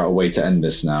 like, figure out a way to end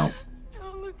this now.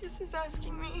 No, Lucas is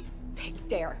asking me. Pick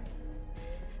dare.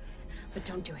 But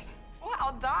don't do it. Well,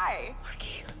 I'll die.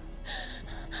 Marky,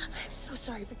 I'm so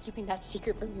sorry for keeping that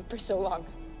secret from you for so long.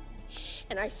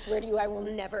 And I swear to you, I will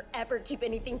never, ever keep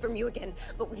anything from you again.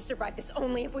 But we survive this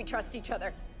only if we trust each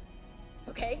other.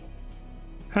 Okay?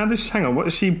 How does hang on? What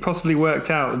has she possibly worked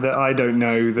out that I don't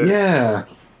know? That Yeah.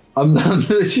 I'm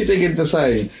literally thinking the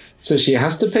same. So she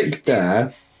has to pick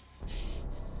dare.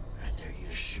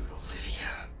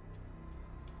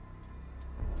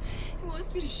 He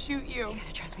wants me to shoot you. You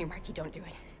gotta trust me, Marky. Don't do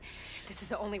it. This is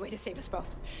the only way to save us both.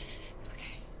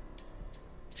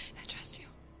 I trust you.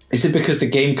 Is it because the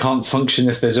game can't function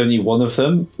if there's only one of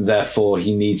them? Therefore,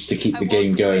 he needs to keep the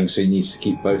game going, so he needs to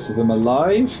keep both of them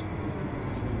alive?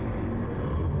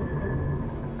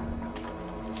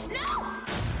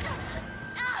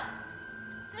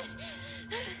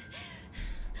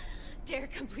 Dare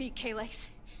complete, Calyx.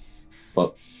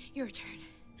 What? Your turn.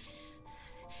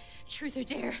 Truth or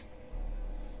dare?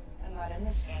 I'm not in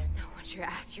this game. No, once you're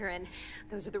asked, you're in.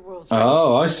 Those are the rules.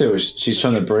 Oh, I see. She's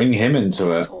trying to bring him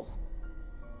into it.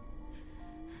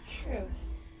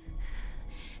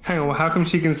 Hang on, how come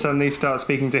she can suddenly start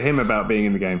speaking to him about being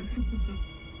in the game?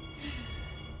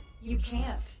 You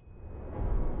can't.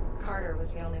 Carter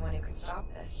was the only one who could stop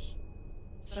this.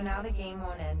 So now the game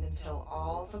won't end until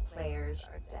all the players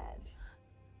are dead.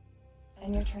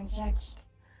 And your turn's next.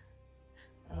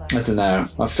 I don't know.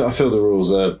 I feel the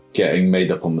rules are getting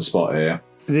made up on the spot here.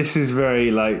 This is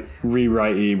very, like,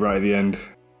 rewritey right at the end.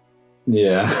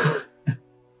 Yeah.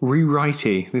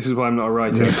 Rewritey. This is why I'm not a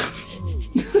writer. It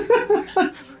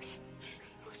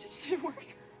didn't work.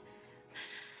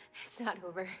 It's not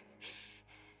over.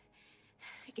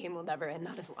 The game will never end,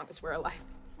 not as long as we're alive.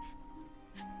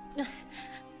 What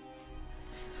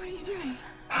are you doing?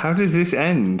 How does this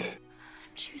end?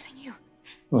 I'm choosing you.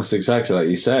 Well, it's exactly like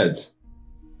you said.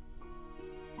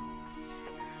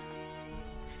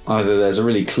 Either there's a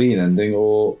really clean ending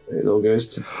or it all goes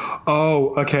to...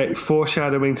 Oh, okay.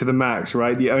 Foreshadowing to the max,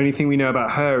 right? The only thing we know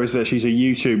about her is that she's a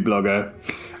YouTube blogger.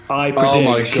 I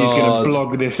predict she's going to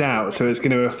blog this out, so it's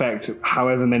going to affect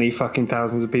however many fucking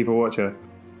thousands of people watch her.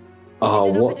 Oh,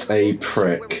 what a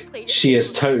prick. She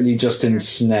is totally just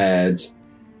ensnared.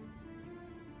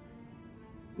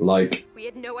 Like,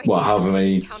 well, however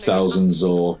many thousands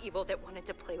or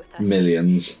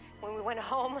millions. When we went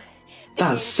home,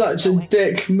 That's such a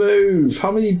dick move.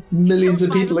 How many millions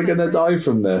of people are going to die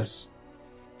from this?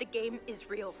 the game is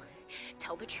real.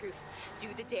 Tell the truth. Do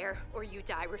the dare, or you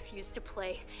die. Refuse to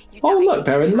play. You Oh, die. look,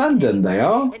 they're in London, they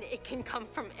are. And it can come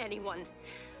from anyone.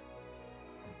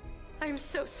 I'm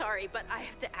so sorry, but I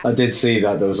have to ask. I did see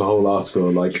that there was a whole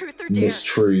article like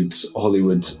mistruths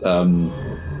Hollywood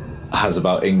has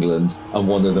about England, and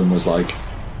one of them was like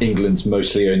England's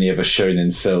mostly only ever shown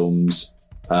in films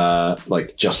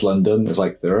like just London. It's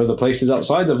like there are other places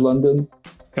outside of London.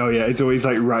 Oh yeah, it's always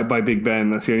like right by Big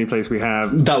Ben. That's the only place we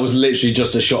have. That was literally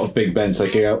just a shot of Big Ben, so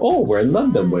they could go, oh, we're in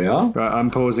London, we are. Right,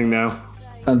 I'm pausing now.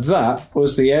 And that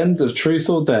was the end of Truth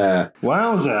or Dare.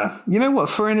 Wowza. You know what?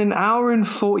 For an hour and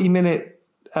 40-minute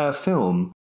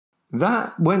film,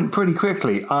 that went pretty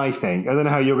quickly, I think. I don't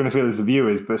know how you're going to feel as the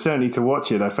viewers, but certainly to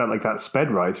watch it, I felt like that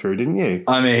sped right through, didn't you?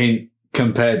 I mean,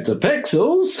 compared to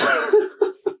Pixels...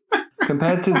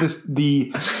 Compared to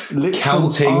the literal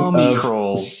counting army of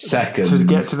crawl seconds to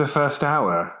get to the first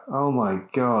hour. Oh my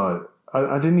god.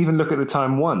 I didn't even look at the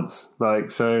time once. I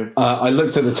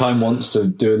looked at the time once to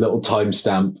do a little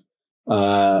timestamp,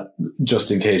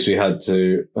 just in case we had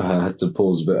to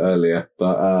pause a bit earlier.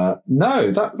 But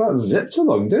no, that zipped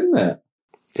along, didn't it?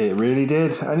 It really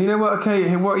did. And you know what?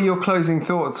 Okay, what are your closing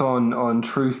thoughts on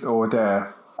Truth or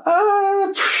Dare?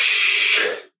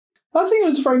 I think it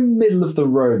was a very middle of the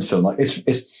road film. Like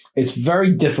it's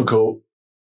very difficult.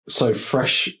 So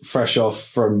fresh off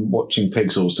from watching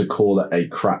Pixels to call it a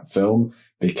crap film,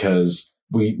 because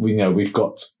we know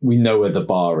we know where the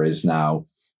bar is now,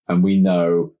 and we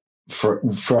know for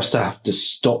us to have to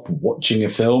stop watching a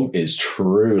film is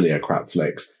truly a crap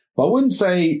flicks. But I wouldn't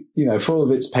say, for all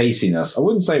of its paciness, I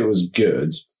wouldn't say it was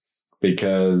good,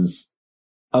 because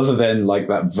other than like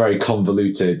that very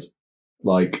convoluted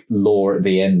like lore at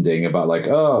the ending about like,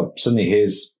 oh, suddenly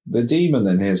here's the demon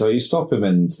and here's how you stop him,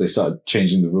 and they started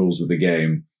changing the rules of the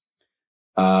game.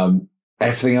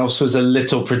 Everything else was a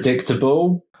little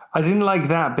predictable. I didn't like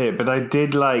that bit, but I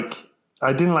didn't like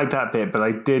that bit, but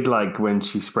I did like when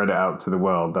she spread it out to the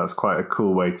world. That's quite a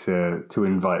cool way to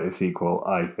invite a sequel,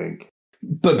 I think.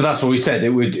 But that's what we said. It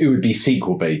would be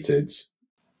sequel baited.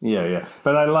 Yeah.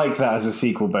 But I like that as a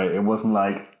sequel bait. It wasn't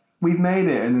like, we've made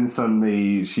it, and then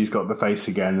suddenly she's got the face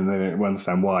again, and they don't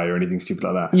understand why or anything stupid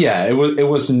like that. Yeah, it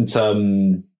wasn't. I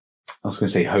was going to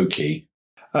say hokey.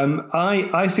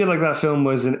 I feel like that film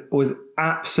was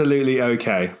absolutely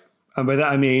okay, and by that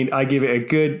I mean I give it a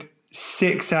good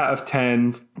 6 out of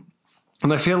 10.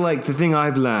 And I feel like the thing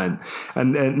I've learned,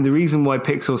 and the reason why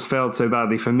Pixels failed so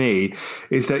badly for me,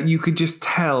 is that you could just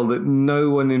tell that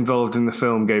no one involved in the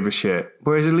film gave a shit.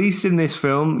 Whereas at least in this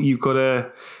film, you've got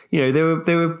a, they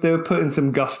were putting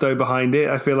some gusto behind it.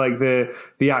 I feel like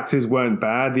the actors weren't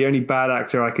bad. The only bad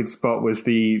actor I could spot was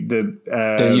the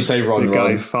Don't you say Ron the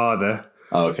guy's father.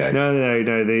 Oh, okay. No.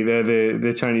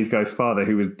 The Chinese guy's father,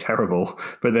 who was terrible,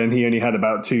 but then he only had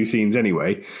about 2 scenes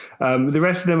anyway. The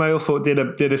rest of them, I all thought did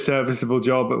a serviceable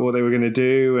job at what they were going to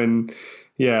do, and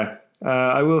yeah.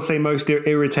 I will say most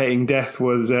irritating death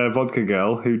was Vodka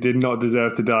Girl, who did not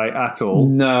deserve to die at all.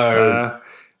 No.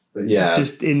 Yeah.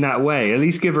 Just in that way. At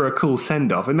least give her a cool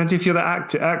send-off. Imagine if you're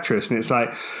the actress and it's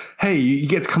like, hey, you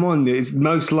get to come on. It's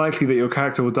most likely that your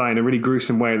character will die in a really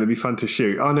gruesome way and it'll be fun to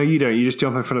shoot. Oh, no, you don't. You just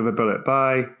jump in front of a bullet.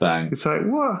 Bye. Bang. It's like,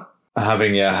 what?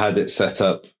 Having had it set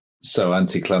up so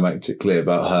anticlimactically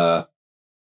about her,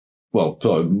 well,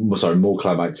 sorry, more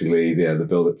climactically, the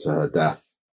build-up to her death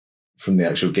from the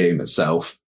actual game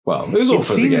itself. Well, it was all It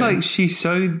for the seemed game. like she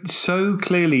so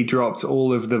clearly dropped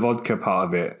all of the vodka part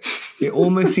of it. It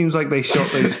almost seems like they shot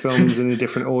those films in a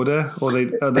different order, or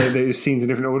those scenes in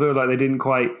a different order. Like they didn't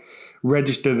quite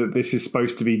register that this is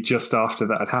supposed to be just after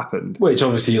that had happened. Which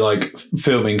obviously, like,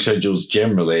 filming schedules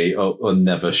generally are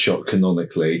never shot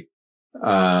canonically.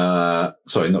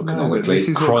 Sorry, not canonically, this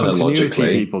is what continuity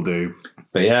chronologically. people do.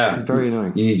 But yeah, It's very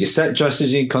annoying. You need your set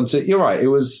dresses, you need content. You're right. It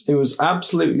was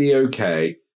absolutely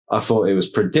okay. I thought it was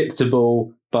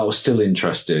predictable, but I was still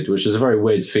interested, which was a very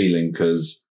weird feeling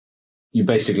because you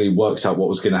basically worked out what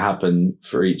was going to happen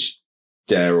for each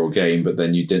dare or game, but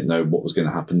then you didn't know what was going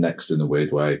to happen next in a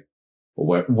weird way,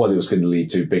 or what it was going to lead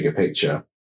to, bigger picture.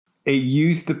 It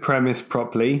used the premise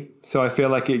properly, so I feel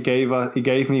like it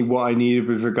gave me what I needed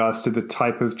with regards to the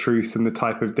type of truth and the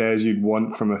type of dares you'd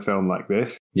want from a film like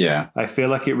this. Yeah. I feel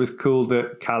like it was cool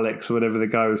that Calix, or whatever the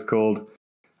guy was called,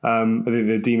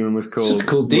 the demon was called. It's just a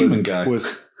cool demon guy.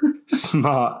 Was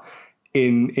smart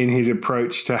in his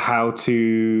approach to how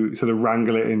to sort of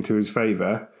wrangle it into his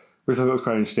favour, which I thought was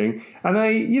quite interesting. And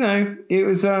it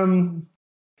was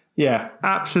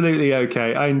absolutely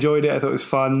okay. I enjoyed it. I thought it was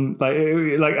fun, like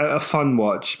a fun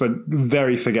watch, but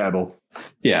very forgettable.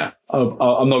 Yeah,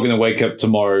 I'm not going to wake up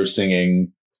tomorrow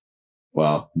singing.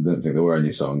 Well, I don't think there were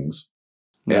any songs.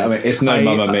 Yeah, I mean, it's no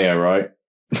Mamma Mia, right?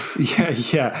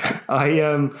 Yeah.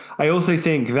 I also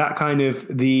think that kind of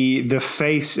the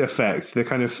face effect, the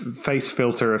kind of face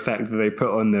filter effect that they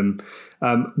put on them,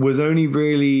 was only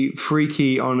really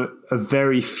freaky on a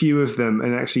very few of them,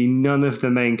 and actually none of the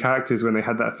main characters, when they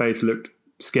had that face, looked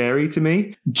scary to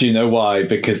me. Do you know why?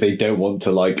 Because they don't want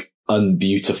to like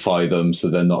unbeautify them so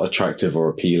they're not attractive or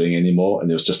appealing anymore,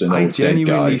 and it was just an old dead guy. I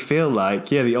genuinely feel like,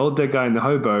 the old dead guy and the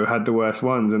hobo had the worst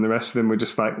ones, and the rest of them were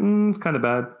just like, it's kind of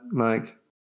bad. Like,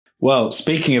 well,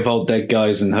 speaking of old dead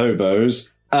guys and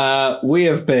hobos, we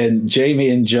have been Jamie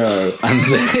and Joe,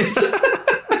 and this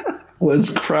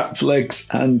was Crap Flicks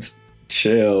and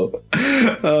Chill.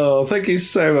 Oh, thank you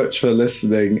so much for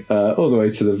listening all the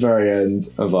way to the very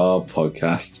end of our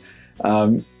podcast.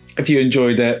 If you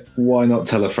enjoyed it, why not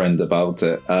tell a friend about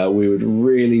it? We would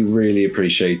really, really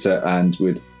appreciate it, and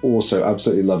we'd also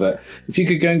absolutely love it if you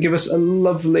could go and give us a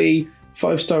lovely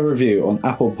 5-star review on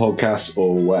Apple Podcasts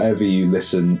or wherever you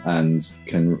listen and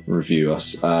can review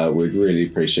us. We'd really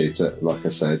appreciate it, like I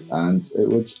said, and it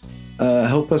would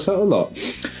help us out a lot.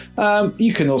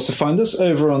 You can also find us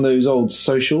over on those old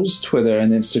socials, Twitter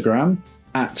and Instagram,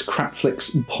 at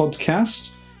Crapflix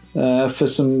Podcast, for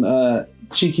some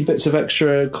cheeky bits of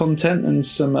extra content and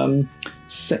some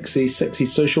sexy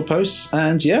social posts.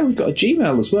 And yeah, we've got a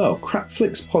Gmail as well,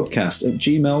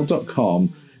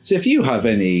 crapflixpodcast@gmail.com. So if you have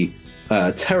any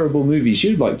terrible movies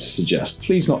you'd like to suggest,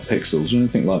 please not Pixels or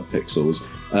anything like Pixels,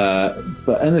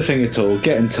 but anything at all,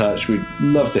 get in touch. We'd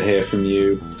love to hear from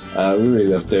you. We really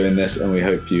love doing this, and we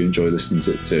hope you enjoy listening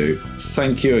to it too.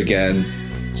 Thank you again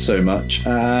so much,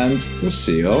 and we'll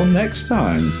see you all next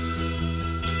time.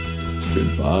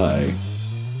 Goodbye.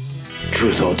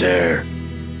 Truth or dare?